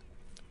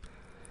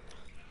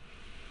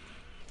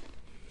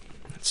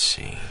 Let's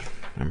see.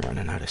 I'm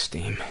running out of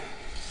steam.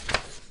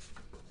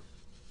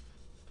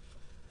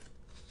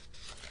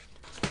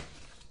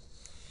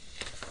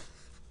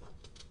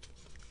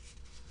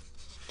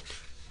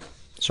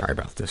 Sorry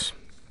about this.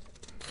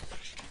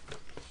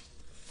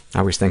 I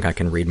always think I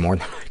can read more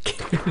than I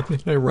can.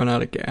 I run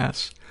out of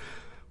gas.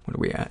 What are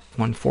we at?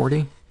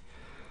 140?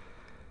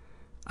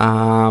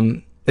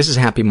 This is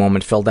a happy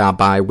moment filled out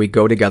by We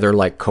Go Together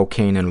Like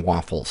Cocaine and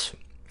Waffles.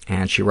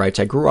 And she writes,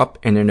 I grew up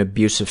in an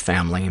abusive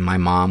family, and my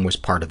mom was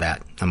part of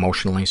that,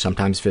 emotionally,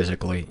 sometimes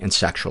physically, and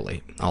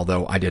sexually,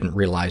 although I didn't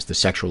realize the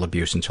sexual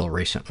abuse until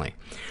recently.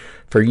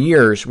 For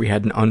years, we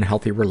had an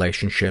unhealthy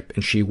relationship,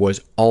 and she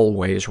was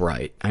always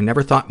right. I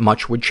never thought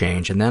much would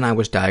change, and then I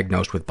was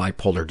diagnosed with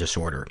bipolar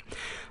disorder.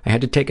 I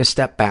had to take a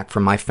step back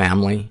from my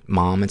family,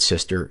 mom and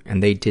sister,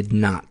 and they did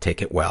not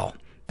take it well.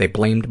 They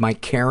blamed my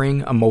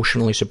caring,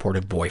 emotionally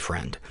supportive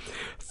boyfriend.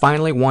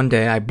 Finally, one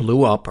day, I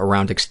blew up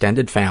around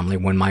extended family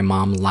when my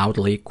mom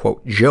loudly,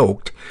 quote,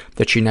 joked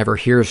that she never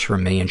hears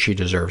from me and she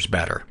deserves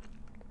better.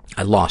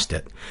 I lost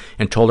it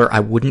and told her I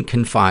wouldn't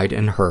confide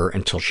in her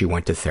until she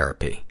went to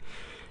therapy.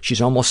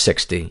 She's almost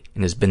 60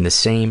 and has been the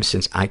same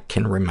since I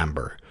can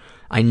remember.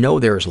 I know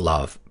there is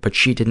love, but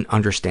she didn't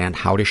understand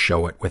how to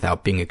show it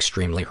without being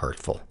extremely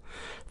hurtful.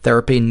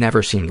 Therapy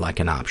never seemed like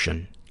an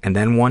option, and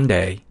then one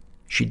day,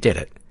 she did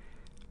it.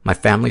 My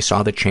family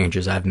saw the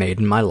changes I've made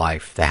in my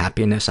life, the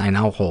happiness I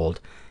now hold,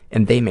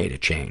 and they made a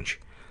change.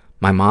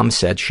 My mom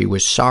said she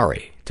was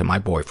sorry to my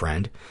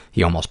boyfriend.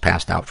 He almost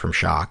passed out from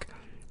shock,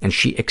 and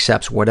she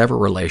accepts whatever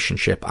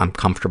relationship I'm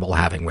comfortable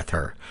having with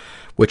her,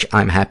 which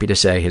I'm happy to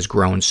say has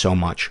grown so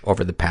much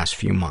over the past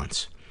few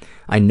months.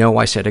 I know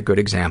I set a good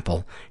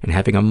example, and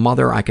having a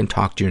mother I can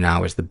talk to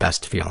now is the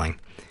best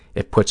feeling.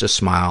 It puts a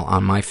smile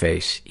on my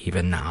face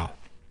even now.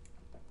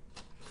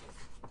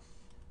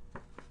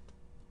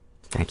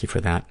 Thank you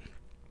for that.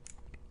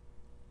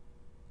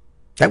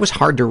 That was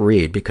hard to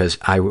read because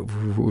I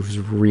was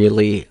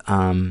really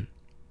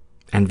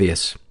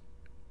envious.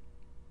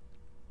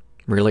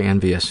 Really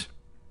envious.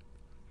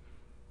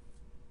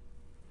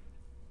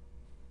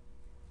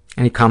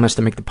 Any comments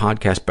to make the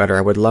podcast better?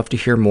 I would love to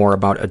hear more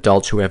about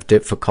adults who have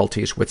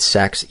difficulties with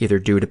sex, either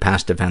due to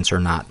past events or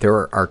not.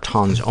 There are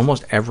tons.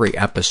 Almost every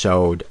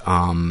episode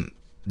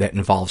that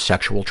involves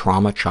sexual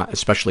trauma,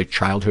 especially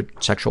childhood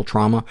sexual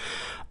trauma,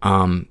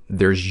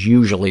 there's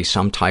usually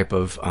some type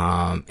of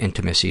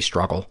intimacy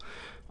struggle.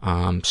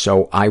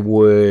 So I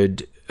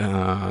would,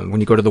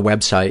 when you go to the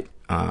website,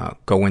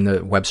 go in the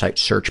website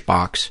search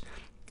box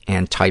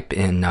and type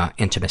in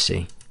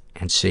intimacy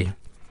and see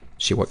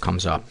what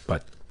comes up.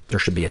 But there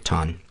should be a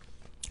ton.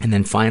 And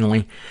then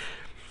finally,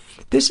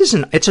 it's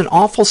an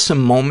awfulsome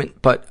moment,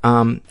 but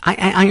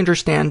I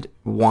understand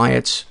why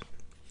it's,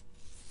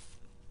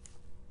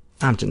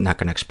 I'm not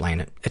going to explain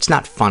it. It's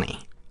not funny.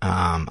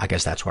 I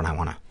guess that's what I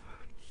want to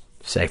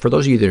say. For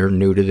those of you that are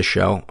new to the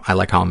show, I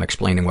like how I'm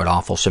explaining what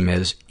awfulsome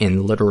is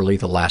in literally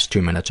the last 2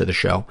 minutes of the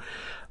show.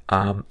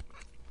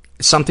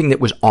 Something that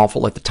was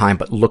awful at the time,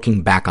 but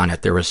looking back on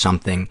it, there was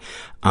something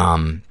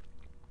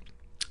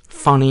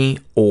funny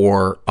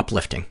or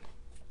uplifting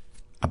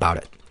about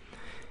it.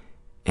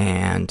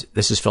 And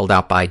this is filled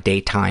out by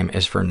Daytime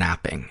is for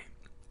Napping.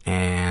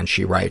 And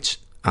she writes,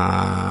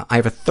 I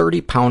have a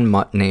 30-pound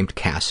mutt named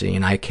Cassie,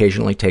 and I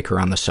occasionally take her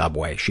on the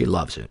subway. She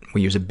loves it.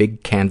 We use a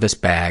big canvas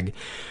bag.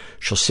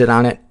 She'll sit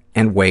on it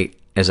and wait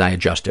as I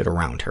adjust it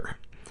around her.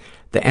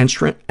 The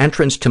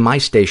entrance to my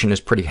station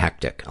is pretty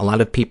hectic. A lot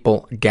of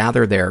people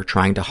gather there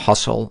trying to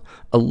hustle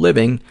a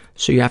living,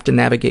 so you have to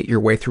navigate your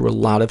way through a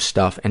lot of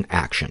stuff and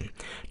action.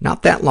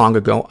 Not that long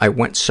ago, I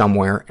went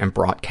somewhere and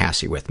brought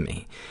Cassie with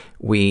me.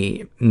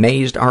 We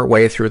mazed our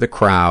way through the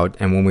crowd,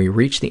 and when we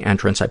reached the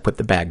entrance, I put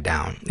the bag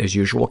down. As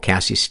usual,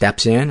 Cassie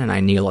steps in, and I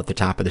kneel at the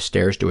top of the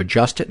stairs to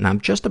adjust it, and I'm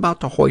just about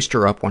to hoist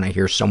her up when I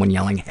hear someone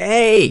yelling,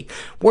 "Hey,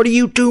 what are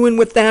you doing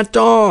with that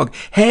dog?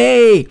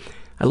 Hey!"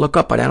 I look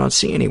up, but I don't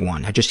see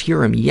anyone. I just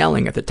hear him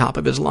yelling at the top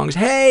of his lungs,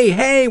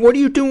 "Hey, what are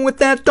you doing with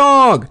that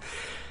dog?"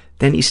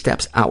 Then he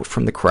steps out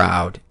from the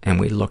crowd, and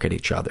we look at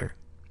each other.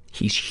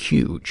 He's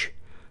huge,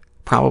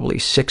 probably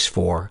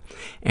 6'4",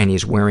 and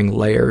he's wearing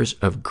layers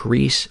of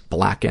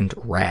grease-blackened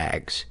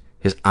rags.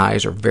 His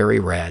eyes are very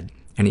red,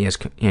 and he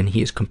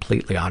is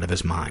completely out of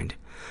his mind.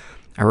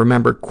 I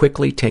remember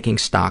quickly taking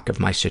stock of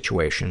my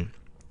situation.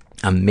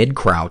 I'm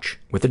mid-crouch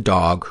with a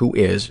dog who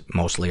is,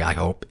 mostly I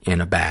hope,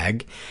 in a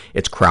bag.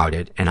 It's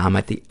crowded, and I'm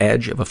at the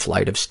edge of a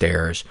flight of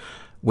stairs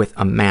with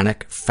a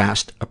maniac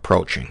fast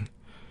approaching.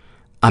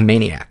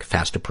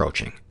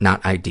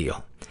 Not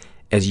ideal.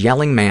 As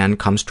yelling man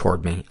comes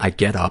toward me, I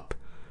get up,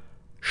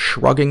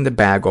 shrugging the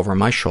bag over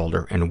my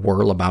shoulder, and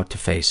whirl about to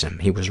face him.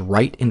 He was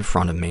right in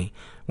front of me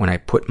when I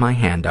put my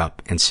hand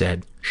up and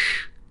said,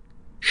 "Shh,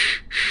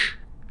 shh, shh,"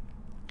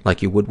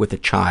 like you would with a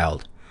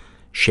child,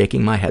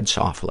 shaking my head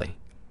softly.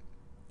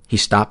 He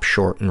stopped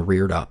short and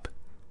reared up,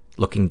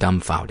 looking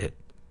dumbfounded.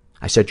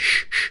 I said,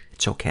 "Shh, shh,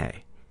 it's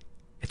okay.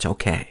 It's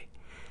okay,"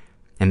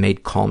 and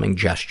made calming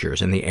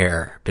gestures in the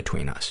air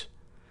between us.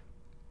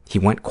 He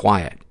went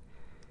quiet,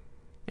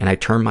 and I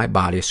turned my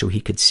body so he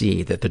could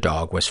see that the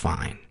dog was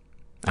fine.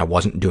 I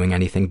wasn't doing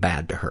anything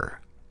bad to her.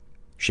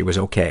 She was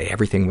okay.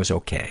 Everything was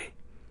okay.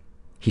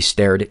 He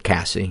stared at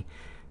Cassie,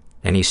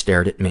 then he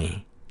stared at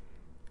me.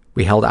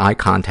 We held eye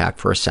contact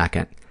for a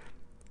second,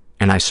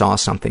 and I saw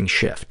something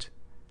shift.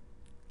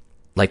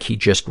 Like he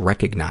just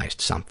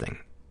recognized something.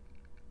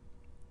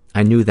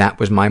 I knew that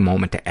was my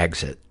moment to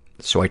exit,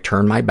 so I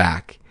turned my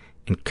back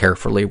and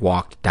carefully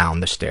walked down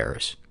the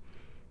stairs.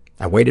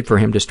 I waited for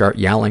him to start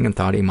yelling and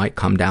thought he might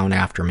come down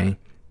after me,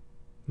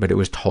 but it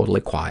was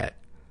totally quiet.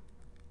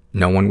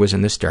 No one was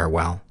in the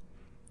stairwell.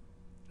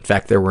 In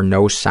fact, there were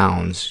no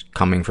sounds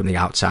coming from the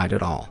outside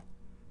at all.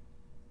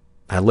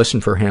 I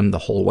listened for him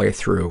the whole way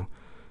through,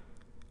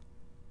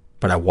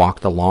 but I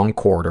walked the long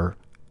corridor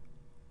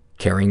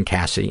carrying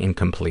Cassie in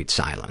complete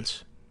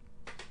silence.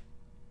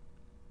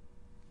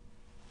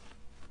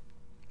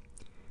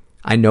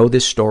 I know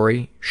this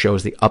story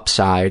shows the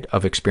upside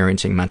of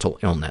experiencing mental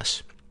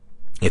illness.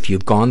 If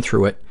you've gone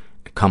through it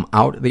and come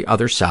out the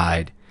other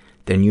side,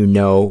 then you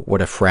know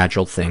what a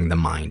fragile thing the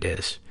mind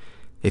is.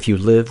 If you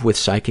live with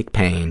psychic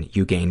pain,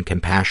 you gain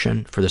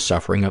compassion for the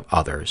suffering of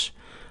others.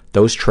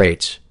 Those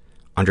traits,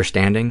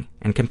 understanding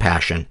and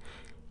compassion,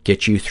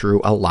 get you through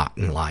a lot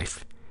in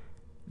life.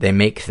 They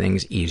make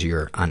things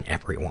easier on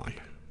everyone.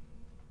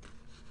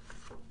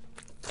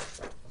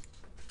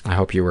 I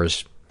hope you were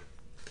as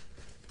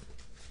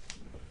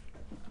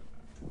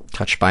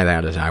touched by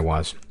that as I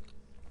was.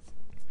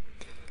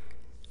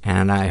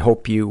 And I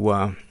hope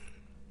you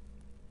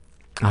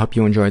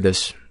enjoyed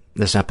this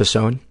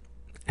episode.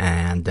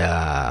 And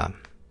I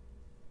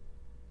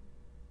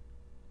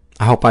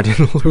hope I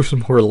didn't lose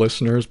more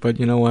listeners, but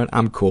you know what?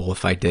 I'm cool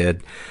if I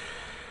did.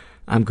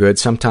 I'm good.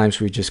 Sometimes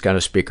we just got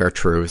to speak our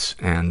truths,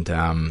 and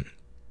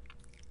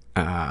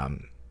I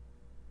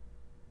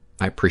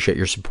appreciate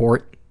your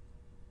support,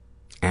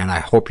 and I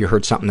hope you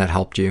heard something that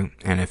helped you.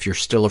 And if you're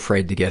still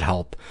afraid to get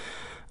help,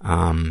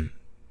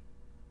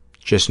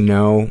 just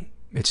know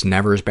it's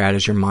never as bad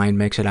as your mind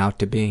makes it out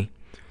to be.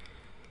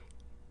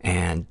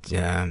 And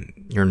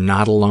you're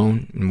not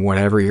alone in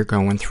whatever you're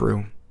going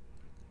through.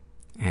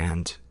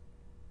 And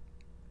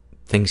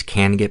things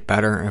can get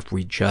better if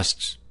we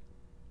just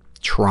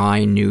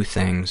try new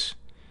things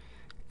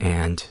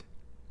and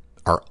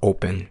are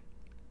open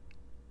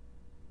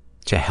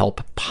to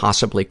help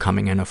possibly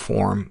coming in a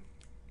form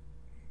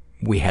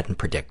we hadn't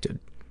predicted.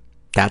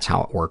 That's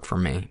how it worked for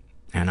me.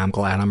 And I'm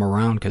glad I'm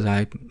around because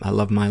I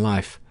love my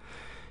life.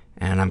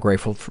 And I'm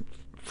grateful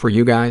for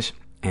you guys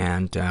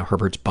and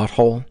Herbert's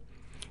Butthole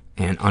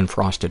and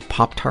Unfrosted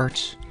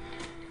Pop-Tarts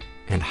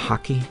and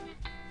hockey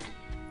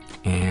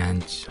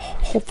and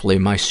hopefully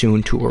my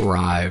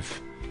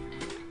soon-to-arrive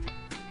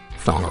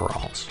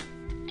Thongeralls.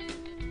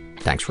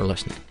 Thanks for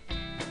listening.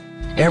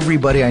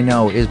 Everybody I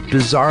know is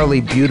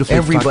bizarrely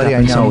beautifully fucked up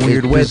in some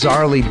weird way.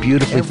 Bizarrely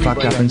beautifully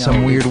fucked up in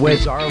some weird way.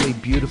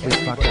 Bizarrely beautifully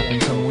fucked up in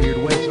some weird way.